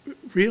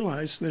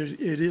realized that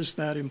it is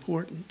that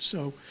important.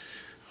 So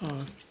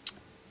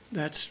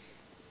that's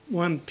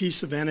one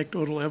piece of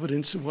anecdotal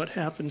evidence of what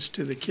happens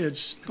to the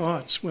kids'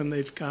 thoughts when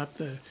they've got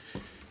the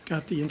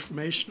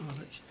information on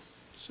it.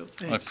 So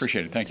thanks. I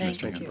appreciate it. Thank you,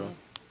 Mr. Hune.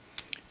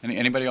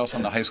 Anybody else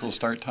on the high school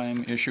start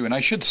time issue? And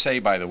I should say,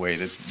 by the way,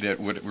 that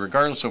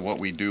regardless of what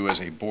we do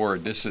as a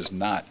board, this is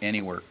not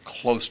anywhere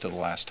close to the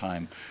last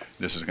time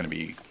this is going to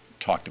be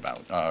talked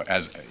about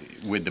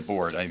with the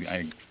board.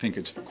 I think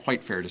it's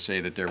quite fair to say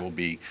that there will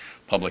be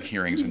public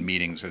hearings and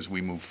meetings as we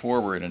move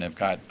forward and have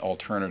got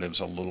alternatives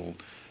a little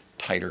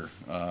tighter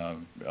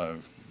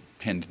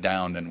pinned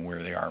down than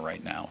where they are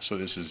right now.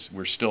 So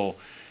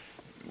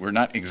we're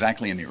not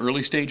exactly in the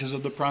early stages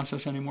of the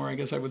process anymore, I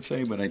guess I would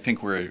say, but I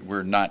think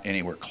we're not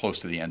anywhere close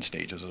to the end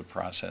stages of the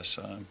process.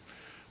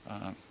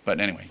 But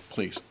anyway,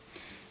 please.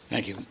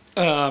 Thank you.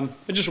 I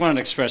just wanted to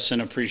express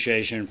an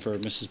appreciation for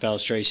Mrs.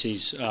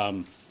 Balistraci's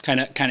kind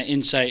of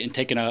insight and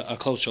taking a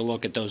closer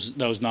look at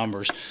those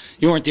numbers.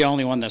 You weren't the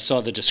only one that saw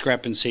the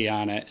discrepancy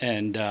on it,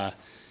 and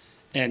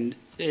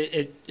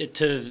it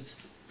to,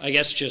 I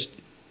guess, just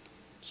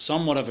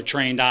somewhat of a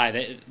trained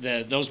eye.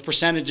 Those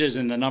percentages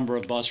and the number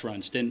of bus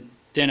runs didn't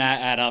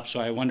add up, so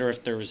I wonder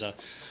if there was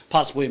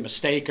possibly a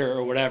mistake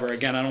or whatever.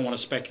 Again, I don't want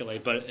to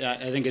speculate, but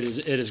I think it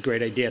is a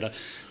great idea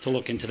to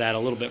look into that a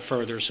little bit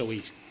further, so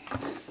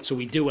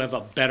we do have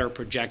a better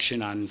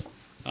projection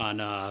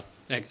on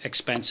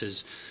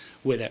expenses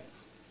with it.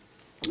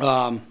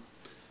 You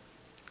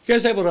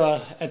guys able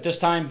to at this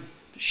time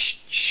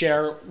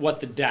share what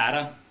the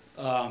data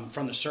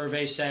from the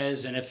survey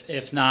says, and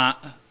if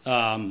not,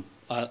 a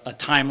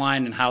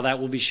timeline and how that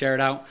will be shared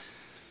out?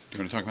 Do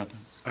you want to talk about that?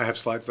 I have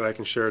slides that I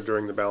can share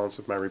during the balance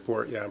of my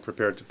report. Yeah, I'm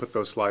prepared to put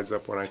those slides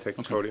up when I take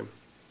the podium.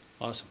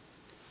 Awesome.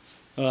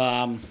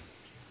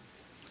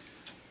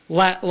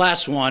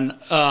 Last one.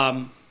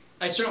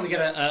 I certainly get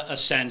a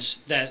sense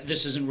that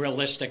this isn't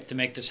realistic to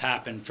make this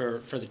happen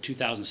for the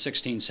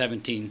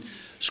 2016-17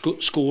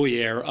 school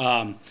year.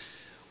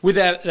 With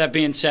that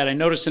being said, I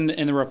noticed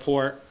in the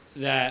report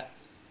that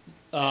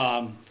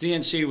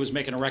DNC was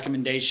making a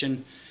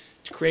recommendation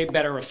to create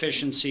better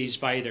efficiencies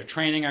by either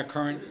training our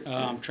current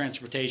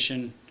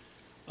transportation.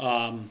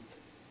 I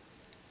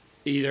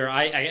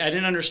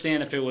didn't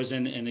understand if it was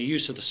in the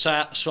use of the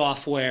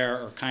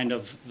software or kind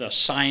of the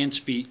science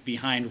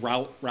behind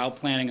route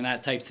planning and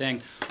that type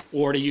thing,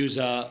 or to use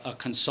a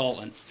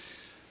consultant.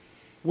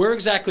 Where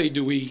exactly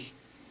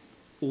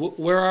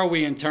where are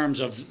we in terms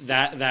of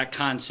that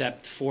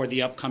concept for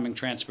the upcoming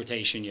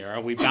transportation year? Are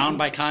we bound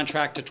by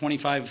contract to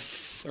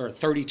 25 or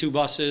 32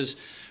 buses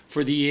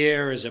for the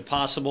year? Is it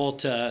possible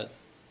to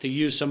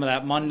use some of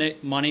that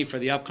money for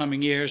the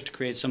upcoming years to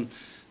create some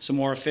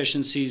more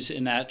efficiencies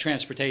in that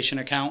transportation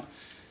account?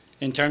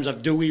 In terms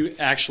of, do we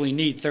actually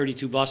need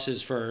 32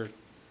 buses for,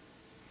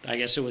 I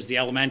guess it was the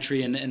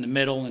elementary and the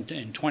middle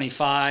and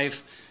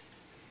 25?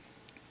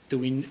 Do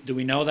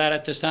we know that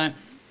at this time?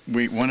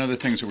 One of the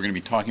things that we're going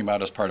to be talking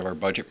about as part of our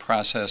budget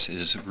process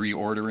is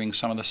reordering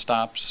some of the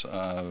stops.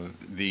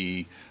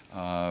 We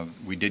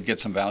did get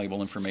some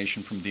valuable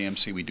information from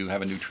DMC. We do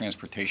have a new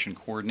transportation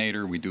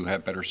coordinator. We do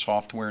have better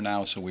software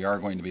now, so we are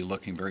going to be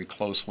looking very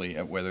closely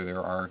at whether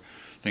there are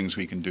things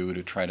we can do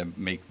to try to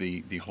make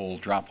the whole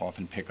drop-off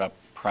and pick-up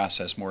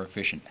process more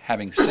efficient.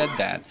 Having said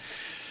that,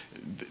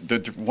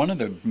 one of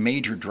the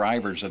major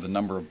drivers of the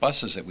number of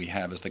buses that we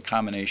have is the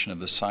combination of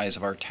the size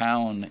of our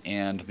town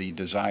and the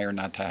desire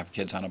not to have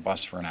kids on a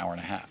bus for an hour and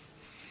a half.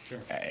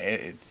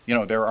 You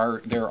know, there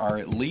are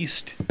at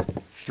least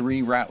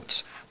 3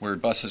 routes where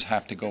buses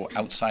have to go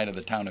outside of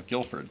the town of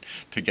Guilford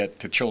to get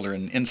to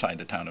children inside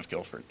the town of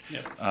Guilford.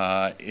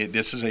 Yep.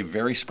 This is a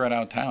very spread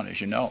out town, as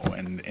you know,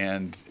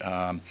 and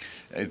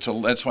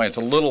that's why it's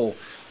a little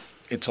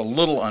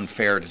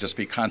unfair to just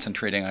be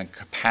concentrating on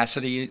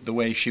capacity the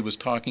way she was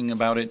talking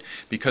about it,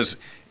 because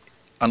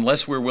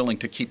unless we're willing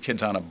to keep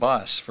kids on a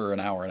bus for an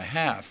hour and a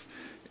half,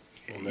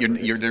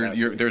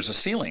 there's a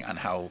ceiling on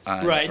how.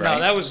 Right. No,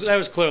 that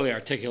was clearly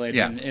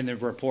articulated in the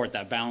report,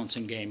 that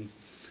balancing game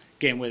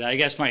with it. I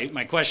guess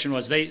my question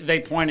was, they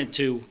pointed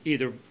to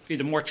either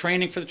more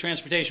training for the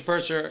transportation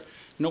person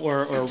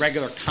or a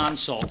regular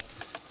consult,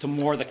 to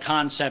more the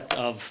concept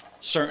of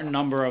certain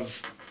number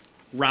of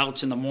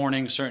routes in the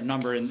morning, certain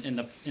number in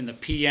the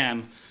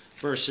PM,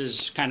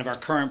 versus kind of our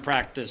current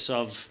practice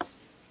of,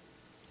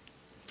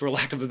 for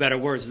lack of a better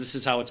words, this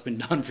is how it's been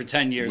done for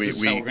 10 years. This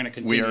is how we're going to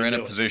continue to do it. We are in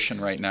a position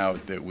right now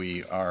that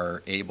we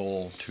are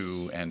able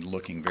to, and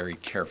looking very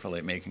carefully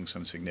at making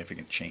some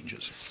significant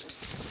changes.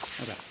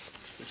 Okay.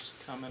 Just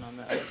comment on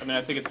that. I mean,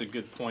 I think it's a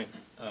good point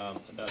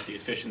about the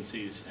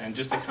efficiencies. And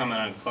just to comment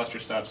on cluster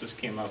stops, this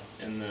came up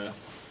in the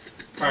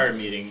prior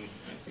meeting.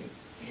 I think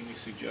Amy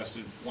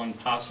suggested one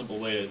possible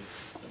way to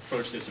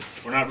approach this.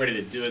 If we're not ready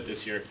to do it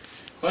this year,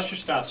 cluster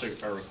stops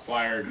are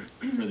required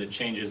for the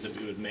changes that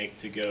we would make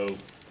to go,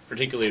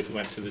 particularly if we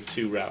went to the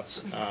 2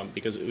 routes,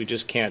 because we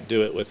just can't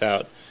do it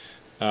without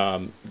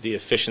the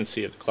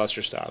efficiency of the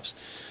cluster stops.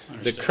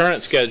 Understood. The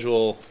current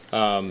schedule,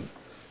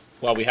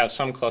 while we have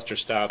some cluster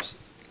stops,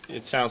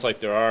 it sounds like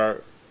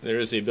there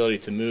is the ability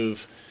to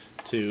move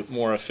to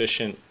more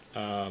efficient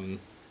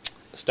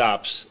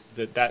stops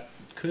that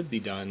could be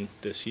done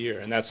this year,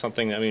 and that's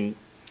something. I mean,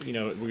 you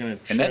know, we're going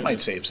to. And that might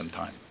save some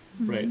time.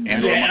 Right.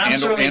 And I'm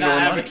certainly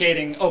not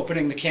advocating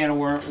opening the can of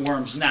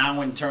worms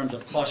now in terms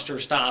of cluster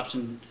stops.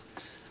 And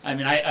I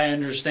mean, I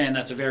understand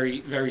that's a very,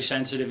 very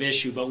sensitive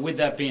issue. But with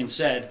that being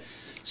said,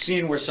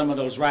 seeing where some of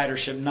those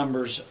ridership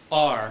numbers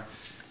are,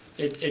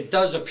 it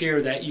does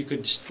appear that you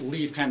could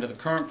leave kind of the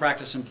current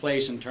practice in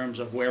place in terms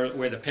of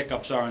where the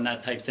pickups are and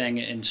that type thing,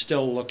 and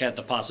still look at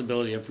the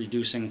possibility of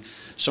reducing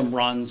some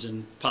runs,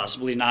 and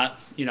possibly not,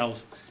 you know,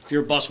 if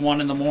you're bus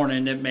 1 in the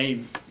morning, it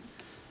may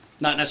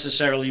not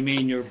necessarily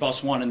mean you're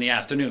bus 1 in the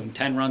afternoon.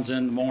 10 runs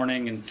in the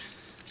morning and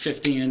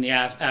 15 in the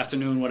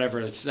afternoon,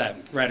 whatever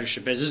that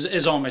ridership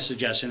is all my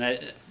suggestion.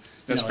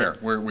 That's fair.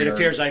 It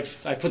appears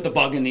I've put the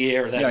bug in the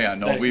air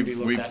that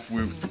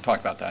we've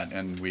talked about that,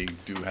 and we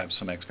do have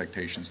some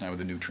expectations now with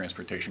the new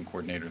transportation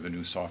coordinator, the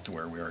new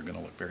software. We are going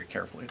to look very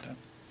carefully at that.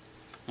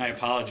 I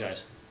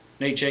apologize.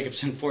 Nate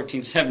Jacobson,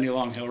 1470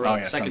 Long Hill Road. Oh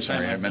yes, I'm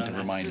sorry. I meant to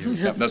remind you.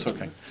 Yep, that's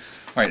okay. All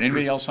right.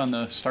 Anybody else on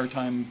the start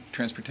time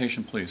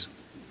transportation, please?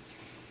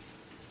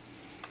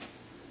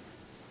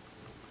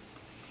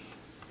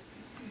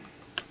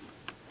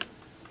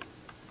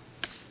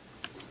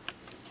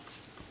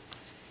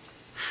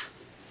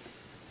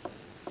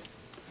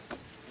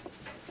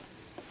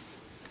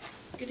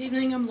 Good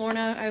evening, I'm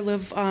Lorna. I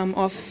live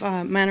off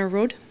Manor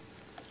Road.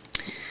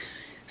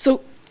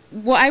 So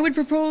what I would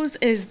propose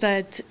is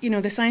that, you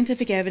know, the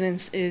scientific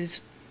evidence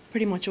is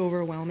pretty much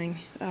overwhelming.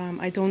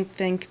 I don't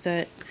think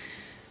that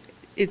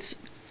it's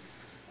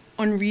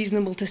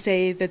unreasonable to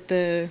say that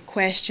the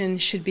question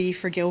should be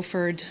for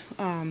Guilford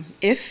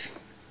if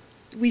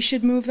we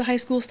should move the high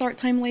school start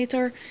time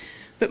later,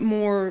 but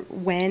more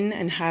when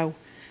and how.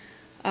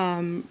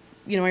 You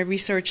know, I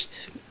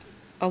researched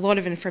a lot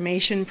of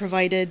information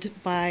provided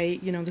by,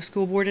 you know, the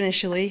school board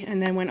initially,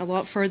 and then went a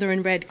lot further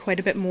and read quite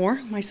a bit more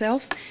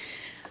myself.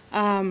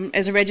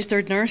 As a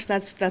registered nurse,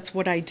 that's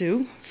what I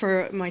do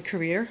for my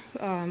career.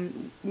 You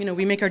know,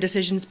 we make our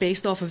decisions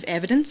based off of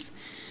evidence,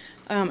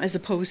 as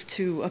opposed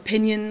to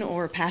opinion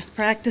or past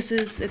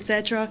practices,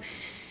 etc.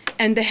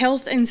 And the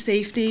health and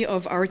safety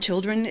of our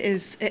children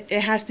it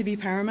has to be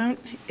paramount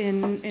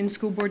in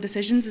school board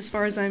decisions, as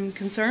far as I'm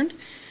concerned.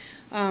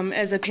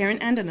 As a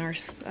parent and a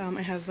nurse,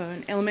 I have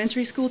an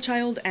elementary school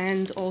child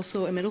and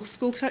also a middle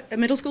school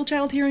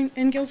child here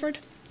in Guilford.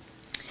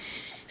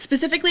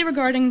 Specifically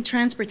regarding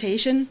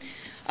transportation,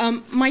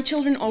 my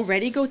children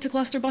already go to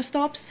cluster bus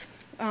stops.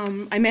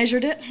 I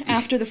measured it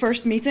after the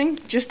first meeting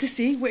just to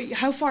see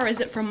how far is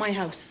it from my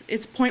house.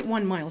 It's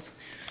 0.1 miles.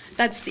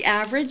 That's the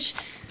average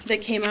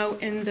that came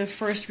out in the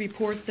first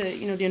report,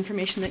 the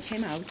information that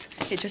came out.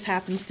 It just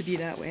happens to be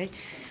that way.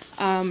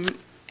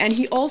 And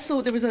he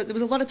also, there was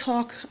a lot of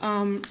talk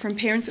from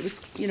parents. It was,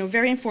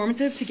 very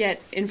informative to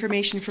get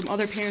information from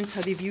other parents,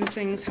 how they view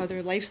things, how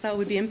their lifestyle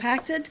would be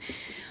impacted.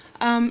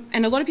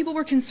 And a lot of people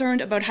were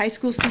concerned about high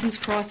school students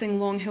crossing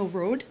Long Hill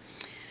Road.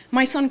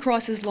 My son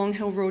crosses Long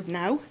Hill Road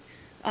now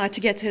to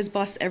get to his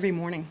bus every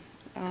morning.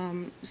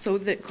 So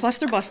the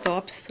cluster bus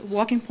stops,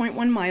 walking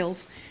 0.1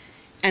 miles,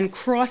 and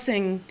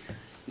crossing,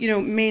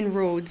 main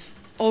roads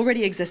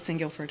already exists in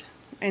Guilford.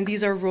 And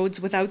these are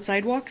roads without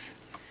sidewalks.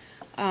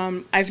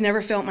 I've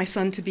never felt my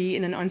son to be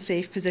in an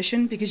unsafe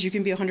position, because you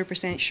can be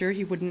 100% sure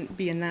he wouldn't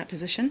be in that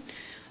position.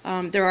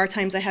 There are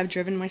times I have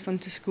driven my son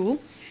to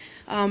school.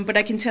 But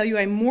I can tell you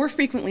I more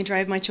frequently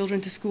drive my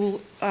children to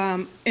school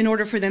in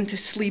order for them to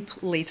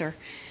sleep later.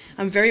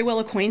 I'm very well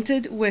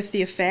acquainted with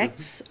the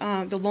effects,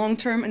 the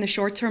long-term and the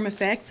short-term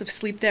effects of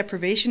sleep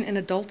deprivation in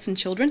adults and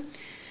children.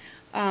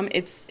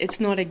 It's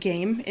not a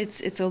game.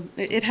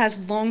 It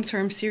has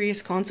long-term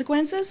serious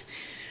consequences.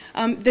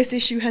 This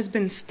issue has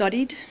been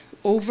studied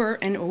over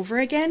and over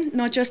again,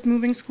 not just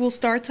moving school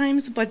start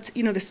times, but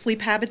the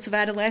sleep habits of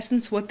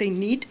adolescents, what they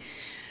need,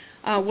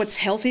 what's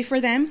healthy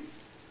for them.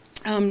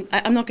 I'm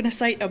not going to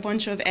cite a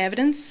bunch of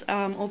evidence,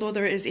 although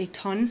there is a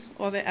ton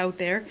of it out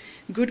there,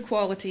 good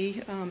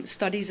quality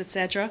studies,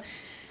 etc.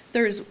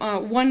 There's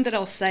one that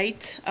I'll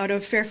cite out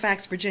of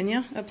Fairfax,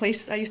 Virginia, a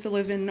place I used to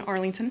live in,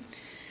 Arlington.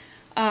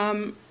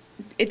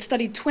 It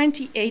studied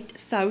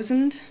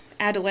 28,000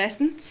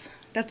 adolescents.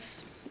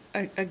 That's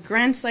a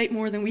grand sight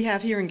more than we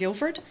have here in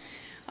Guilford.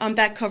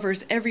 That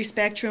covers every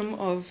spectrum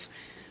of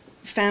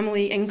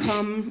family,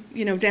 income,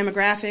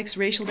 demographics,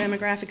 racial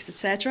demographics,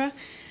 etc.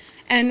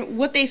 And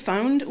what they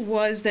found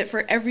was that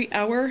for every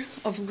hour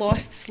of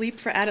lost sleep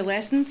for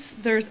adolescents,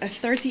 there's a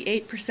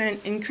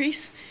 38%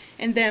 increase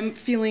in them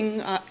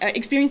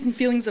experiencing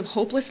feelings of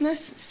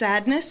hopelessness,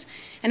 sadness,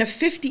 and a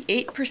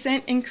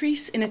 58%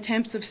 increase in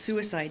attempts of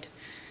suicide.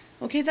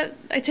 Okay,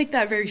 I take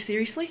that very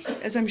seriously,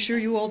 as I'm sure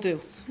you all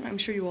do. I'm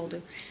sure you all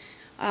do.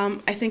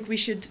 I think we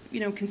should,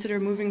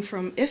 consider moving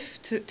from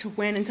if to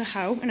when and to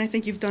how, and I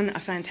think you've done a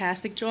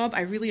fantastic job.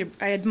 I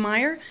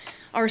admire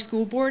our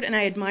school board, and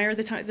I admire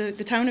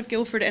the town of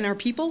Guilford and our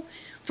people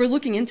for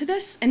looking into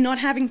this and not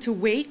having to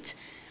wait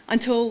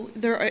until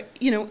there are,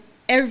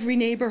 every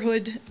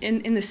neighborhood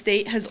in the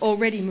state has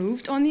already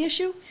moved on the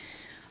issue.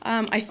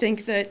 I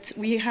think that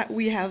we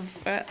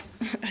have a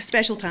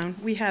special town.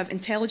 We have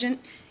intelligent,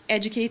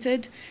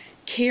 educated,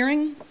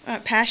 caring,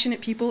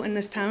 passionate people in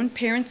this town,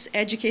 parents,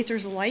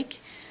 educators alike.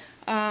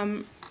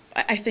 I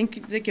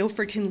think that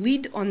Guilford can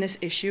lead on this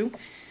issue.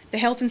 The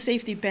health and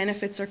safety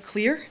benefits are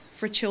clear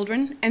for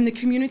children and the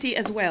community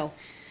as well.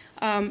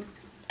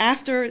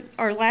 After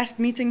our last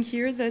meeting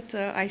here that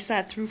I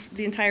sat through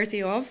the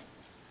entirety of,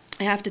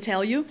 I have to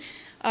tell you,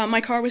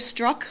 my car was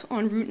struck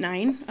on Route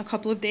 9 a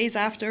couple of days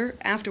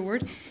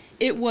afterward.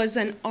 It was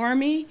an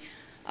Army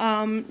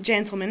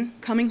gentleman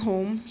coming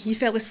home. He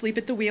fell asleep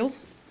at the wheel.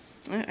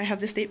 I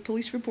have the state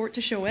police report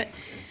to show it.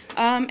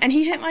 And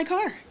he hit my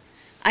car.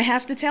 I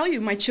have to tell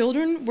you, my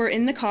children were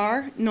in the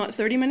car not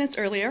 30 minutes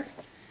earlier.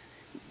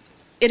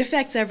 It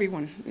affects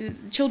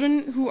everyone.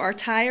 Children who are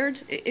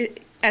tired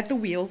at the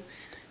wheel,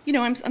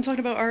 I'm talking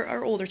about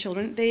our older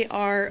children. They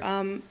are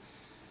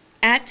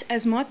at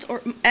as much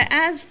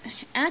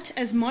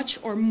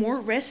or more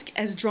risk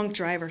as drunk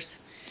drivers.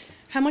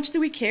 How much do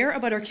we care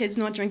about our kids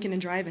not drinking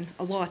and driving?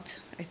 A lot,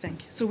 I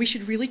think. So we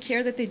should really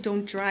care that they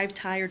don't drive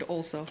tired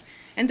also,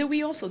 and that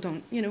we also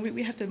don't.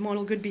 We have to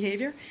model good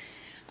behavior.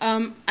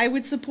 I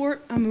would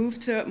support a move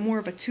to more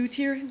of a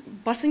 2-tier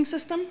busing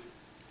system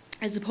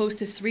as opposed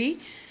to 3.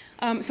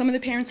 Some of the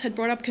parents had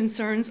brought up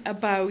concerns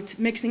about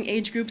mixing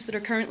age groups that are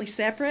currently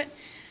separate.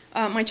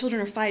 My children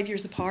are 5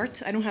 years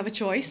apart. I don't have a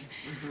choice.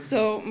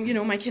 So,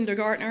 my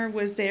kindergartner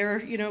was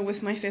there,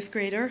 with my 5th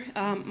grader.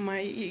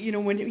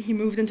 When he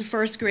moved into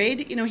 1st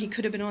grade, he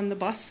could have been on the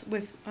bus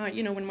with,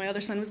 when my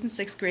other son was in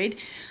 6th grade.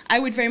 I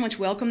would very much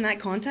welcome that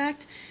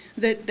contact,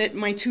 that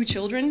my 2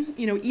 children,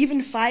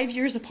 even 5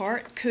 years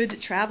apart,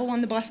 could travel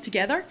on the bus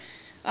together,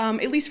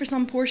 at least for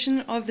some portion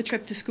of the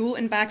trip to school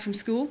and back from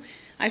school.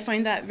 I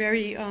find that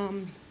very, I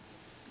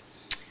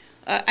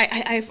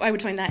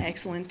would find that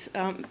excellent.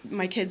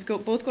 My kids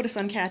both go to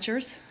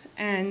Suncatchers,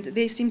 and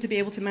they seem to be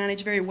able to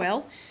manage very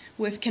well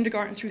with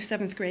kindergarten through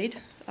 7th grade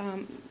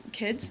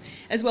kids,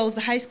 as well as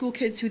the high school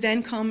kids who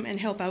then come and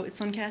help out at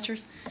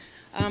Suncatchers.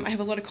 I have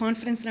a lot of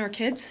confidence in our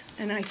kids,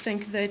 and I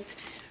think that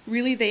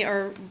really they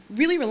are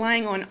really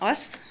relying on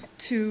us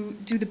to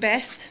do the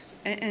best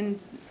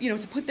and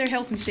to put their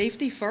health and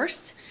safety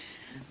first,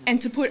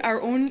 and to put our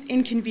own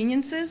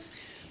inconveniences,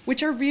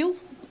 which are real.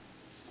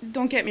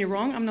 Don't get me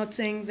wrong, I'm not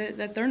saying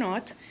that they're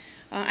not.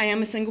 I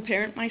am a single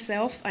parent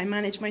myself. I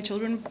manage my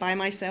children by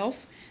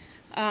myself.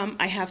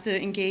 I have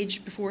to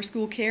engage before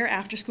school care,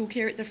 after school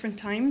care at different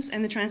times,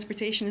 and the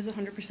transportation is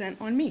 100%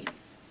 on me.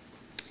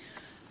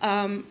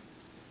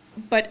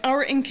 But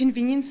our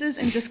inconveniences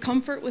and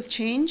discomfort with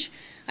change,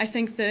 I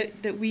think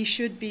that we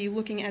should be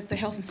looking at the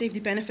health and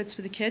safety benefits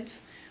for the kids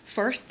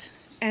first,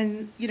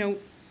 and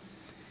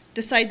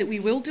decide that we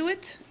will do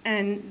it,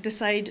 and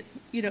decide,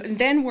 and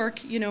then work,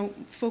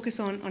 focus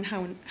on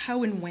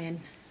how and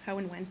when.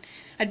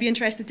 I'd be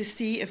interested to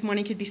see if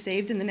money could be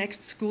saved in the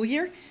next school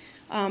year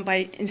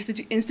by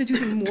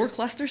instituting more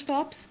cluster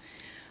stops,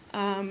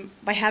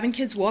 by having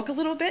kids walk a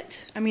little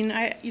bit. I mean,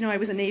 I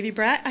was a Navy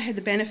brat. I had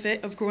the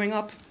benefit of growing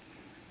up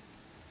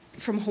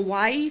from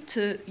Hawaii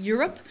to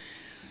Europe.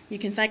 You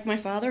can thank my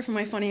father for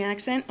my funny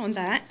accent on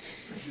that.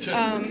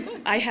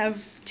 I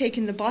have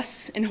taken the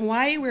bus in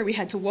Hawaii where we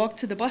had to walk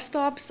to the bus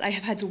stops. I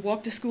have had to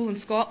walk to school in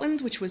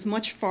Scotland, which was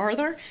much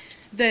farther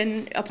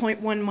than a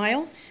 0.1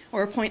 mile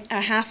or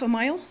a half a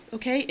mile,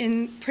 okay,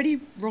 in pretty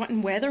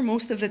rotten weather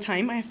most of the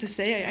time, I have to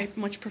say. I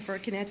much prefer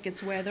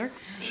Connecticut's weather,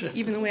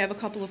 even though we have a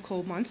couple of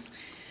cold months.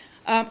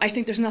 I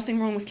think there's nothing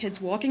wrong with kids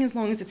walking as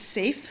long as it's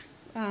safe.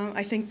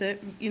 I think that,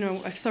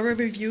 a thorough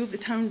review of the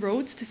town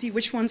roads to see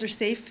which ones are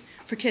safe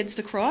for kids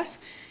to cross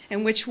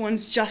and which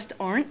ones just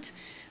aren't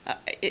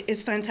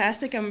is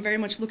fantastic. I'm very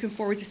much looking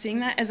forward to seeing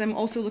that, as I'm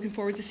also looking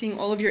forward to seeing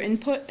all of your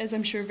input, as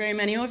I'm sure very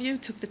many of you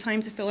took the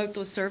time to fill out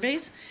those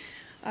surveys.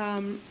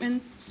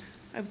 And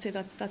I would say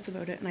that that's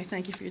about it, and I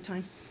thank you for your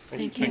time.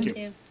 Thank you. Thank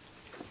you.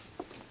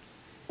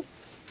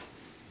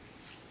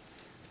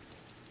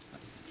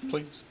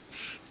 Please.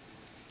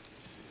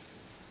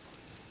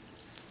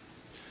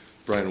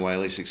 Brian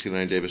Wiley,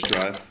 69 Davis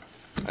Drive.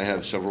 I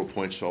have several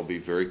points, so I'll be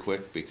very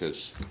quick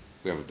because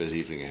we have a busy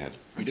evening ahead.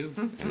 We do.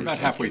 We're about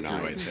halfway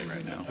through, I'd say,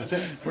 right now. That's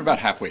it? We're about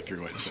halfway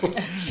through, I'd say.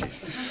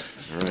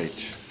 All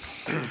right.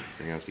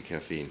 Bring out the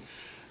caffeine.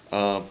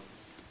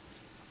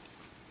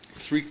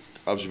 3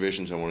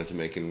 observations I wanted to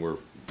make, and we're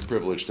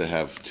privileged to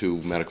have 2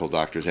 medical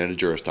doctors and a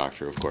Juris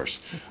Doctor, of course,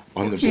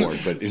 on the board,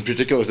 but in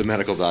particular the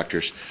medical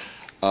doctors.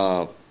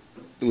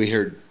 We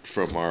heard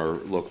from our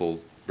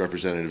local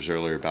representatives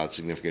earlier about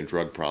significant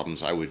drug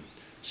problems. I would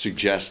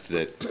suggest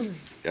that,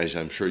 as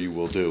I'm sure you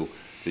will do,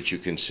 that you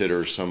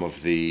consider some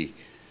of the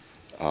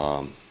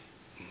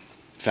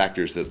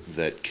factors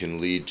that can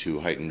lead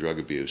to heightened drug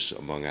abuse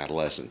among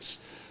adolescents,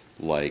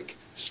 like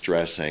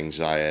stress,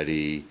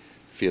 anxiety,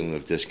 feeling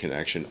of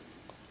disconnection,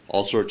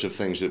 all sorts of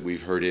things that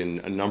we've heard in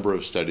a number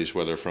of studies,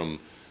 whether from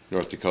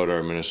North Dakota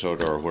or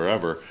Minnesota or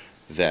wherever,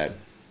 that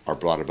are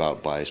brought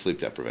about by sleep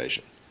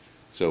deprivation.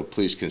 So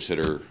please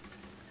consider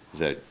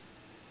that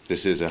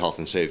this is a health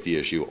and safety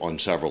issue on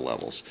several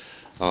levels.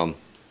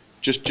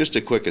 Just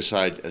a quick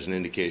aside as an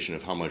indication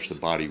of how much the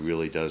body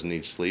really does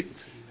need sleep.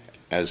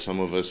 As some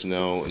of us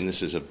know, and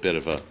this is a bit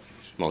of a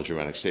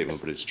melodramatic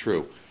statement, but it's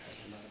true,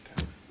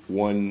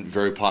 one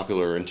very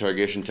popular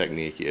interrogation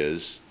technique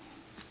is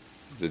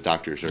the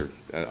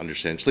doctors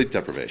understand sleep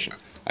deprivation.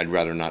 I'd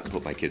rather not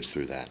put my kids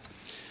through that,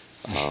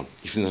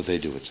 even though they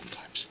do it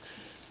sometimes.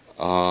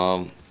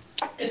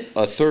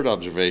 A third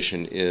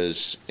observation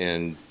is,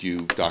 and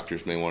you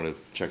doctors may want to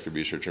check the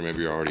research, or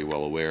maybe you're already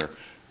well aware,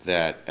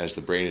 that as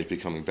the brain is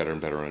becoming better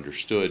and better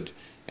understood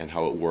and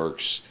how it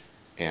works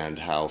and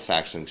how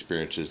facts and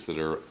experiences that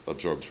are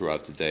absorbed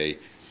throughout the day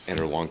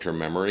enter long-term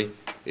memory,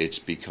 it's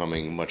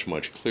becoming much,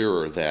 much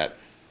clearer that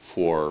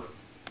for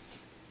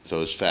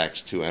those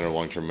facts to enter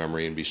long-term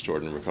memory and be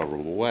stored in a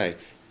recoverable way,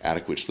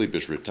 adequate sleep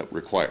is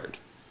required.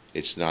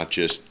 It's not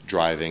just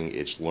driving,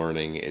 it's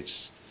learning,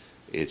 it's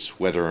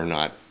whether or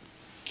not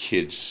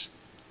kids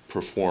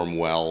perform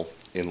well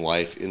in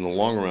life in the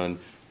long run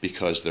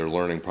because they're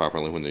learning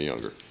properly when they're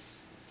younger.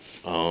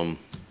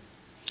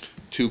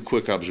 2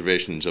 quick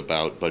observations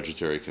about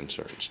budgetary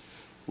concerns.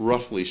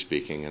 Roughly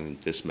speaking,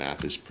 and this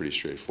math is pretty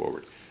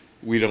straightforward,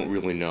 we don't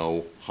really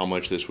know how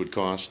much this would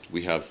cost.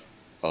 We have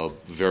a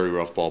very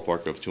rough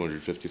ballpark of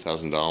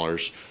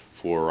 $250,000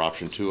 for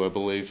option 2, I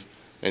believe,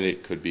 and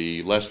it could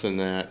be less than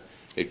that.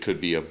 It could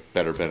be a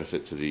better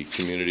benefit to the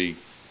community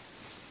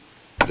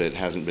that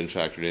hasn't been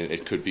factored in.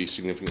 It could be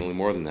significantly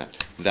more than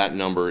that. That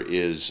number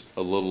is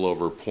a little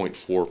over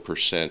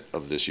 0.4%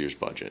 of this year's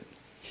budget.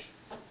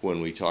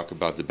 When we talk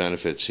about the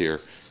benefits here,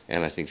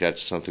 and I think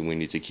that's something we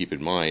need to keep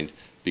in mind,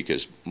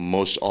 because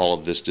most all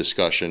of this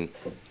discussion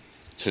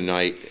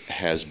tonight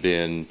has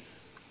been,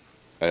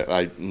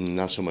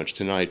 not so much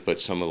tonight, but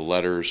some of the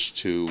letters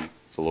to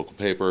the local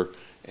paper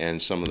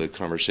and some of the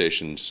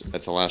conversations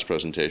at the last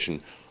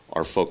presentation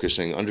are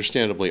focusing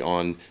understandably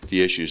on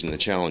the issues and the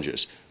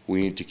challenges.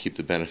 We need to keep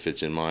the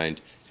benefits in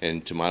mind,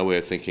 and to my way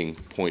of thinking,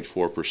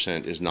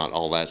 0.4% is not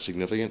all that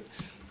significant.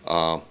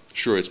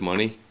 Sure, it's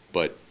money,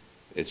 but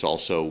it's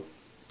also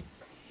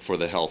for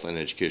the health and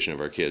education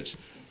of our kids.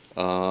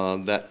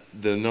 That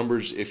the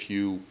numbers, if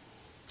you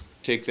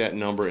take that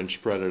number and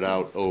spread it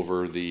out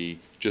over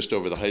just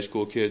over the high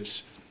school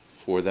kids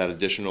for that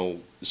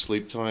additional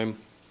sleep time,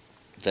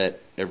 that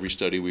every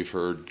study we've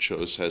heard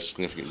shows has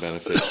significant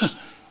benefits,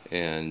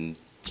 and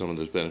some of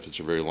those benefits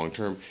are very long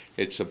term.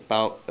 It's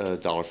about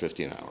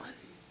 $1.50 an hour.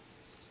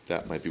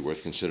 That might be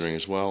worth considering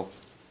as well.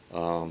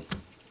 I'll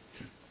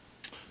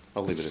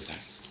leave it at that.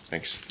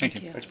 Thanks.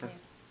 Thank you.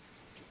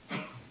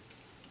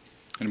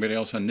 Anybody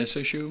else on this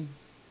issue?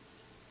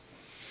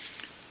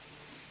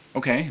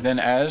 Okay, then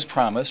as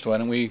promised, why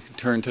don't we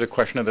turn to the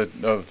question of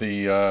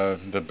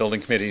the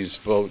building committee's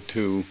vote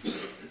to,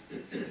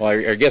 well,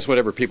 I guess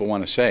whatever people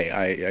want to say.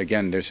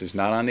 Again, this is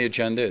not on the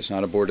agenda. It's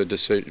not a Board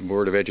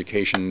of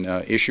Education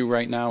issue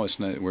right now. It's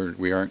not,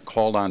 we aren't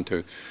called on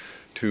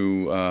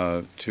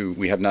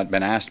we have not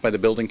been asked by the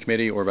building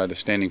committee or by the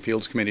Standing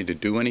Fields Committee to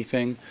do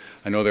anything.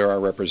 I know there are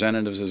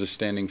representatives of the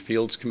Standing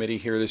Fields Committee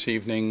here this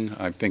evening.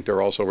 I think there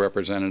are also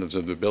representatives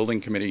of the building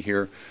committee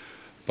here.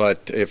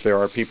 But if there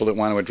are people that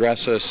want to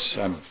address us,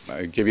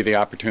 I give you the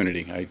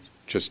opportunity. I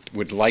just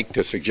would like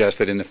to suggest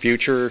that in the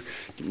future,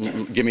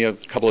 give me a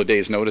couple of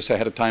days' notice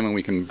ahead of time, and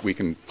we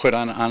can put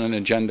on an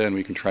agenda, and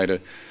we can try to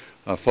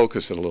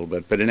focus it a little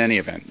bit. But in any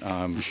event,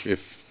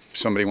 if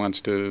somebody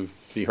wants to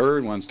be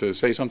heard, wants to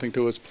say something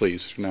to us,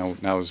 please,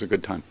 now is a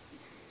good time.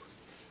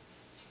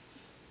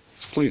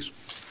 Please.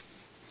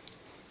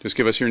 Just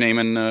give us your name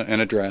and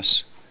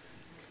address.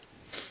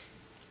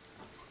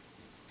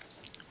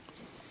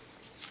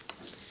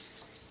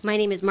 My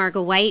name is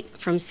Margot White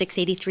from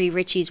 683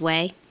 Ritchie's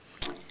Way.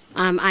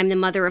 I'm the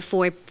mother of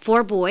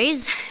four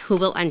boys who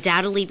will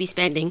undoubtedly be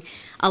spending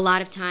a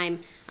lot of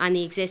time on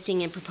the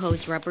existing and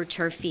proposed rubber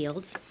turf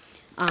fields.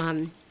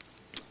 I'm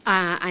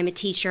a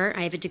teacher.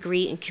 I have a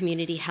degree in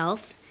community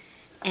health,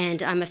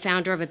 and I'm a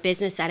founder of a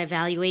business that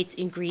evaluates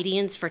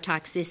ingredients for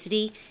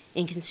toxicity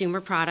in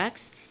consumer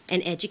products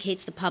and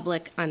educates the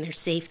public on their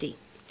safety.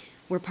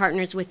 We're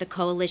partners with the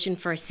Coalition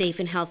for a Safe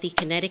and Healthy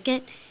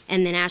Connecticut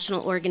and the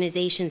national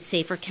organization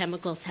Safer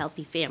Chemicals,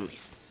 Healthy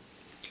Families.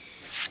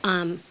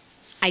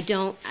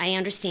 I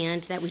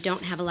understand that we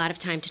don't have a lot of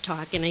time to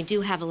talk, and I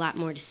do have a lot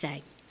more to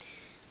say.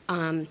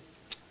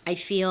 I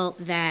feel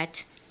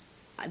that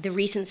the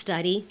recent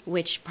study,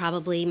 which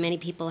probably many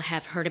people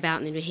have heard about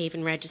in the New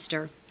Haven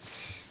Register,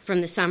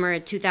 from the summer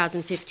of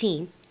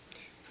 2015,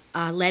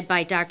 led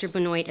by Dr.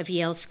 Benoit of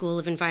Yale School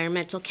of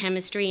Environmental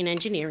Chemistry and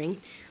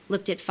Engineering,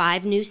 looked at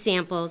 5 new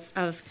samples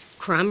of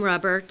crumb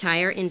rubber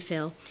tire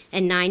infill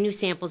and 9 new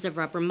samples of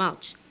rubber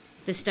mulch.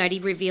 The study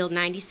revealed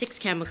 96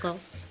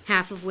 chemicals,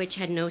 half of which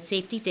had no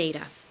safety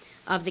data.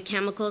 Of the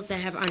chemicals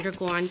that have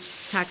undergone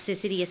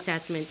toxicity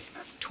assessments,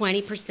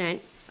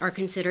 20% are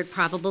considered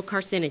probable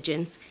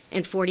carcinogens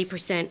and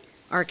 40%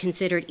 are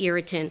considered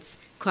irritants,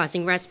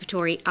 causing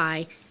respiratory,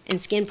 eye, and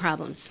skin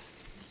problems.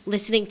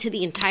 Listening to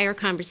the entire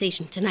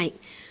conversation tonight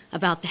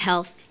about the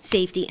health,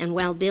 safety, and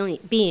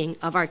well-being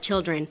of our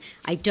children,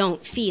 I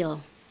don't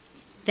feel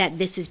that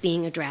this is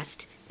being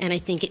addressed, and I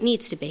think it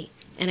needs to be.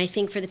 And I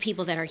think for the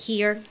people that are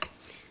here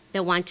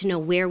that want to know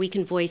where we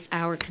can voice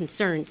our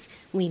concerns,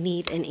 we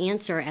need an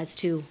answer as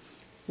to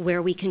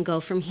where we can go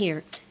from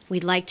here.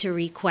 We'd like to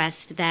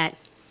request that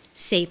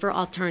safer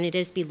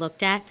alternatives be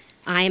looked at.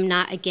 I am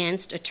not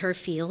against a turf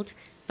field,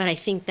 but I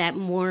think that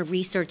more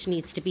research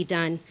needs to be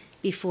done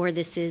before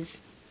this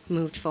is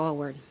moved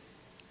forward.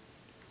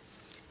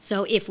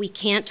 So if we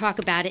can't talk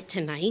about it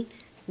tonight,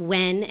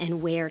 when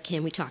and where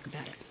can we talk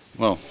about it?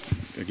 Well,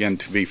 again,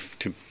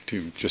 to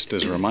just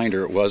as a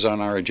reminder, it was on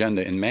our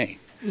agenda in May,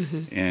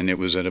 and it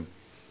was at a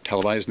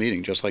televised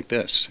meeting just like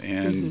this,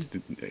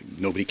 and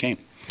nobody came.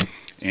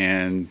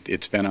 And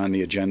it's been on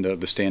the agenda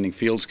of the Standing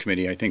Fields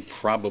Committee, I think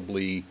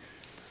probably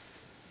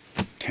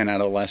 10 out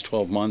of the last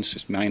 12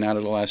 months, 9 out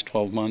of the last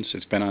 12 months.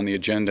 It's been on the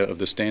agenda of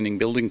the Standing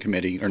Building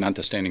Committee, or not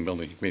the Standing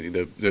Building Committee,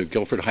 the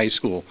Guilford High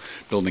School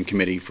Building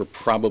Committee for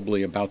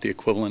probably about the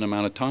equivalent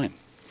amount of time.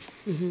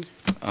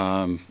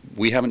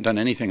 We haven't done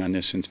anything on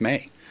this since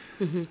May.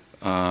 You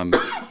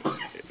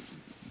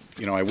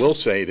know, I will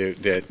say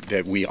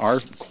that we are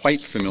quite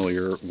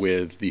familiar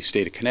with the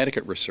state of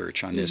Connecticut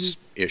research on this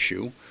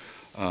issue.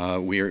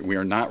 We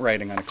are not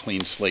writing on a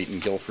clean slate in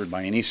Guilford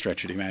by any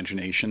stretch of the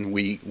imagination.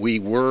 We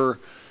were.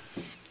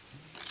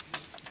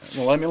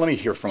 Well, let me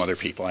hear from other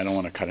people. I don't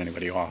want to cut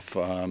anybody off.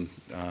 And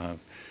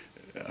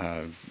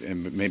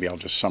maybe I'll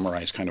just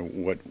summarize kind of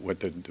what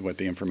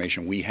the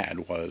information we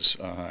had was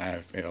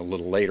a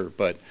little later.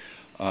 But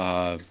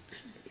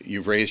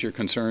you've raised your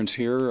concerns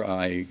here.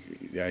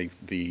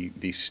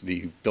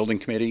 The building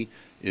committee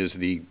is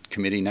the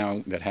committee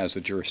now that has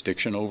the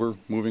jurisdiction over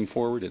moving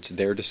forward. It's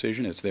their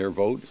decision. It's their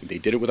vote. They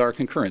did it with our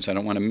concurrence. I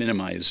don't want to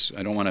minimize.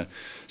 I don't want to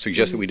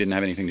suggest that we didn't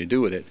have anything to do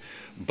with it.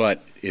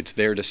 But it's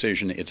their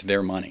decision. It's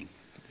their money.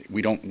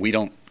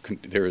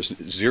 There is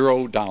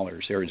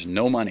 $0. There is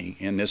no money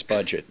in this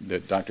budget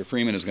that Dr.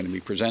 Freeman is going to be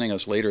presenting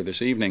us later this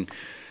evening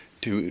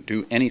to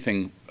do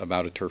anything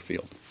about a turf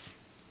field.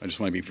 I just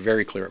want to be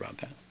very clear about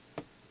that.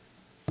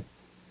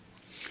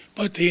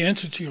 But the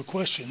answer to your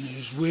question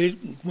is,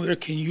 where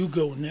can you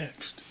go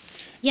next?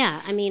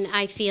 Yeah, I mean,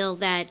 I feel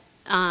that,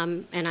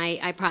 and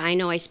I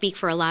know I speak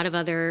for a lot of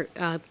other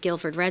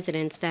Guilford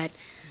residents, that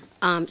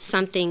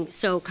something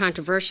so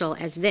controversial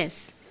as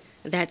this,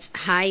 that's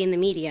high in the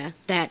media,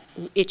 that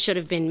it should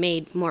have been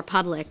made more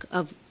public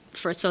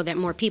so that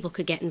more people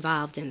could get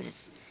involved in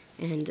this.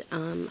 And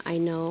I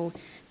know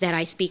that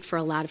I speak for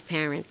a lot of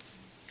parents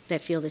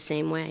that feel the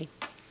same way.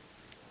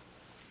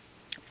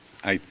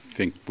 I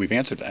think we've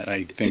answered that.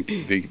 I think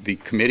the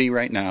committee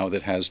right now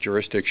that has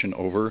jurisdiction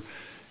over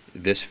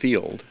this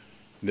field,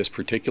 this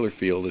particular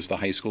field, is the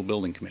high school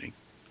building committee.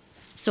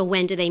 So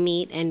when do they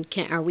meet, and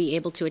are we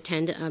able to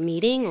attend a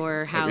meeting,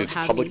 or how? It's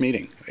a public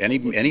meeting. Any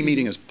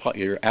meeting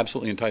you're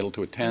absolutely entitled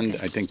to attend.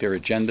 I think their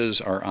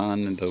agendas are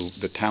on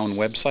the town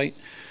website.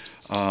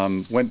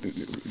 When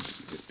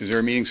is there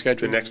a meeting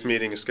scheduled? The next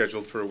meeting is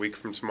scheduled for a week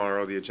from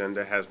tomorrow. The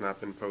agenda has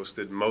not been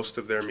posted. Most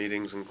of their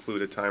meetings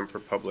include a time for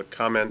public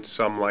comment.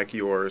 Some, like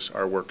yours,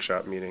 are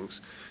workshop meetings.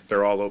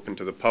 They're all open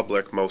to the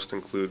public. Most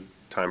include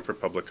time for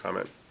public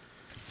comment.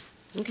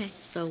 Okay,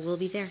 so we'll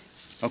be there.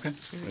 Okay.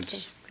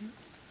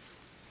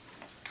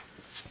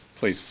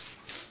 Please.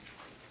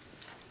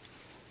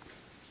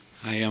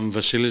 I am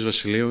Vasilis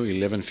Vasiliou,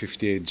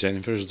 1158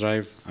 Jennifer's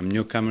Drive. I'm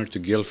newcomer to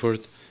Guilford,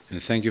 and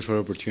thank you for the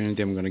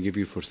opportunity. I'm going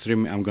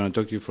to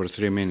talk to you for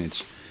 3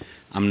 minutes.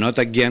 I'm not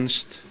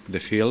against the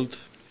field,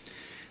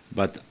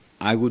 but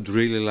I would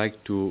really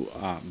like to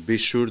be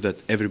sure that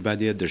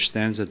everybody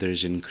understands that there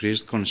is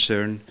increased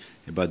concern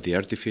about the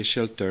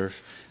artificial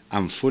turf.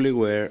 I'm fully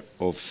aware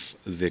of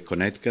the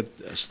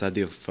Connecticut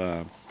study of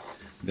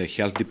the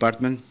health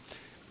department.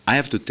 I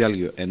have to tell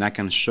you, and I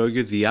can show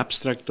you the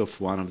abstract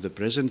of one of the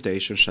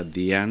presentations. At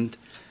the end,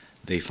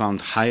 they found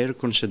higher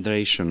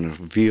concentration of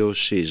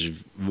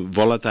VOCs,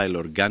 volatile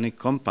organic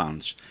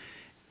compounds,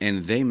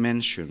 and they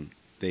mention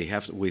they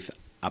have, with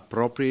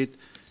appropriate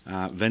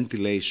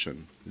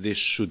ventilation, this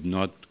should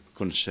not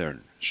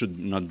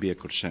be a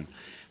concern.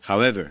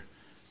 However,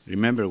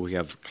 remember, we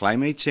have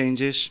climate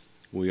changes.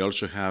 We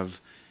also have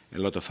a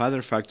lot of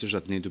other factors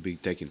that need to be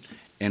taken.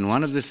 And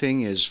one of the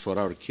things is, for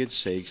our kids'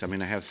 sakes, I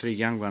mean, I have 3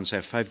 young ones, I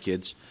have 5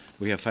 kids,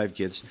 we have 5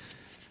 kids.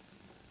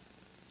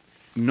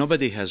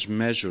 Nobody has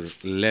measured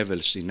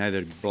levels in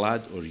either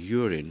blood or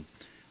urine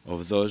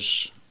of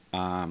those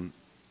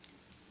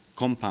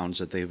compounds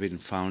that have been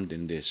found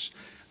in this.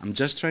 I'm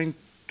just trying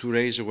to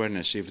raise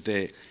awareness. If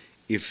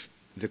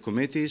the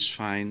committee is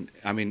fine,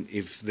 I mean,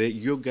 if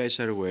you guys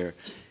are aware,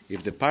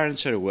 if the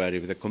parents are aware,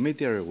 if the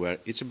committee are aware,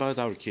 it's about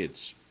our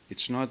kids.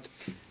 It's not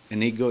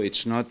an ego,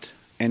 it's not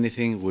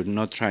anything, we're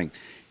not trying.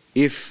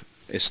 If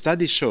a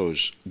study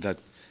shows that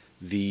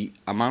the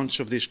amounts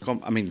of this,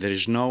 there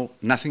is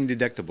nothing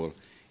detectable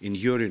in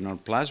urine or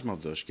plasma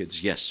of those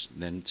kids, yes,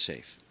 then it's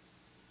safe.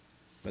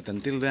 But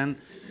until then,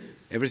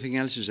 everything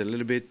else is a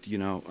little bit,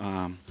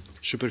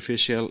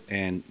 superficial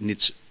and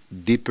needs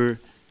deeper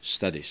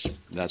studies.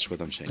 That's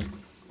what I'm saying.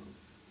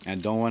 I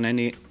don't want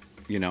any,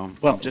 well,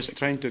 I'm just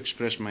trying to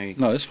express my,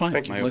 no, that's fine.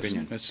 my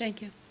opinion.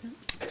 Thank you.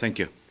 Thank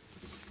you.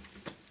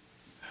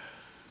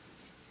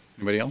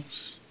 Anybody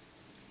else?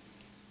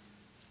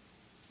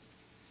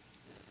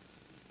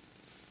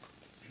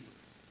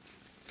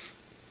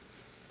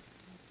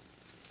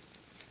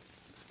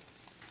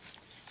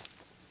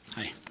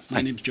 Hi,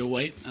 my name's Joe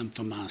White. I'm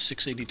from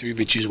 683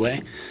 Ritchie's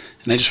Way,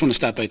 and I just want to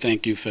start by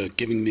thank you for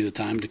giving me the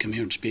time to come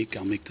here and speak.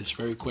 I'll make this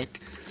very quick.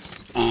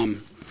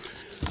 I'm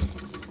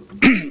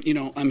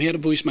here to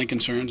voice my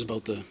concerns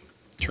about the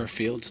turf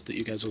fields that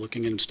you guys are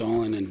looking at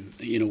installing, and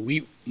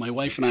my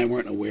wife and I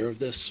weren't aware of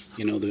this.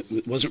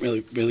 It wasn't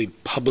really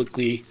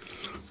publicly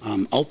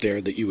out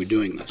there that you were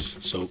doing this.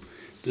 So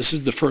this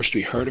is the first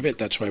we heard of it.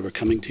 That's why we're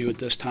coming to you at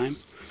this time.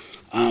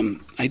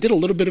 I did a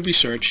little bit of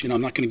research.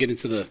 I'm not going to get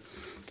into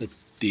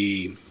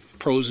the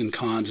pros and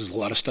cons. There's a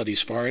lot of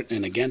studies for it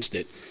and against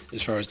it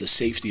as far as the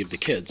safety of the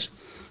kids.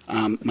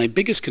 My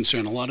biggest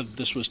concern, a lot of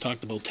this was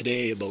talked about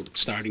today about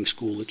starting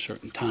school at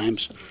certain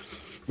times,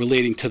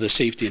 relating to the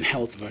safety and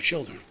health of our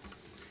children.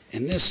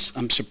 And this,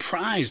 I'm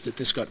surprised that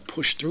this got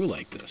pushed through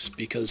like this,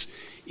 because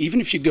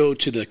even if you go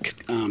to the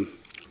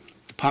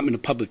Department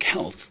of Public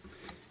Health,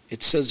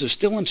 it says there's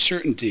still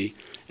uncertainty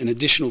and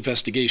additional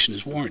investigation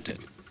is warranted.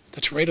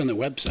 That's right on their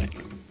website.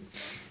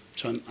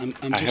 So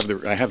I'm just...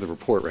 I have the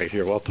report right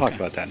here. We'll talk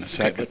about that in a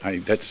second. Okay,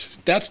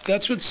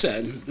 that's what's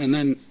said. And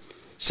then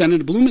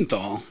Senator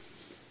Blumenthal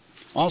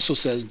also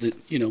says that,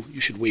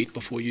 you should wait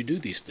before you do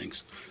these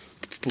things,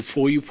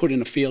 before you put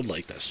in a field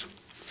like this.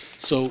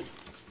 So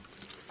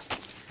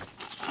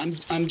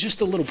I'm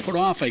just a little put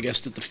off, I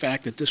guess, at the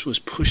fact that this was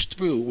pushed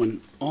through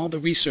when all the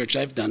research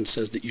I've done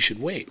says that you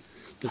should wait,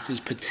 that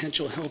there's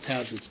potential health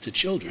hazards to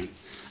children.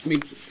 I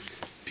mean,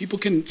 people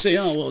can say,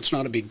 oh, well, it's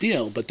not a big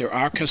deal, but there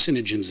are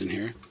carcinogens in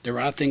here. There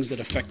are things that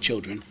affect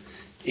children.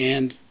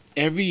 And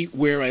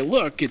everywhere I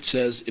look, it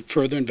says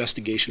further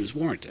investigation is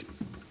warranted.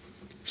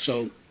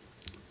 So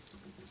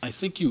I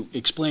think you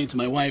explained to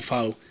my wife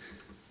how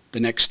the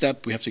next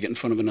step, we have to get in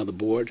front of another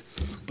board.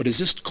 But is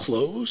this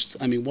closed?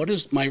 I mean, what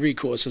is my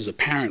recourse as a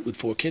parent with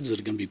 4 kids that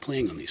are going to be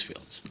playing on these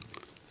fields?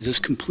 Is this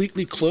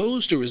completely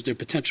closed, or is there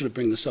potential to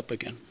bring this up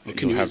again? Or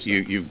can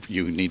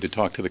you need to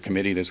talk to the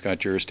committee that's got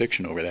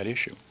jurisdiction over that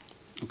issue.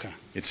 Okay.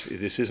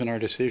 This isn't our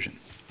decision.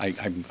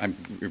 I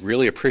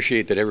really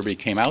appreciate that everybody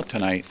came out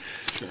tonight.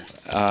 Sure.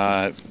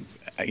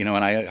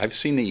 And I've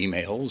seen the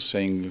emails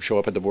saying, show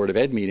up at the Board of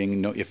Ed meeting.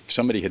 No, if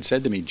somebody had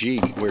said to me, gee,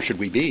 where should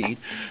we be?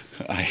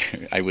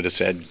 I would have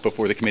said,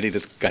 before the committee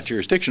that's got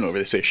jurisdiction over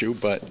this issue.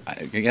 But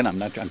again, I'm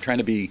trying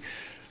to be,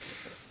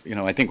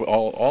 I think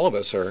all of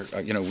us are,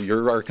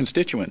 you're our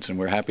constituents, and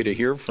we're happy to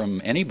hear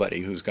from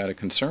anybody who's got a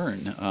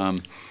concern.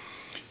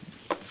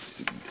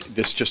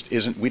 This just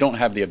isn't, we don't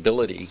have the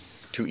ability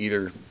to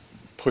either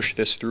push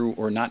this through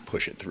or not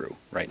push it through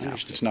right now.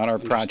 Understood. It's not our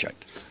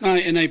project.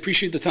 And I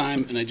appreciate the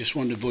time, and I just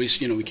wanted to voice,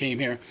 we came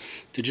here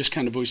to just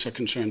kind of voice our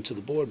concern to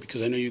the board,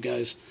 because I know you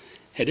guys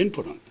had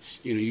input on this.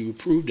 You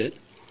approved it,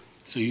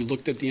 so you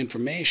looked at the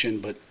information,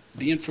 but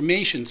the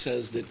information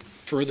says that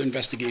further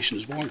investigation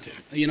is warranted.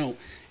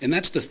 And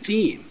that's the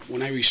theme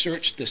when I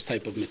researched this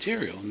type of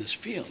material in this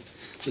field.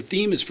 The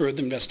theme is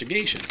further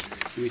investigation.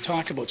 And we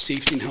talk about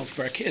safety and health of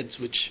our kids,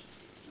 which,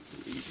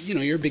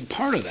 you're a big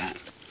part of that.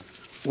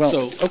 Well,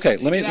 so, okay,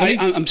 let me...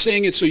 I'm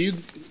saying it so you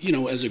you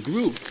know, as a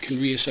group, can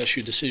reassess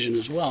your decision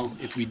as well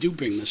if we do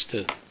bring this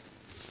to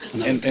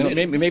another And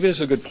committee. maybe this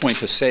is a good point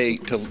to say,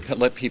 to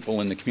let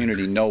people in the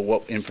community know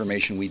what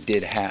information we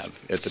did have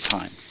at the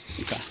time.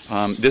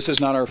 This is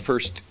not our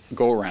first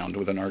go-around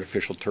with an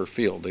artificial turf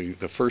field.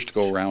 The first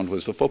go-around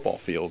was the football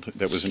field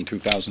that was in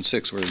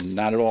 2006. We're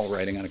not at all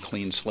writing on a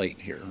clean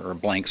slate here, or a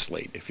blank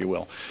slate, if you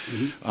will.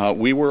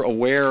 We were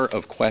aware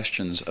of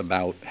questions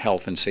about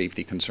health and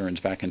safety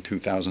concerns back in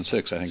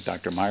 2006. I think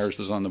Dr. Myers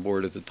was on the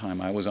board at the time.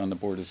 I was on the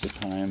board at the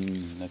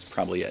time. That's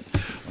probably it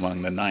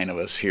among the 9 of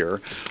us here.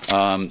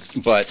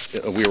 But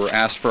we were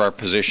asked for our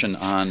position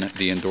on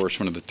the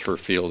endorsement of the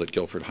turf field at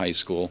Guilford High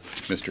School.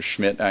 Mr.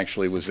 Schmidt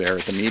actually was there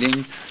at the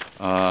meeting.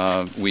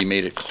 We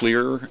made it clear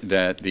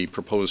that the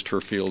proposed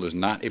turf field is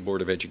not a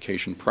Board of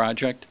Education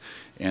project,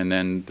 and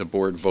then the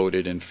board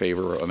voted in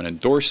favor of an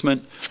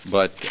endorsement,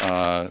 but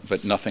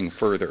nothing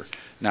further.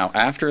 Now,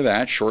 after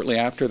that, shortly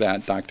after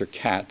that, Dr.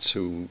 Katz,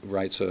 who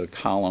writes a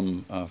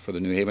column for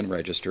the New Haven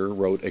Register,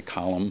 wrote a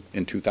column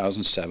in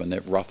 2007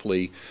 that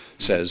roughly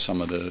says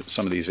some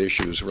of these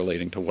issues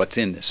relating to what's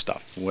in this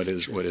stuff, what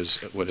is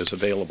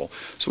available.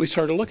 So we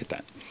started to look at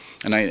that.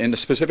 And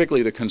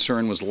specifically, the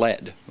concern was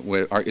lead.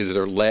 Is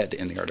there lead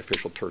in the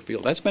artificial turf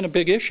field? That's been a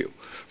big issue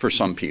for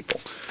some people,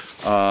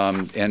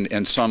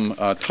 and some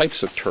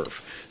types of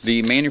turf.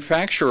 The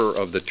manufacturer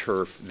of the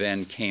turf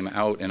then came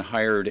out and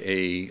hired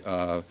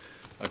a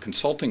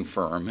consulting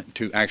firm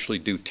to actually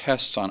do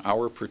tests on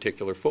our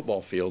particular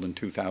football field in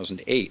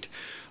 2008.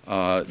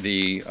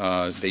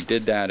 They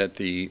did that at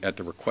the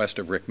request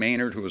of Rick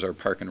Maynard, who was our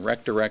Park and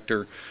Rec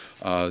director.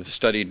 The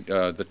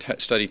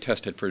study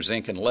tested for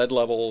zinc and lead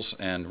levels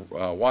and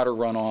water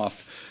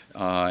runoff,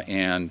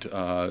 and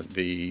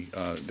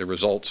the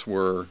results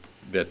were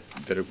that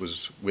it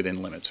was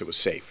within limits. It was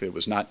safe. It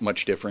was not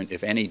much different,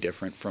 if any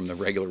different, from the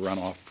regular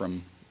runoff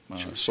from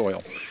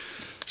soil.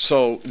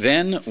 So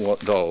then,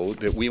 though,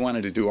 that we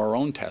wanted to do our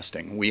own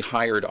testing, we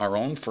hired our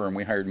own firm.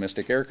 We hired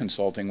Mystic Air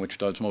Consulting, which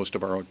does most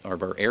of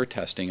our air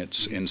testing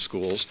in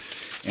schools.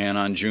 And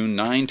on June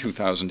 9,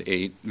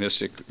 2008,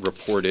 Mystic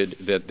reported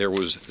that there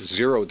was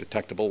 0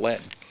 detectable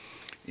lead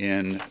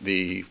in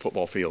the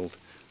football field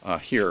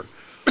here.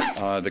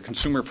 The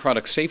Consumer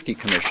Product Safety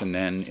Commission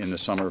then, in the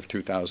summer of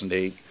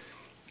 2008,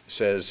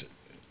 says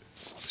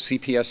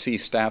CPSC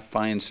staff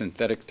finds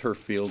synthetic turf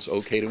fields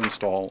okay to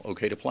install,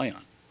 okay to play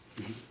on.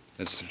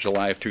 That's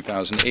July of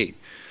 2008.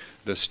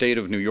 The State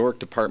of New York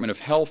Department of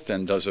Health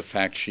then does a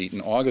fact sheet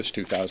in August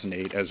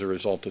 2008 as a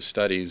result of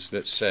studies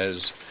that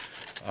says,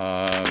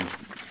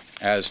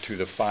 as to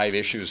the 5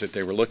 issues that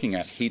they were looking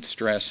at, heat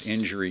stress,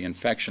 injury,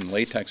 infection,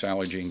 latex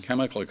allergy, and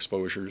chemical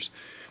exposures,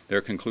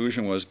 their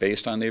conclusion was,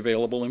 based on the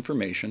available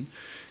information,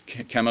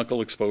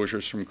 chemical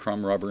exposures from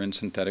crumb rubber and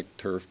synthetic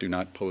turf do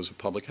not pose a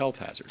public health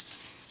hazard.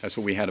 That's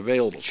what we had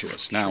available to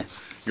us. Now,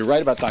 you're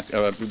right about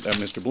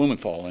Mr.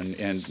 Blumenthal,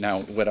 and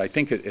now what I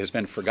think has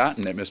been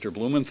forgotten, that Mr.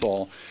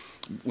 Blumenthal,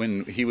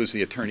 when he was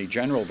the Attorney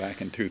General back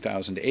in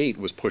 2008,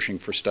 was pushing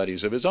for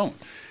studies of his own.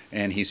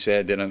 And he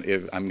said that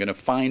I'm going to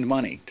find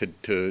money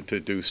to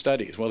do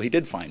studies. Well, he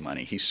did find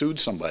money. He sued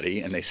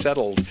somebody, and they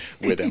settled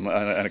with him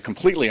on a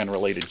completely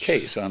unrelated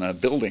case on a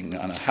building,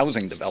 on a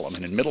housing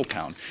development in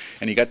Middletown.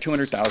 And he got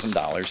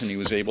 $200,000, and he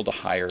was able to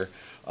hire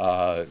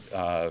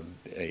the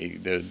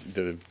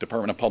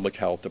Department of Public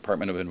Health,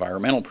 Department of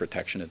Environmental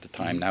Protection at the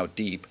time, now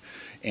DEEP,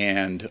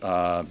 and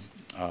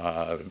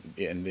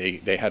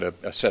they had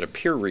a set of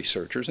peer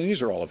researchers, and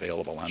these are all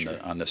available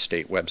on the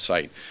state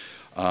website.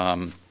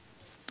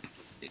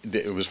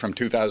 It was from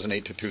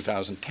 2008 to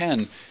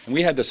 2010, and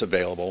we had this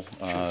available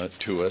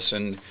to us,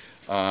 and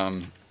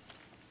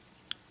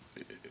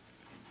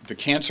the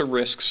cancer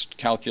risks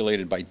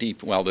calculated by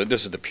DEEP, well,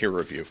 this is the peer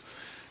review.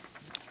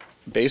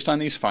 Based on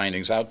these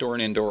findings, outdoor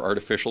and indoor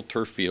artificial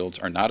turf fields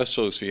are not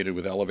associated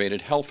with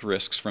elevated health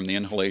risks from the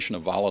inhalation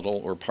of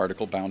volatile or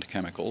particle-bound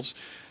chemicals.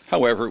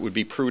 However, it would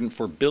be prudent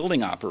for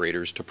building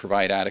operators to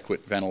provide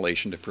adequate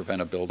ventilation to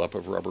prevent a buildup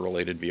of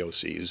rubber-related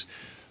VOCs,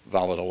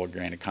 volatile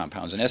organic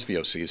compounds, and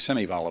SVOCs,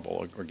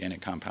 semi-volatile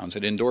organic compounds,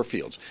 at indoor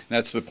fields. And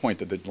that's the point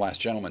that the last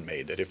gentleman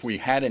made, that if we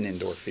had an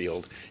indoor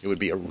field, it would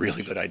be a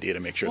really good idea to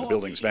make sure the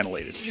building's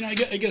ventilated. You know, I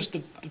guess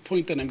the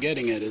point that I'm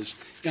getting at is,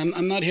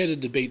 I'm not here to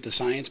debate the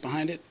science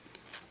behind it,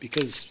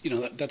 because, you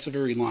know, that's a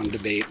very long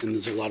debate, and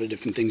there's a lot of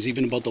different things,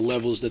 even about the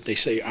levels that they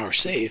say are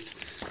safe.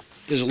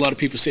 There's a lot of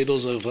people say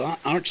those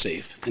aren't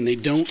safe, and they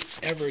don't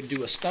ever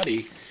do a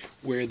study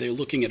where they're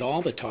looking at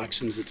all the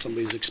toxins that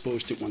somebody's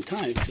exposed to at one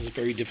time, because it's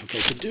very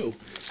difficult to do,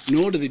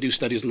 nor do they do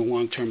studies on the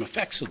long-term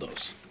effects of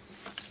those.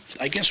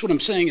 I guess what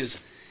I'm saying is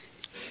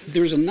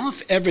there's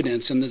enough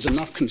evidence and there's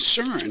enough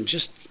concern.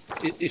 Just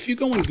if you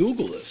go and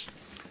Google this,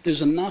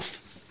 there's enough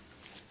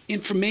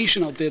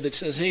information out there that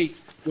says, hey,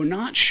 we're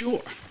not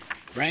sure.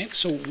 Right?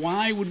 So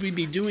why would we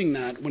be doing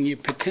that when you're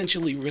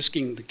potentially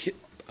risking the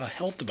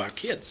health of our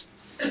kids?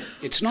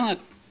 It's not,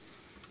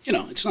 you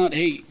know, it's not,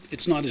 hey,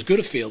 it's not as good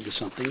a field as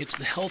something. It's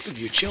the health of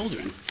your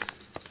children.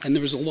 And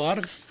there was a lot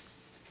of,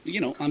 you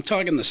know, I'm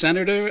talking the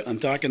senator, I'm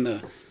talking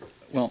the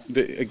Well,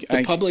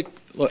 The public.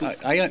 Look,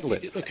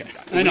 okay.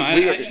 I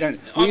know.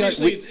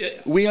 Obviously,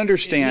 we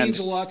understand. It means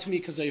a lot to me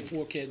because I have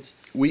 4 kids.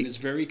 And it's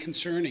very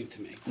concerning to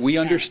me. We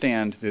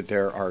understand that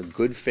there are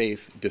good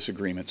faith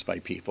disagreements by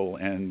people,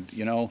 and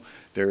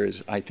there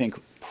is, I think,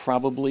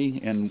 probably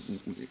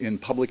in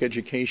public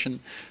education,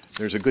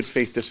 there's a good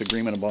faith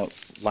disagreement about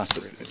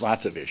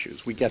lots of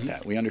issues. We get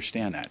that. We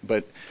understand that.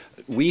 But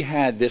we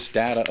had this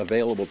data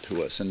available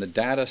to us, and the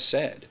data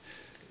said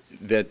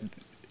that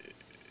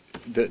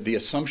the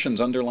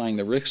assumptions underlying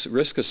the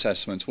risk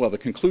assessments, well, the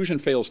conclusion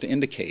fails to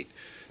indicate.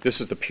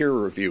 This is the peer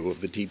review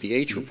of the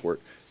DPH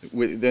report.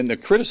 Then the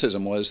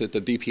criticism was that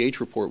the DPH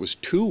report was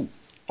too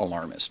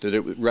alarmist, that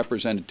it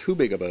represented too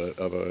big of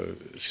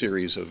a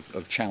series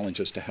of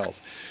challenges to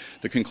health.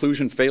 The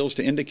conclusion fails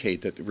to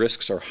indicate that the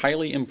risks are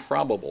highly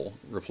improbable,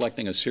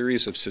 reflecting a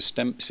series of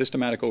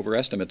systematic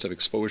overestimates of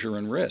exposure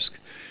and risk,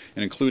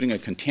 and including a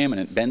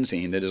contaminant,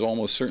 benzene, that is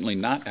almost certainly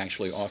not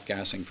actually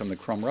off-gassing from the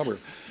crumb rubber.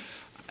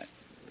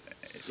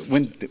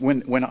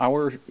 When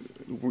our,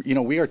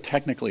 we are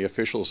technically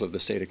officials of the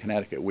state of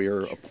Connecticut. We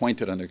are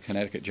appointed under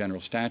Connecticut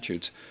general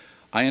statutes.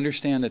 I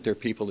understand that there are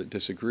people that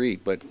disagree,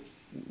 but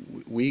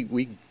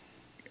we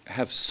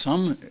have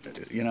some,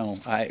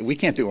 we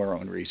can't do our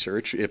own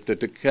research. If the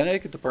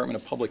Connecticut Department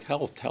of Public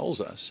Health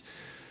tells us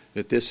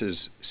that this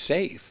is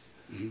safe,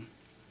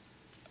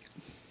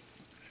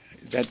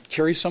 that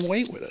carries some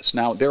weight with us.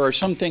 Now, there are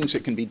some things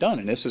that can be done,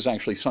 and this is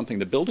actually something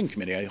the building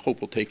committee, I hope,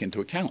 will take into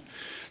account.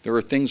 There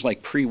are things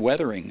like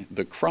pre-weathering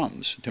the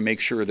crumbs to make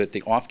sure that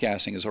the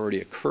off-gassing has already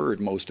occurred,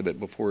 most of it,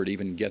 before it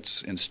even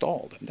gets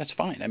installed. And that's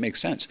fine. That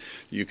makes sense.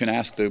 You can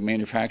ask the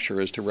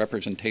manufacturer as to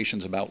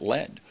representations about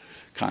lead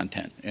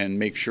content and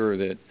make sure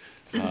that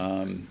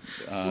and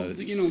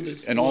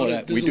all of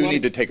that. We do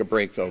need to take a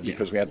break, though,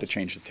 because we have to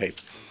change the tape.